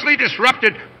hopelessly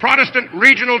disrupted Protestant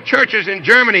regional churches in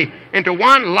Germany into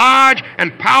one large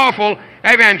and powerful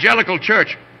evangelical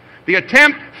church. The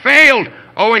attempt failed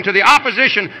owing to the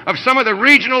opposition of some of the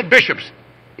regional bishops.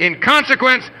 In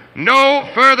consequence, no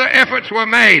further efforts were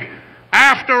made.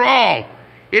 After all,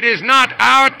 it is not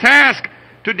our task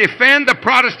to defend the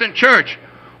Protestant church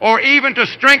or even to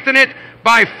strengthen it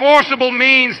by forcible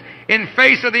means in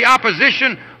face of the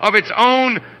opposition of its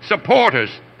own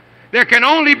supporters. There can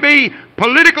only be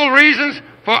political reasons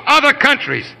for other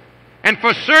countries, and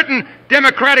for certain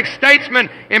democratic statesmen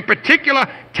in particular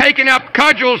taking up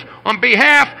cudgels on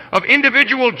behalf of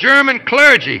individual German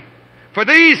clergy. For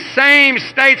these same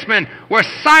statesmen were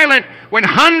silent when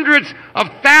hundreds of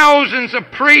thousands of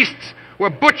priests were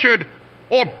butchered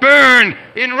or burned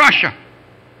in Russia.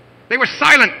 They were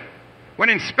silent when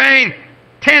in Spain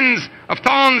tens of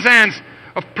thousands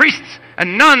of priests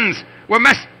and nuns were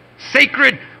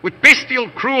massacred with bestial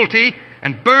cruelty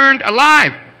and burned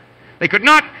alive. They could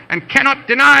not and cannot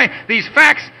deny these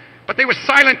facts, but they were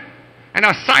silent and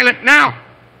are silent now.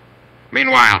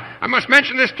 Meanwhile, I must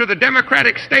mention this to the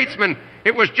democratic statesmen.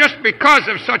 It was just because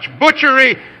of such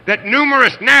butchery that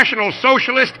numerous National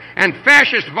Socialist and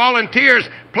fascist volunteers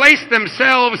placed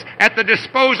themselves at the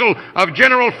disposal of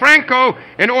General Franco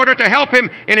in order to help him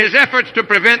in his efforts to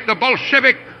prevent the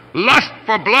Bolshevik lust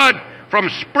for blood from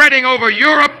spreading over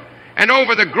Europe and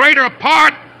over the greater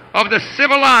part of the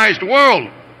civilized world.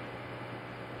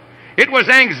 It was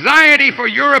anxiety for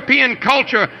European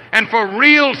culture and for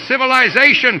real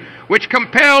civilization which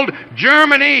compelled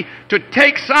Germany to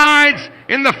take sides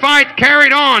in the fight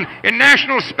carried on in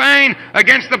national Spain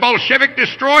against the Bolshevik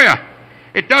destroyer.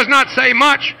 It does not say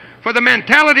much for the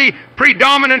mentality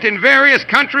predominant in various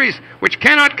countries which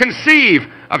cannot conceive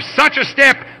of such a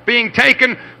step being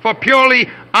taken for purely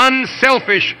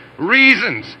unselfish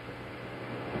reasons.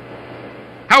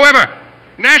 However,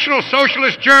 National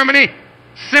Socialist Germany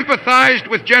sympathized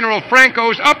with General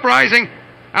Franco's uprising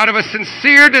out of a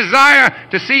sincere desire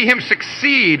to see him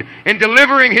succeed in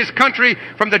delivering his country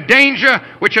from the danger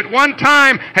which at one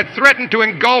time had threatened to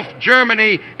engulf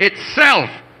Germany itself.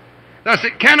 Thus,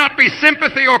 it cannot be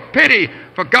sympathy or pity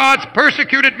for God's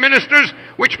persecuted ministers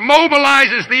which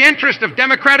mobilizes the interest of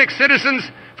democratic citizens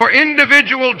for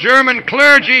individual German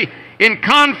clergy in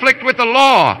conflict with the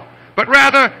law, but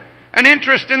rather an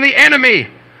interest in the enemy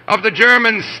of the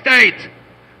German state.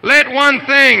 Let one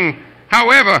thing,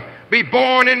 however, be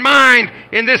borne in mind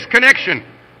in this connection.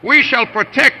 We shall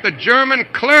protect the German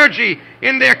clergy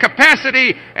in their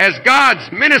capacity as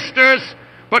God's ministers,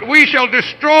 but we shall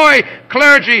destroy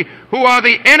clergy who are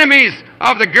the enemies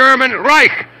of the German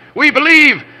Reich. We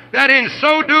believe that in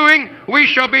so doing, we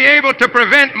shall be able to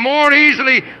prevent more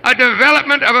easily a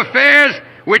development of affairs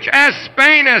which, as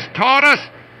Spain has taught us,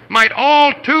 might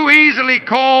all too easily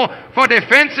call for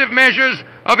defensive measures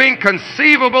of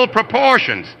inconceivable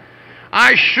proportions.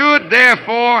 I should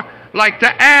therefore like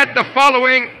to add the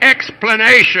following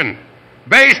explanation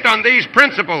based on these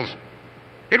principles.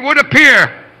 It would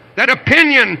appear that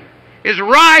opinion is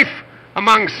rife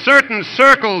among certain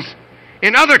circles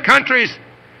in other countries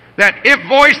that, if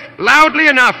voiced loudly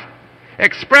enough,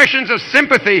 expressions of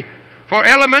sympathy for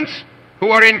elements who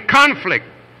are in conflict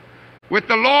with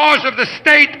the laws of the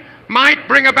state might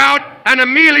bring about an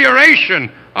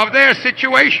amelioration of their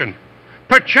situation.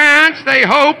 Perchance they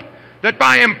hope that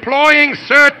by employing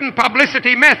certain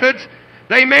publicity methods,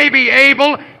 they may be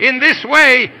able in this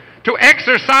way to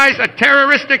exercise a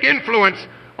terroristic influence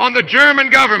on the German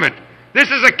government. This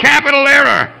is a capital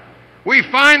error. We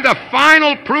find the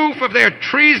final proof of their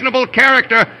treasonable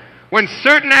character when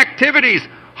certain activities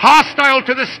hostile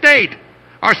to the state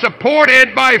are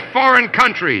supported by foreign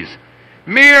countries.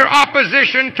 Mere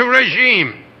opposition to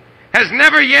regime has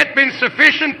never yet been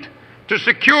sufficient to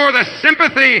secure the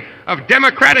sympathy of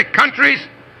democratic countries,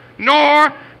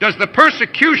 nor does the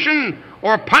persecution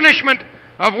or punishment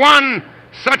of one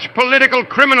such political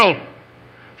criminal.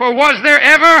 For was there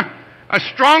ever a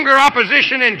stronger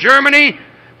opposition in Germany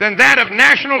than that of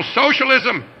National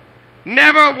Socialism?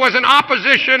 Never was an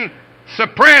opposition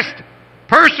suppressed,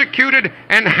 persecuted,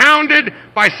 and hounded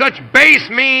by such base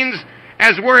means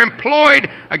as were employed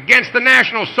against the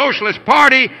National Socialist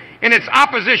Party in its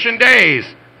opposition days.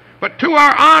 But to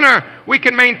our honor, we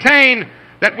can maintain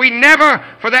that we never,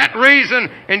 for that reason,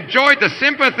 enjoyed the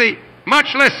sympathy,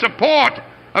 much less support,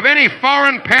 of any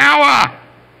foreign power.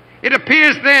 It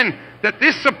appears then that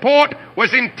this support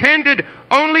was intended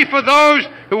only for those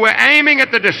who were aiming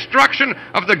at the destruction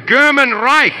of the German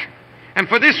Reich. And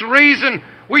for this reason,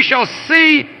 we shall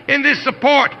see in this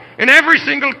support, in every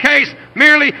single case,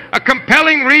 merely a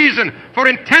compelling reason for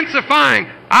intensifying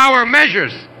our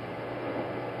measures.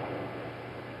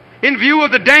 in view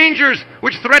of the dangers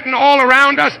which threaten all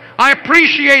around us, I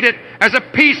appreciate it as a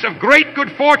piece of great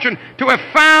good fortune to have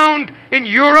found in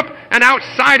Europe and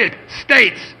outside it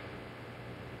states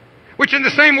which, in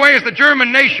the same way as the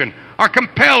German nation, are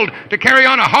compelled to carry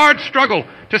on a hard struggle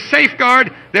to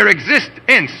safeguard their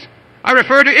existence. I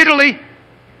refer to Italy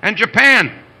and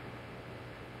Japan.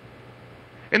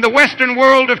 In the Western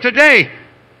world of today,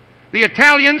 the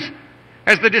Italians,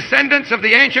 as the descendants of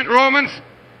the ancient Romans,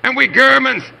 and we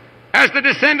Germans, as the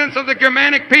descendants of the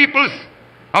Germanic peoples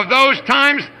of those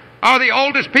times, are the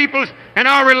oldest peoples, and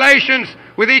our relations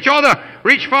with each other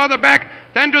reach farther back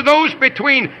than do those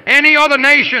between any other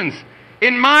nations.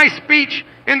 In my speech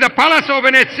in the Palazzo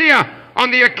Venezia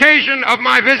on the occasion of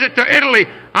my visit to Italy,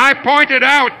 I pointed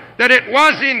out that it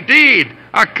was indeed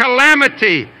a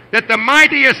calamity that the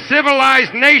mightiest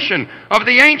civilized nation of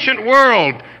the ancient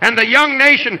world and the young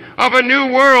nation of a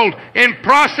new world in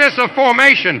process of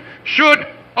formation should,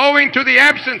 owing to the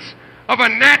absence of a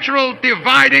natural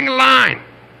dividing line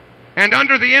and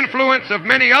under the influence of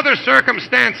many other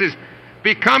circumstances,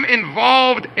 become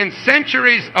involved in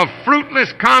centuries of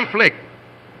fruitless conflict.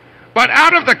 But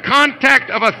out of the contact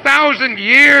of 1,000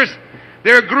 years,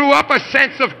 there grew up a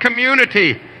sense of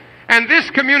community. And this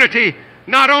community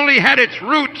not only had its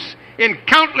roots in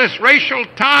countless racial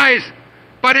ties,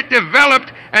 but it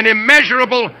developed an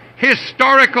immeasurable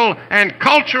historical and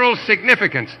cultural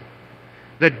significance.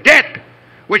 The debt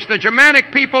which the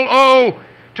Germanic people owe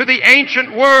to the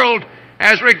ancient world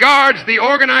as regards the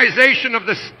organization of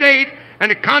the state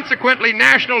and consequently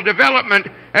national development,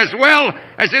 as well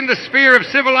as in the sphere of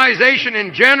civilization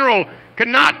in general,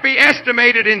 cannot be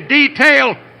estimated in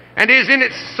detail and is in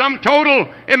its sum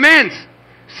total immense.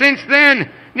 Since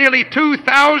then, nearly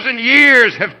 2,000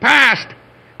 years have passed,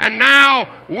 and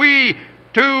now we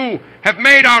too have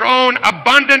made our own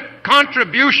abundant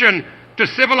contribution to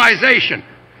civilization.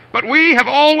 But we have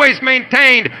always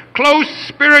maintained close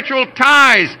spiritual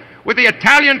ties with the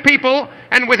Italian people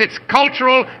and with its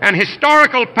cultural and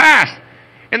historical past.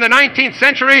 In the 19th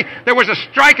century, there was a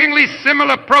strikingly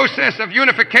similar process of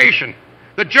unification.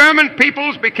 The German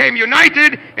peoples became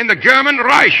united in the German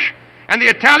Reich, and the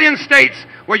Italian states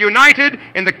were united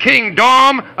in the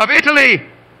Kingdom of Italy.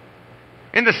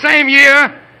 In the same year,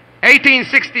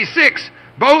 1866,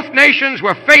 both nations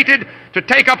were fated to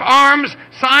take up arms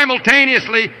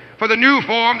simultaneously for the new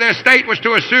form their state was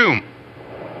to assume.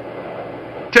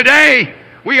 Today,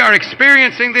 we are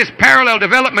experiencing this parallel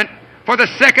development for the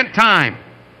second time.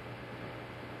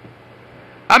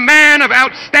 A man of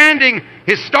outstanding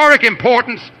historic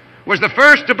importance was the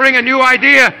first to bring a new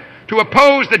idea to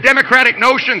oppose the democratic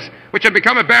notions which had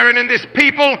become apparent in this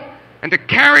people, and to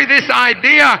carry this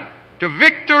idea to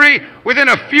victory within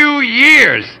a few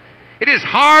years. It is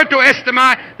hard to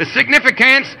estimate the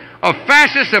significance of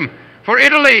fascism for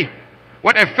Italy.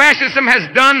 What fascism has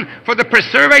done for the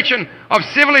preservation of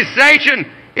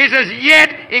civilization is as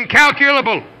yet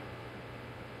incalculable.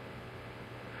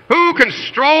 Who can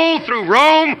stroll through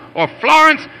Rome or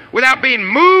Florence without being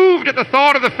moved at the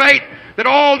thought of the fate that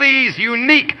all these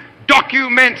unique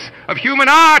documents of human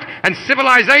art and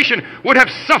civilization would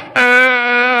have suffered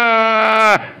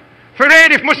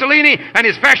if Mussolini and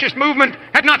his fascist movement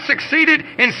had not succeeded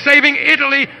in saving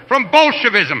Italy from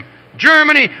Bolshevism?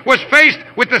 Germany was faced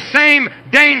with the same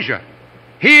danger.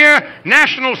 Here,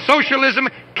 National Socialism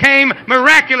came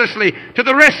miraculously to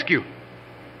the rescue.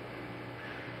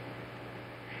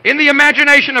 In the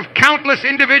imagination of countless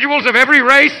individuals of every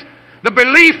race, the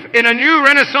belief in a new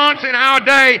renaissance in our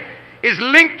day is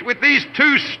linked with these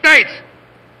two states.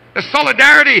 The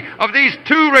solidarity of these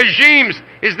two regimes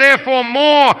is therefore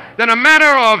more than a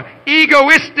matter of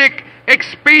egoistic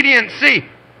expediency.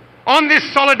 On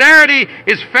this solidarity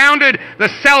is founded the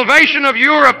salvation of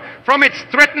Europe from its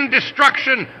threatened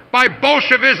destruction by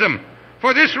Bolshevism.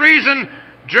 For this reason,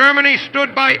 Germany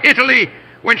stood by Italy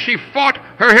when she fought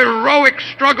her heroic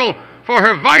struggle for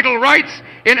her vital rights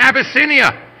in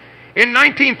Abyssinia. In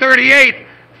 1938,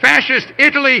 fascist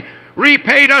Italy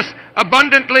repaid us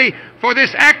abundantly for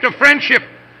this act of friendship.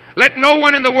 Let no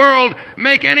one in the world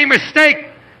make any mistake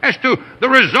as to the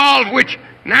resolve which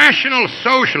National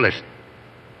Socialists,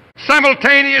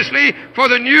 simultaneously for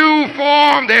the new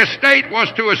form their state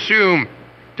was to assume.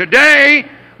 Today,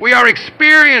 we are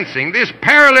experiencing this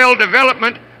parallel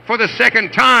development for the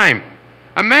second time.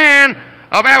 A man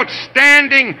of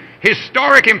outstanding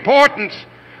historic importance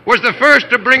was the first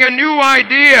to bring a new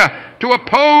idea to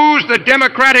oppose the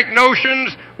democratic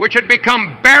notions which had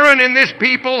become barren in this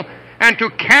people, and to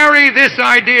carry this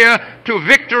idea to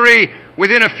victory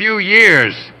within a few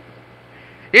years.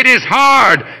 It is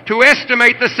hard to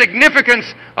estimate the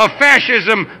significance of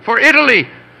fascism for Italy.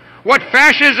 What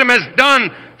fascism has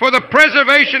done for the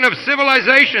preservation of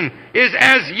civilization is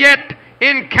as yet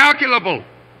incalculable.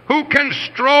 Who can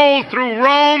stroll through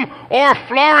Rome or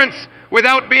Florence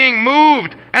without being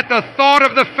moved at the thought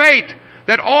of the fate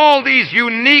that all these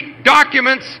unique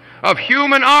documents of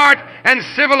human art and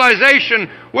civilization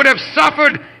would have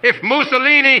suffered if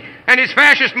Mussolini and his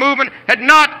fascist movement had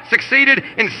not succeeded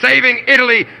in saving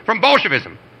Italy from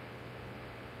Bolshevism?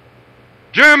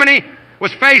 Germany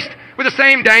was faced with the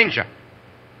same danger.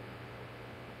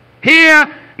 Here,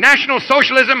 National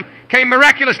Socialism came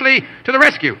miraculously to the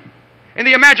rescue. In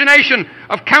the imagination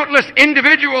of countless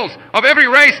individuals of every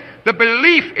race, the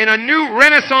belief in a new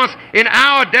renaissance in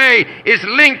our day is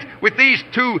linked with these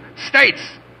two states.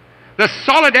 The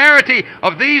solidarity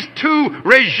of these two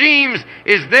regimes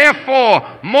is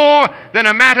therefore more than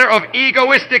a matter of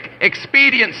egoistic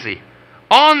expediency.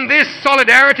 On this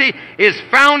solidarity is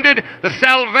founded the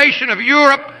salvation of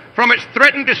Europe from its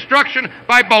threatened destruction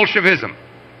by Bolshevism.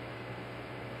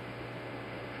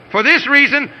 For this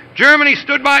reason, Germany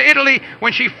stood by Italy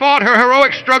when she fought her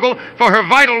heroic struggle for her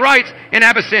vital rights in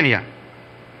Abyssinia.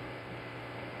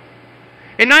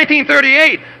 In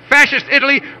 1938, fascist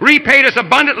Italy repaid us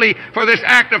abundantly for this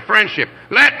act of friendship.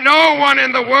 Let no one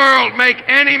in the world make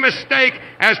any mistake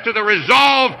as to the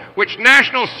resolve which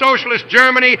National Socialist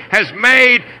Germany has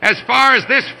made as far as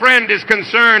this friend is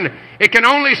concerned. It can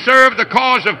only serve the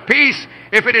cause of peace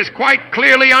if it is quite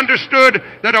clearly understood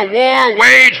that a war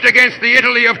waged against the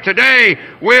Italy of today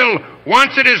will,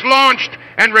 once it is launched,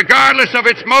 and regardless of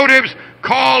its motives,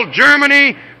 call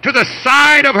Germany to the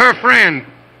side of her friend.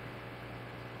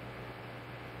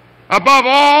 Above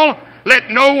all, let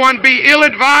no one be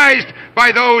ill-advised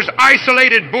by those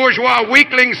isolated bourgeois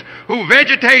weaklings who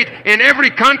vegetate in every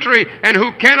country and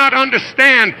who cannot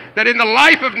understand that in the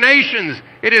life of nations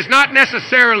it is not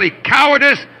necessarily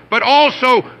cowardice, but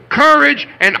also courage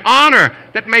and honor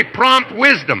that may prompt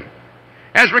wisdom.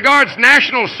 As regards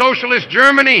National Socialist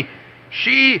Germany,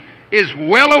 she is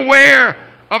well aware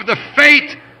of the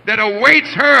fate that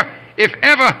awaits her if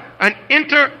ever an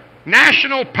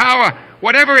international power,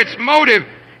 whatever its motive,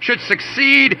 should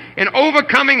succeed in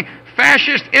overcoming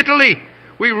fascist Italy.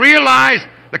 We realize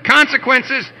the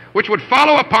consequences which would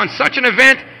follow upon such an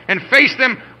event and face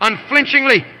them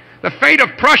unflinchingly. The fate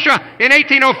of Prussia in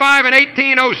 1805 and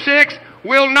 1806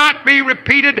 will not be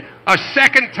repeated a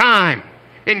second time.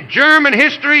 In German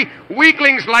history,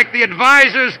 weaklings like the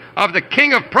advisors of the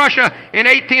King of Prussia in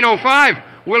 1805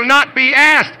 will not be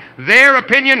asked their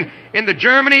opinion in the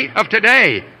Germany of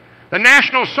today. The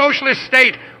National Socialist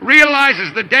state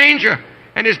realizes the danger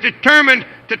and is determined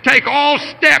to take all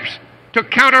steps to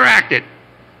counteract it.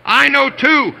 I know,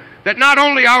 too, that not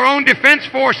only our own defense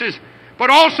forces, but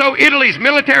also Italy's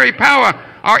military power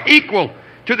are equal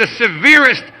to the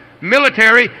severest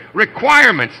military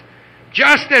requirements,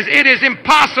 just as it is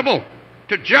impossible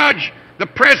to judge the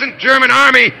present German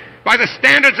army by the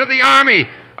standards of the army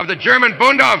of the German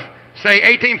Bund of, say,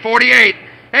 1848.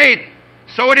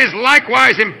 So it is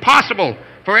likewise impossible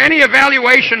for any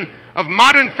evaluation of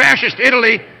modern fascist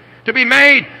Italy to be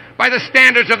made by the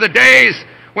standards of the days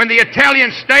when the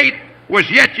Italian state was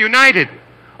yet united.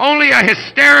 Only a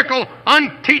hysterical,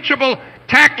 unteachable,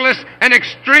 tactless, and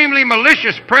extremely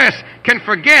malicious press can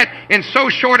forget in so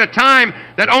short a time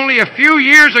that only a few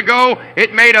years ago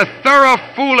it made a thorough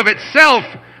fool of itself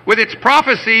with its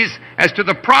prophecies as to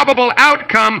the probable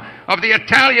outcome of the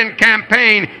Italian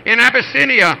campaign in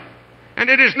Abyssinia. And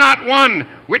it is not one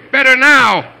whit better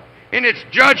now in its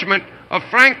judgment of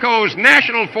Franco's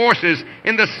national forces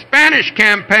in the Spanish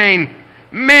campaign.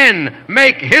 Men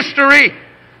make history,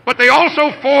 but they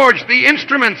also forge the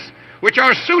instruments which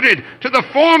are suited to the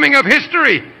forming of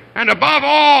history, and above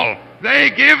all,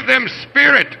 they give them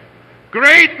spirit.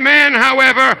 Great men,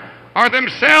 however, are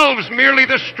themselves merely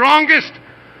the strongest,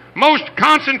 most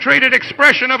concentrated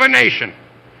expression of a nation.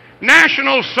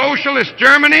 National Socialist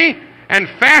Germany and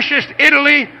fascist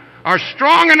Italy are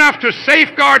strong enough to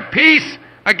safeguard peace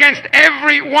against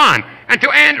every one and to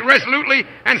end resolutely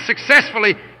and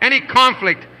successfully any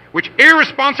conflict which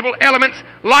irresponsible elements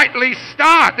lightly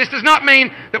start. This does not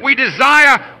mean that we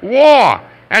desire war,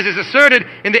 as is asserted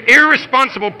in the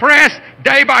irresponsible press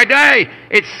day by day.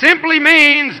 It simply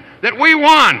means that we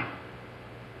won.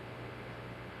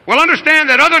 Well, understand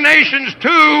that other nations,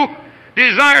 too,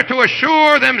 desire to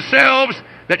assure themselves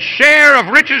that share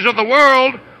of riches of the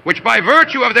world, which by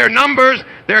virtue of their numbers,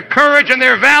 their courage, and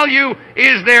their value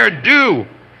is their due,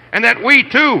 and that we,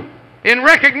 too, in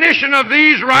recognition of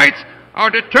these rights, are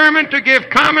determined to give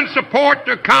common support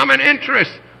to common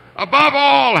interests. Above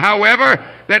all, however,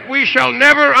 that we shall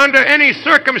never under any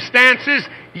circumstances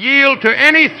yield to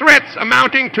any threats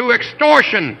amounting to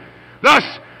extortion, Thus,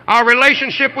 our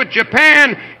relationship with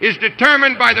Japan is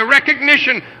determined by the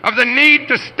recognition of the need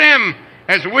to stem,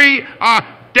 as we are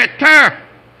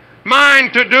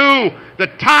determined to do,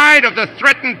 the tide of the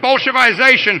threatened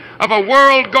Bolshevization of a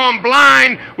world gone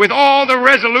blind with all the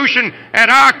resolution at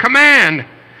our command.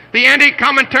 The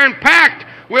Anti-Comintern Pact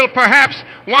will perhaps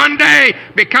one day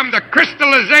become the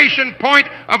crystallization point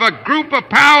of a group of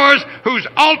powers whose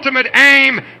ultimate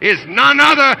aim is none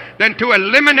other than to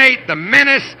eliminate the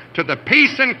menace to the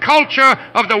peace and culture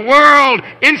of the world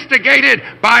instigated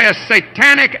by a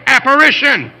satanic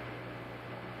apparition.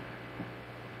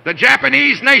 The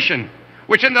Japanese nation,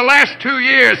 which in the last 2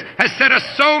 years has set us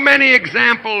so many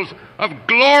examples of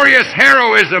glorious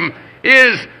heroism,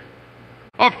 is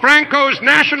of Franco's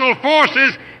national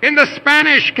forces in the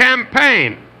Spanish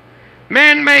campaign.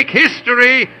 Men make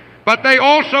history, but they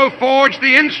also forge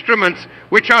the instruments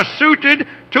which are suited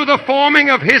to the forming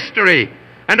of history.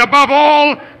 And above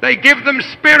all, they give them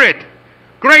spirit.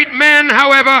 Great men,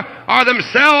 however, are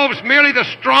themselves merely the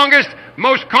strongest,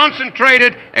 most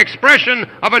concentrated expression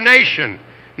of a nation.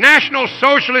 National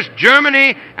Socialist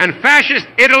Germany and Fascist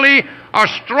Italy are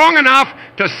strong enough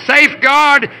to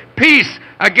safeguard peace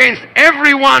against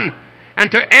everyone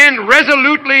and to end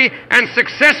resolutely and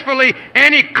successfully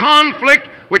any conflict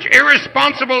which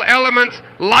irresponsible elements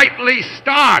lightly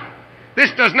start.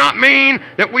 This does not mean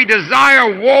that we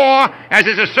desire war, as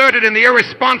is asserted in the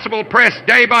irresponsible press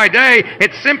day by day.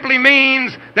 It simply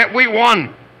means that we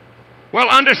won. Well,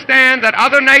 understand that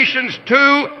other nations,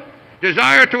 too,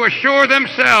 desire to assure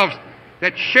themselves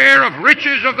that share of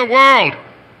riches of the world,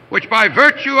 which by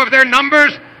virtue of their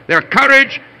numbers, their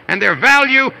courage, and their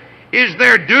value is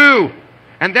their due,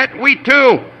 and that we,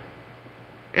 too,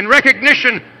 in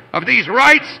recognition of these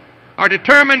rights, are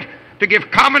determined to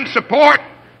give common support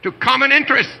to common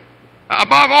interests.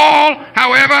 Above all,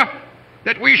 however,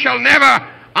 that we shall never,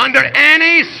 under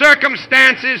any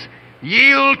circumstances,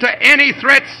 yield to any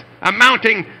threats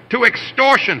amounting to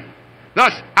extortion.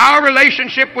 Thus, our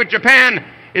relationship with Japan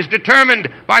is determined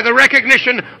by the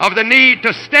recognition of the need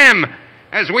to stem,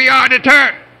 as we are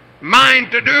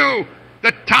determined to do,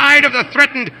 the tide of the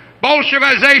threatened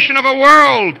Bolshevization of a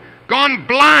world gone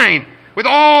blind with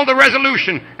all the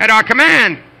resolution at our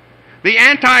command. The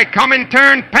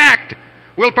Anti-Comintern Pact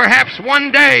will perhaps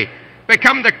one day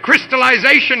become the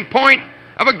crystallization point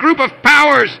of a group of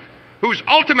powers whose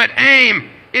ultimate aim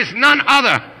is none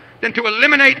other than to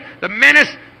eliminate the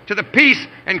menace to the peace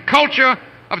and culture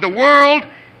of the world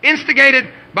instigated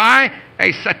by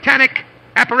a satanic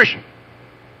apparition.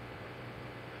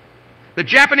 The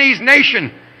Japanese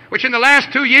nation, which in the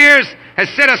last 2 years has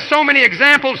set us so many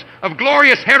examples of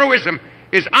glorious heroism,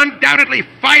 is undoubtedly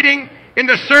fighting in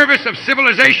the service of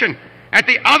civilization at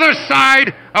the other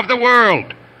side of the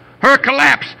world. Her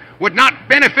collapse would not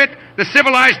benefit the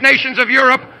civilized nations of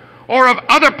Europe or of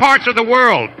other parts of the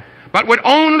world, but would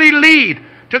only lead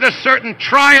to the certain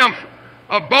triumph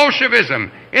of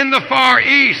Bolshevism in the Far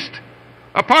East.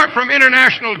 Apart from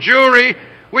international Jewry,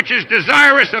 which is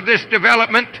desirous of this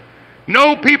development,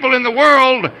 no people in the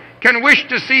world can wish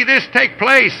to see this take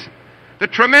place. The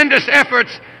tremendous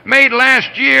efforts made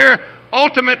last year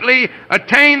ultimately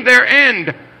attained their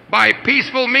end by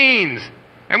peaceful means.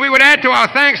 And we would add to our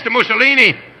thanks to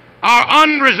Mussolini our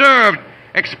unreserved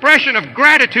expression of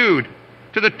gratitude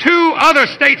to the 2 other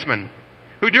statesmen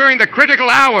who during the critical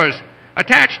hours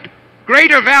attached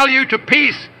greater value to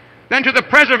peace than to the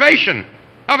preservation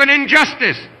of an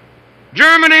injustice.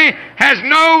 Germany has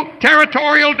no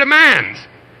territorial demands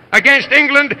against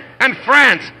England and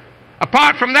France,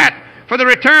 apart from that for the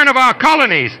return of our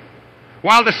colonies.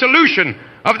 While the solution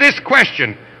of this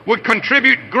question would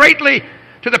contribute greatly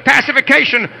to the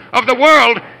pacification of the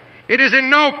world, it is in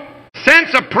no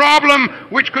sense a problem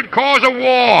which could cause a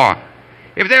war.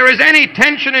 If there is any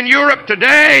tension in Europe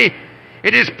today,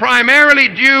 it is primarily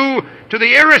due to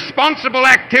the irresponsible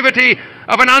activity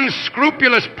of an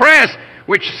unscrupulous press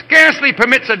which scarcely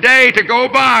permits a day to go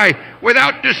by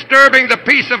without disturbing the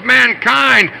peace of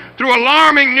mankind through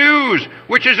alarming news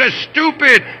which is as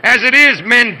stupid as it is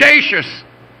mendacious.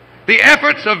 The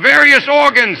efforts of various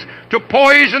organs to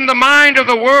poison the mind of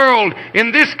the world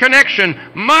in this connection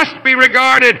must be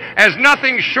regarded as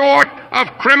nothing short of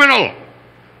criminal.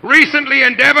 Recently,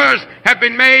 endeavors have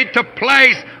been made to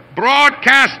place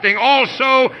broadcasting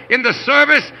also in the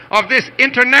service of this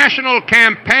international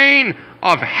campaign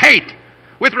of hate.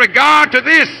 With regard to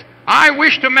this, I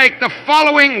wish to make the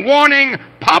following warning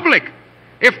public.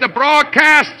 If the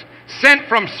broadcasts sent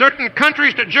from certain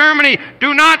countries to Germany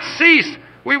do not cease,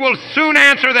 we will soon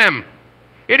answer them.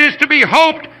 It is to be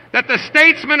hoped that the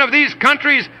statesmen of these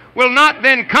countries will not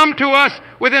then come to us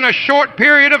within a short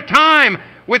period of time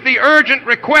with the urgent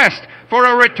request for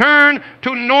a return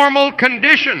to normal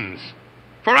conditions.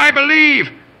 For I believe,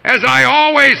 as I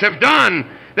always have done,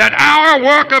 that our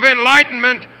work of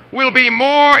enlightenment will be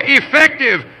more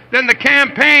effective than the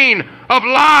campaign of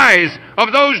lies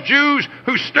of those Jews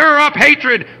who stir up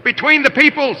hatred between the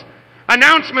peoples.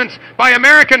 Announcements by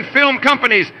American film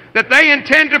companies that they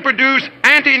intend to produce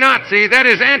anti-Nazi, that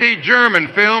is, anti-German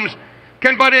films,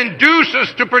 can but induce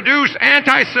us to produce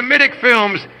anti-Semitic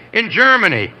films in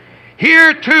Germany.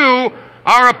 Here, too,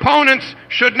 our opponents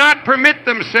should not permit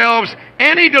themselves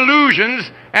any delusions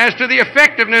as to the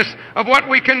effectiveness of what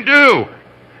we can do.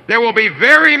 There will be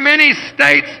very many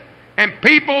states and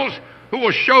peoples who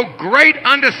will show great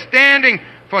understanding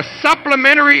for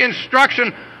supplementary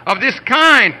instruction of this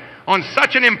kind on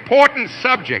such an important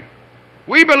subject.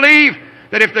 We believe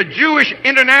that if the Jewish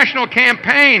international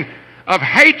campaign of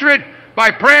hatred by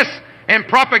press and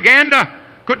propaganda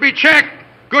could be checked,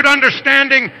 good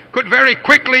understanding could very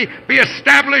quickly be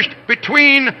established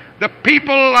between the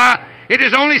people. It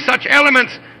is only such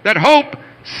elements that hope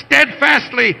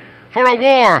steadfastly for a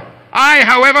war. I,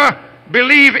 however,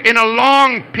 believe in a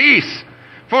long peace.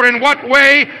 For in what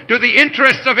way do the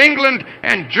interests of England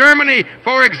and Germany,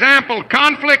 for example,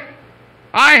 conflict?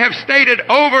 I have stated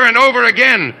over and over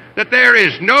again that there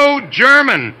is no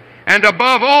German, and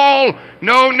above all,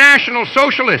 no National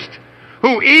Socialist,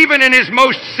 who even in his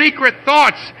most secret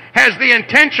thoughts has the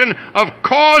intention of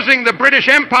causing the British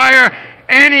Empire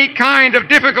any kind of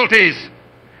difficulties.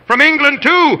 From England,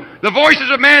 too, the voices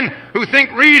of men who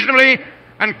think reasonably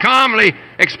and calmly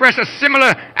express a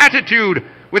similar attitude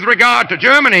with regard to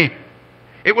Germany.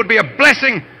 It would be a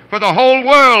blessing for the whole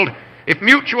world if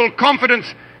mutual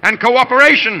confidence and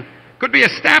cooperation could be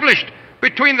established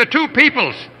between the two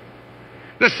peoples.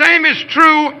 The same is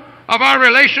true of our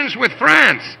relations with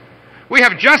France. We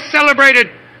have just celebrated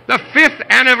the 5th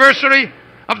anniversary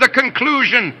of the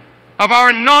conclusion of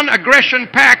our non-aggression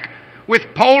pact with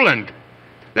Poland.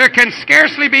 There can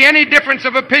scarcely be any difference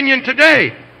of opinion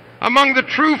today among the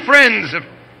true friends of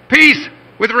peace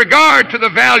with regard to the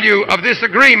value of this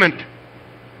agreement.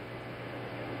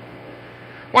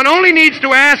 One only needs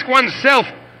to ask oneself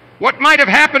what might have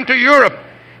happened to Europe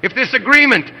if this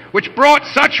agreement, which brought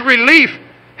such relief,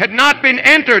 had not been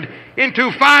entered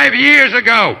into 5 years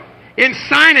ago. In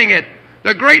signing it,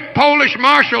 the great Polish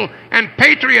marshal and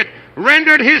patriot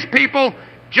rendered his people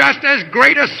just as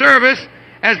great a service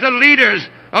as the leaders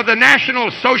of the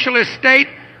National Socialist state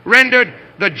rendered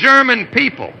the German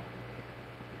people.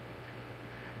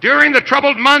 During the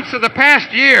troubled months of the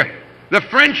past year, the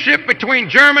friendship between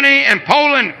Germany and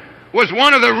Poland was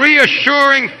one of the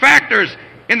reassuring factors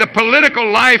in the political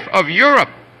life of Europe.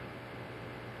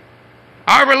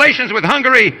 Our relations with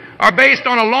Hungary are based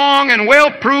on a long and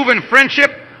well-proven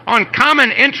friendship, on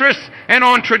common interests, and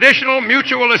on traditional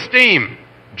mutual esteem.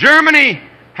 Germany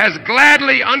has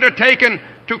gladly undertaken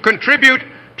to contribute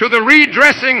to the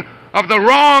redressing of the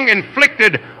wrong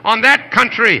inflicted on that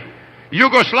country.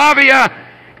 Yugoslavia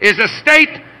is a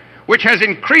state which has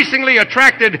increasingly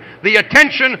attracted the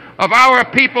attention of our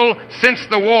people since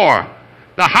the war.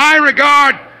 The high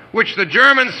regard which the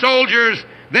German soldiers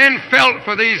then felt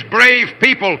for these brave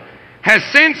people has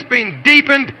since been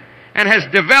deepened and has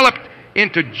developed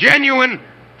into genuine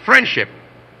friendship.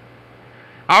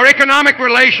 Our economic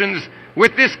relations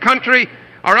with this country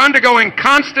are undergoing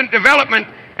constant development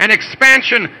and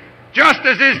expansion, just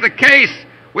as is the case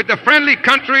with the friendly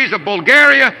countries of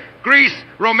Bulgaria, Greece,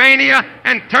 Romania,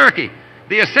 and Turkey.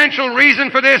 The essential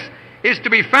reason for this is to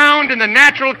be found in the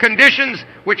natural conditions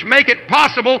which make it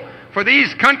possible for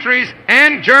these countries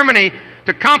and Germany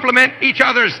to complement each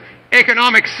other's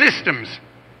economic systems.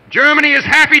 Germany is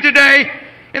happy today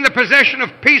in the possession of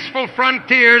peaceful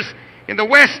frontiers in the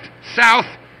west, south,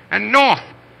 and north.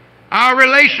 Our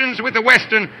relations with the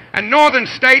western and northern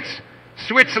states,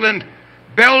 Switzerland,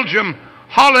 Belgium,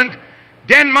 Holland,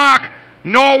 Denmark,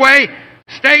 Norway,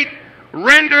 state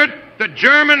rendered the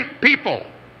German people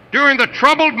during the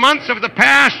troubled months of the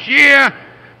past year.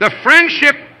 The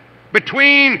friendship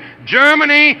between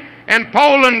Germany and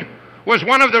Poland was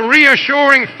one of the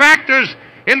reassuring factors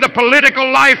in the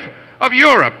political life of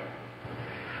Europe.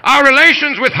 Our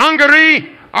relations with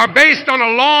Hungary are based on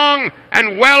a long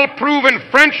and well-proven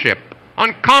friendship,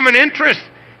 on common interests,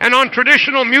 and on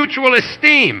traditional mutual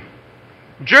esteem.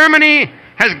 Germany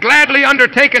has gladly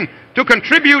undertaken to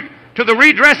contribute to the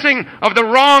redressing of the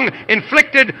wrong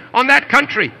inflicted on that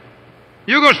country.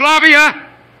 Yugoslavia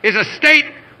is a state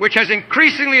which has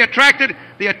increasingly attracted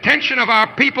the attention of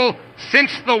our people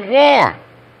since the war.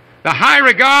 The high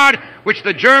regard which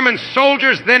the German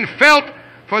soldiers then felt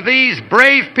for these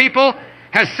brave people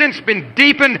has since been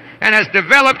deepened and has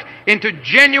developed into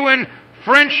genuine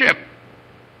friendship.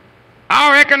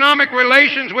 Our economic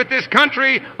relations with this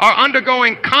country are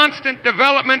undergoing constant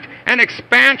development and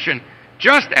expansion,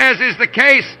 just as is the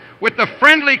case with the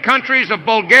friendly countries of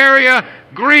Bulgaria,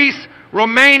 Greece,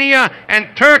 Romania, and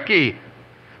Turkey.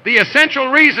 The essential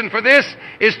reason for this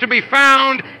is to be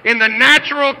found in the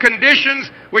natural conditions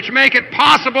which make it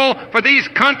possible for these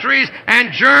countries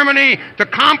and Germany to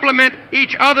complement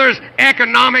each other's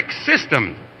economic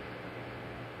system.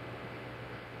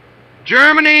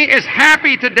 Germany is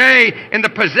happy today in the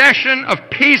possession of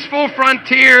peaceful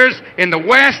frontiers in the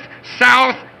west,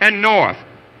 south, and north.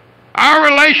 Our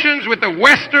relations with the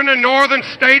western and northern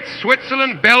states,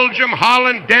 Switzerland, Belgium,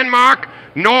 Holland, Denmark,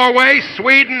 Norway,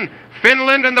 Sweden,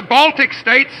 Finland, and the Baltic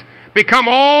states become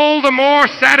all the more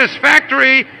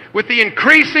satisfactory with the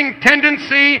increasing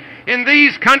tendency in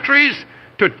these countries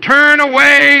to turn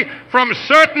away from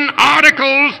certain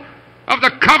articles of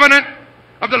the Covenant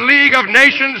of the League of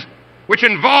Nations which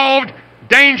involved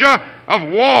danger of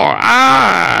war.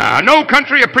 No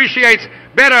country appreciates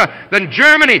better than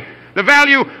Germany the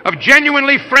value of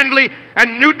genuinely friendly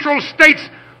and neutral states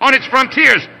on its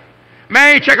frontiers.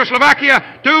 May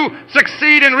Czechoslovakia do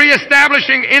succeed in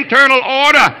reestablishing internal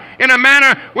order in a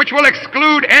manner which will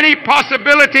exclude any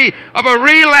possibility of a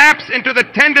relapse into the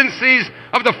tendencies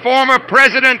of the former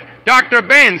president, Dr.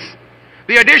 Benz.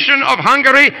 The addition of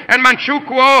Hungary and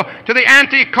Manchukuo to the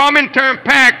anti-Comintern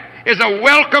Pact is a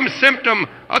welcome symptom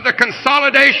of the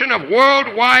consolidation of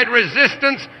worldwide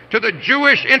resistance to the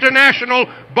Jewish international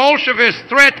Bolshevist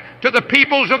threat to the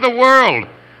peoples of the world.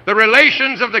 The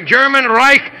relations of the German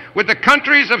Reich with the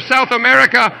countries of South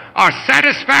America are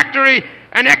satisfactory,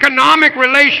 and economic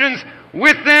relations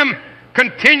with them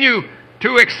continue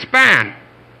to expand.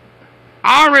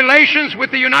 Our relations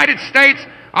with the United States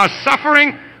are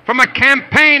suffering from a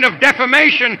campaign of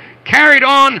defamation carried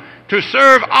on to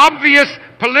serve obvious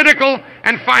political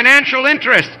and financial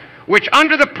interests, which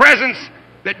under the presence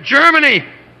that Germany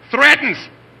threatens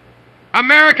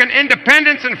American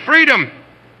independence and freedom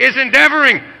is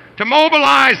endeavoring to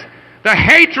mobilize the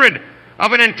hatred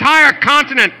of an entire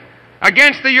continent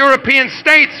against the European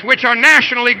states which are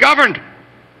nationally governed.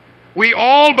 We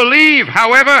all believe,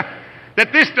 however,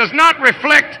 that this does not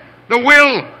reflect the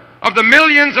will of the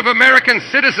millions of American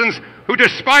citizens who,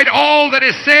 despite all that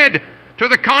is said to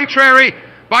the contrary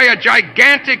by a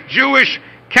gigantic Jewish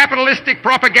capitalistic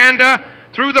propaganda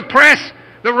through the press,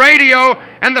 the radio,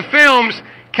 and the films,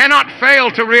 cannot fail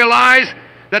to realize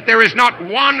that there is not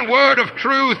one word of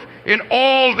truth in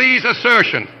all these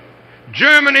assertions.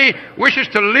 Germany wishes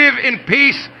to live in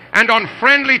peace and on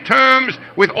friendly terms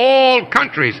with all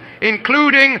countries,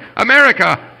 including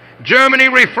America. Germany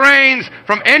refrains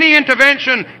from any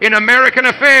intervention in American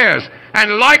affairs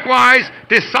and likewise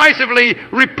decisively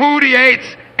repudiates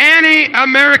any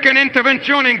American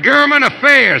intervention in German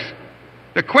affairs.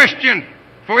 The question,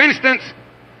 for instance,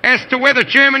 as to whether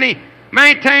Germany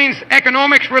maintains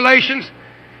economic relations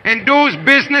and does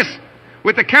business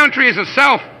with the countries of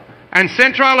South and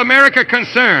Central America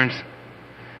concerns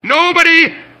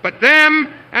nobody but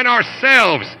them and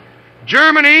ourselves.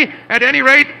 Germany, at any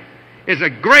rate, is a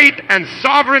great and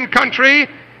sovereign country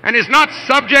and is not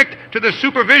subject to the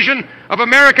supervision of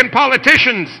American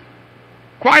politicians.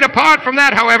 Quite apart from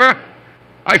that, however,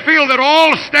 I feel that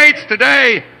all states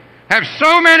today have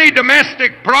so many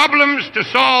domestic problems to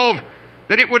solve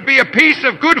that it would be a piece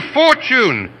of good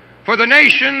fortune for the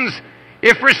nations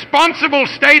if responsible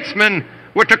statesmen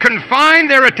were to confine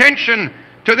their attention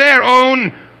to their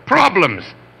own problems.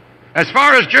 As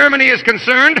far as Germany is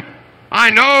concerned, I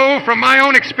know from my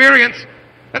own experience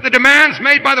that the demands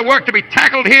made by the work to be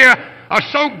tackled here are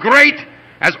so great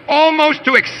as almost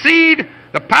to exceed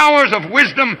the powers of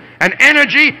wisdom and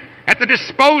energy at the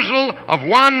disposal of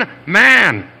one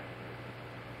man.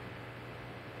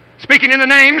 Speaking in the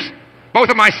names, both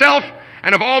of myself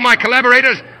and of all my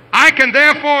collaborators, I can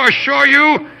therefore assure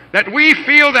you that we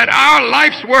feel that our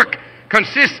life's work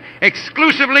consists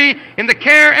exclusively in the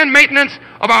care and maintenance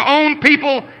of our own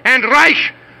people and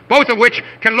Reich, both of which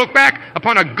can look back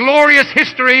upon a glorious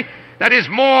history that is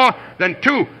more than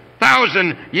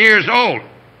 2,000 years old.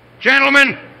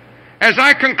 Gentlemen, as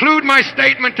I conclude my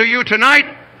statement to you tonight,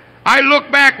 I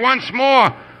look back once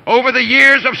more over the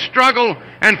years of struggle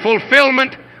and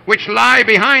fulfillment which lie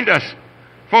behind us.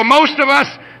 For most of us,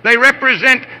 they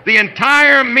represent the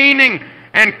entire meaning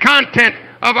and content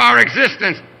of our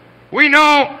existence. We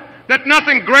know that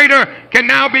nothing greater can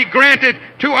now be granted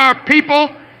to our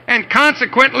people and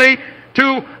consequently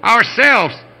to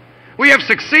ourselves. We have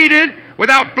succeeded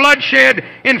without bloodshed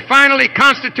in finally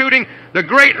constituting the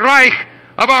great Reich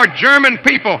of our German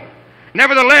people.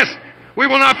 Nevertheless, we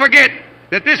will not forget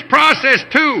that this process,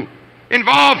 too,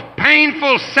 involved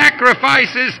painful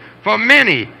sacrifices for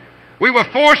many. We were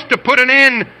forced to put an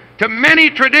end to many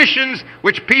traditions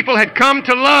which people had come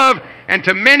to love and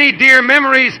to many dear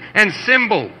memories and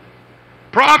symbols.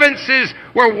 Provinces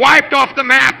were wiped off the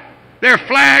map, their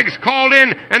flags called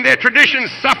in, and their traditions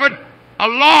suffered a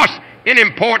loss in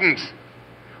importance.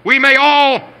 We may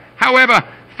all, however,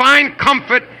 find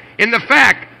comfort in the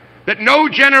fact that no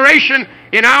generation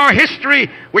in our history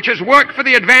which has worked for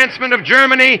the advancement of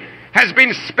Germany has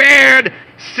been spared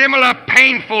similar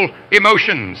painful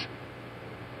emotions.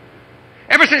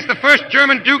 Ever since the first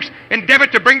German dukes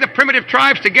endeavored to bring the primitive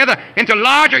tribes together into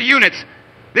larger units,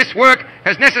 this work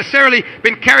has necessarily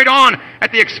been carried on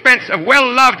at the expense of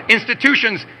well-loved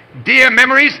institutions, dear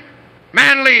memories,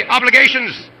 manly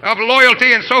obligations of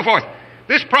loyalty, and so forth.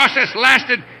 This process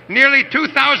lasted nearly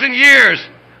 2,000 years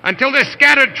until the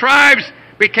scattered tribes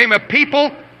became a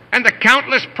people and the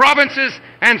countless provinces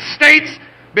and states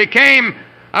became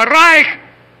a Reich.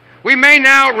 We may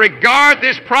now regard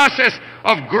this process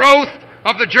of growth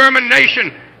of the German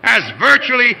nation as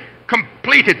virtually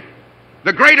completed.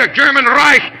 The greater German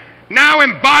Reich now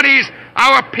embodies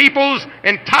our people's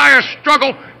entire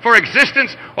struggle for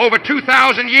existence over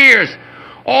 2,000 years.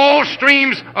 All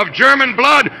streams of German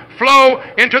blood flow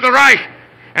into the Reich,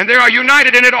 and they are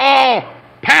united in it all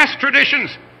past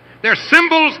traditions, their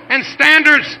symbols and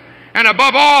standards, and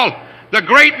above all, the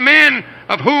great men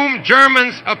of whom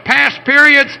Germans of past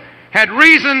periods had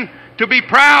reason to be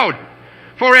proud.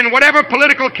 For in whatever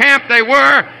political camp they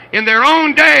were in their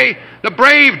own day, the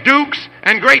brave dukes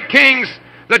and great kings,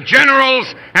 the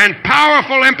generals and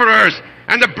powerful emperors,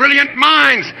 and the brilliant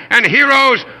minds and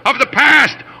heroes of the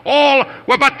past, all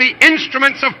were but the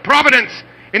instruments of providence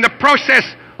in the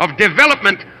process of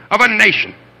development of a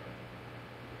nation.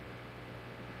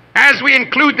 As we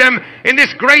include them in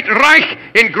this great Reich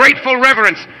in grateful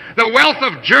reverence, the wealth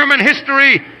of German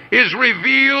history is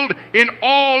revealed in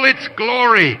all its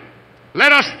glory.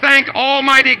 Let us thank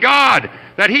Almighty God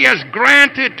that He has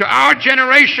granted to our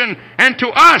generation and to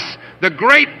us the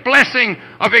great blessing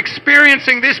of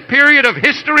experiencing this period of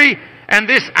history and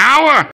this hour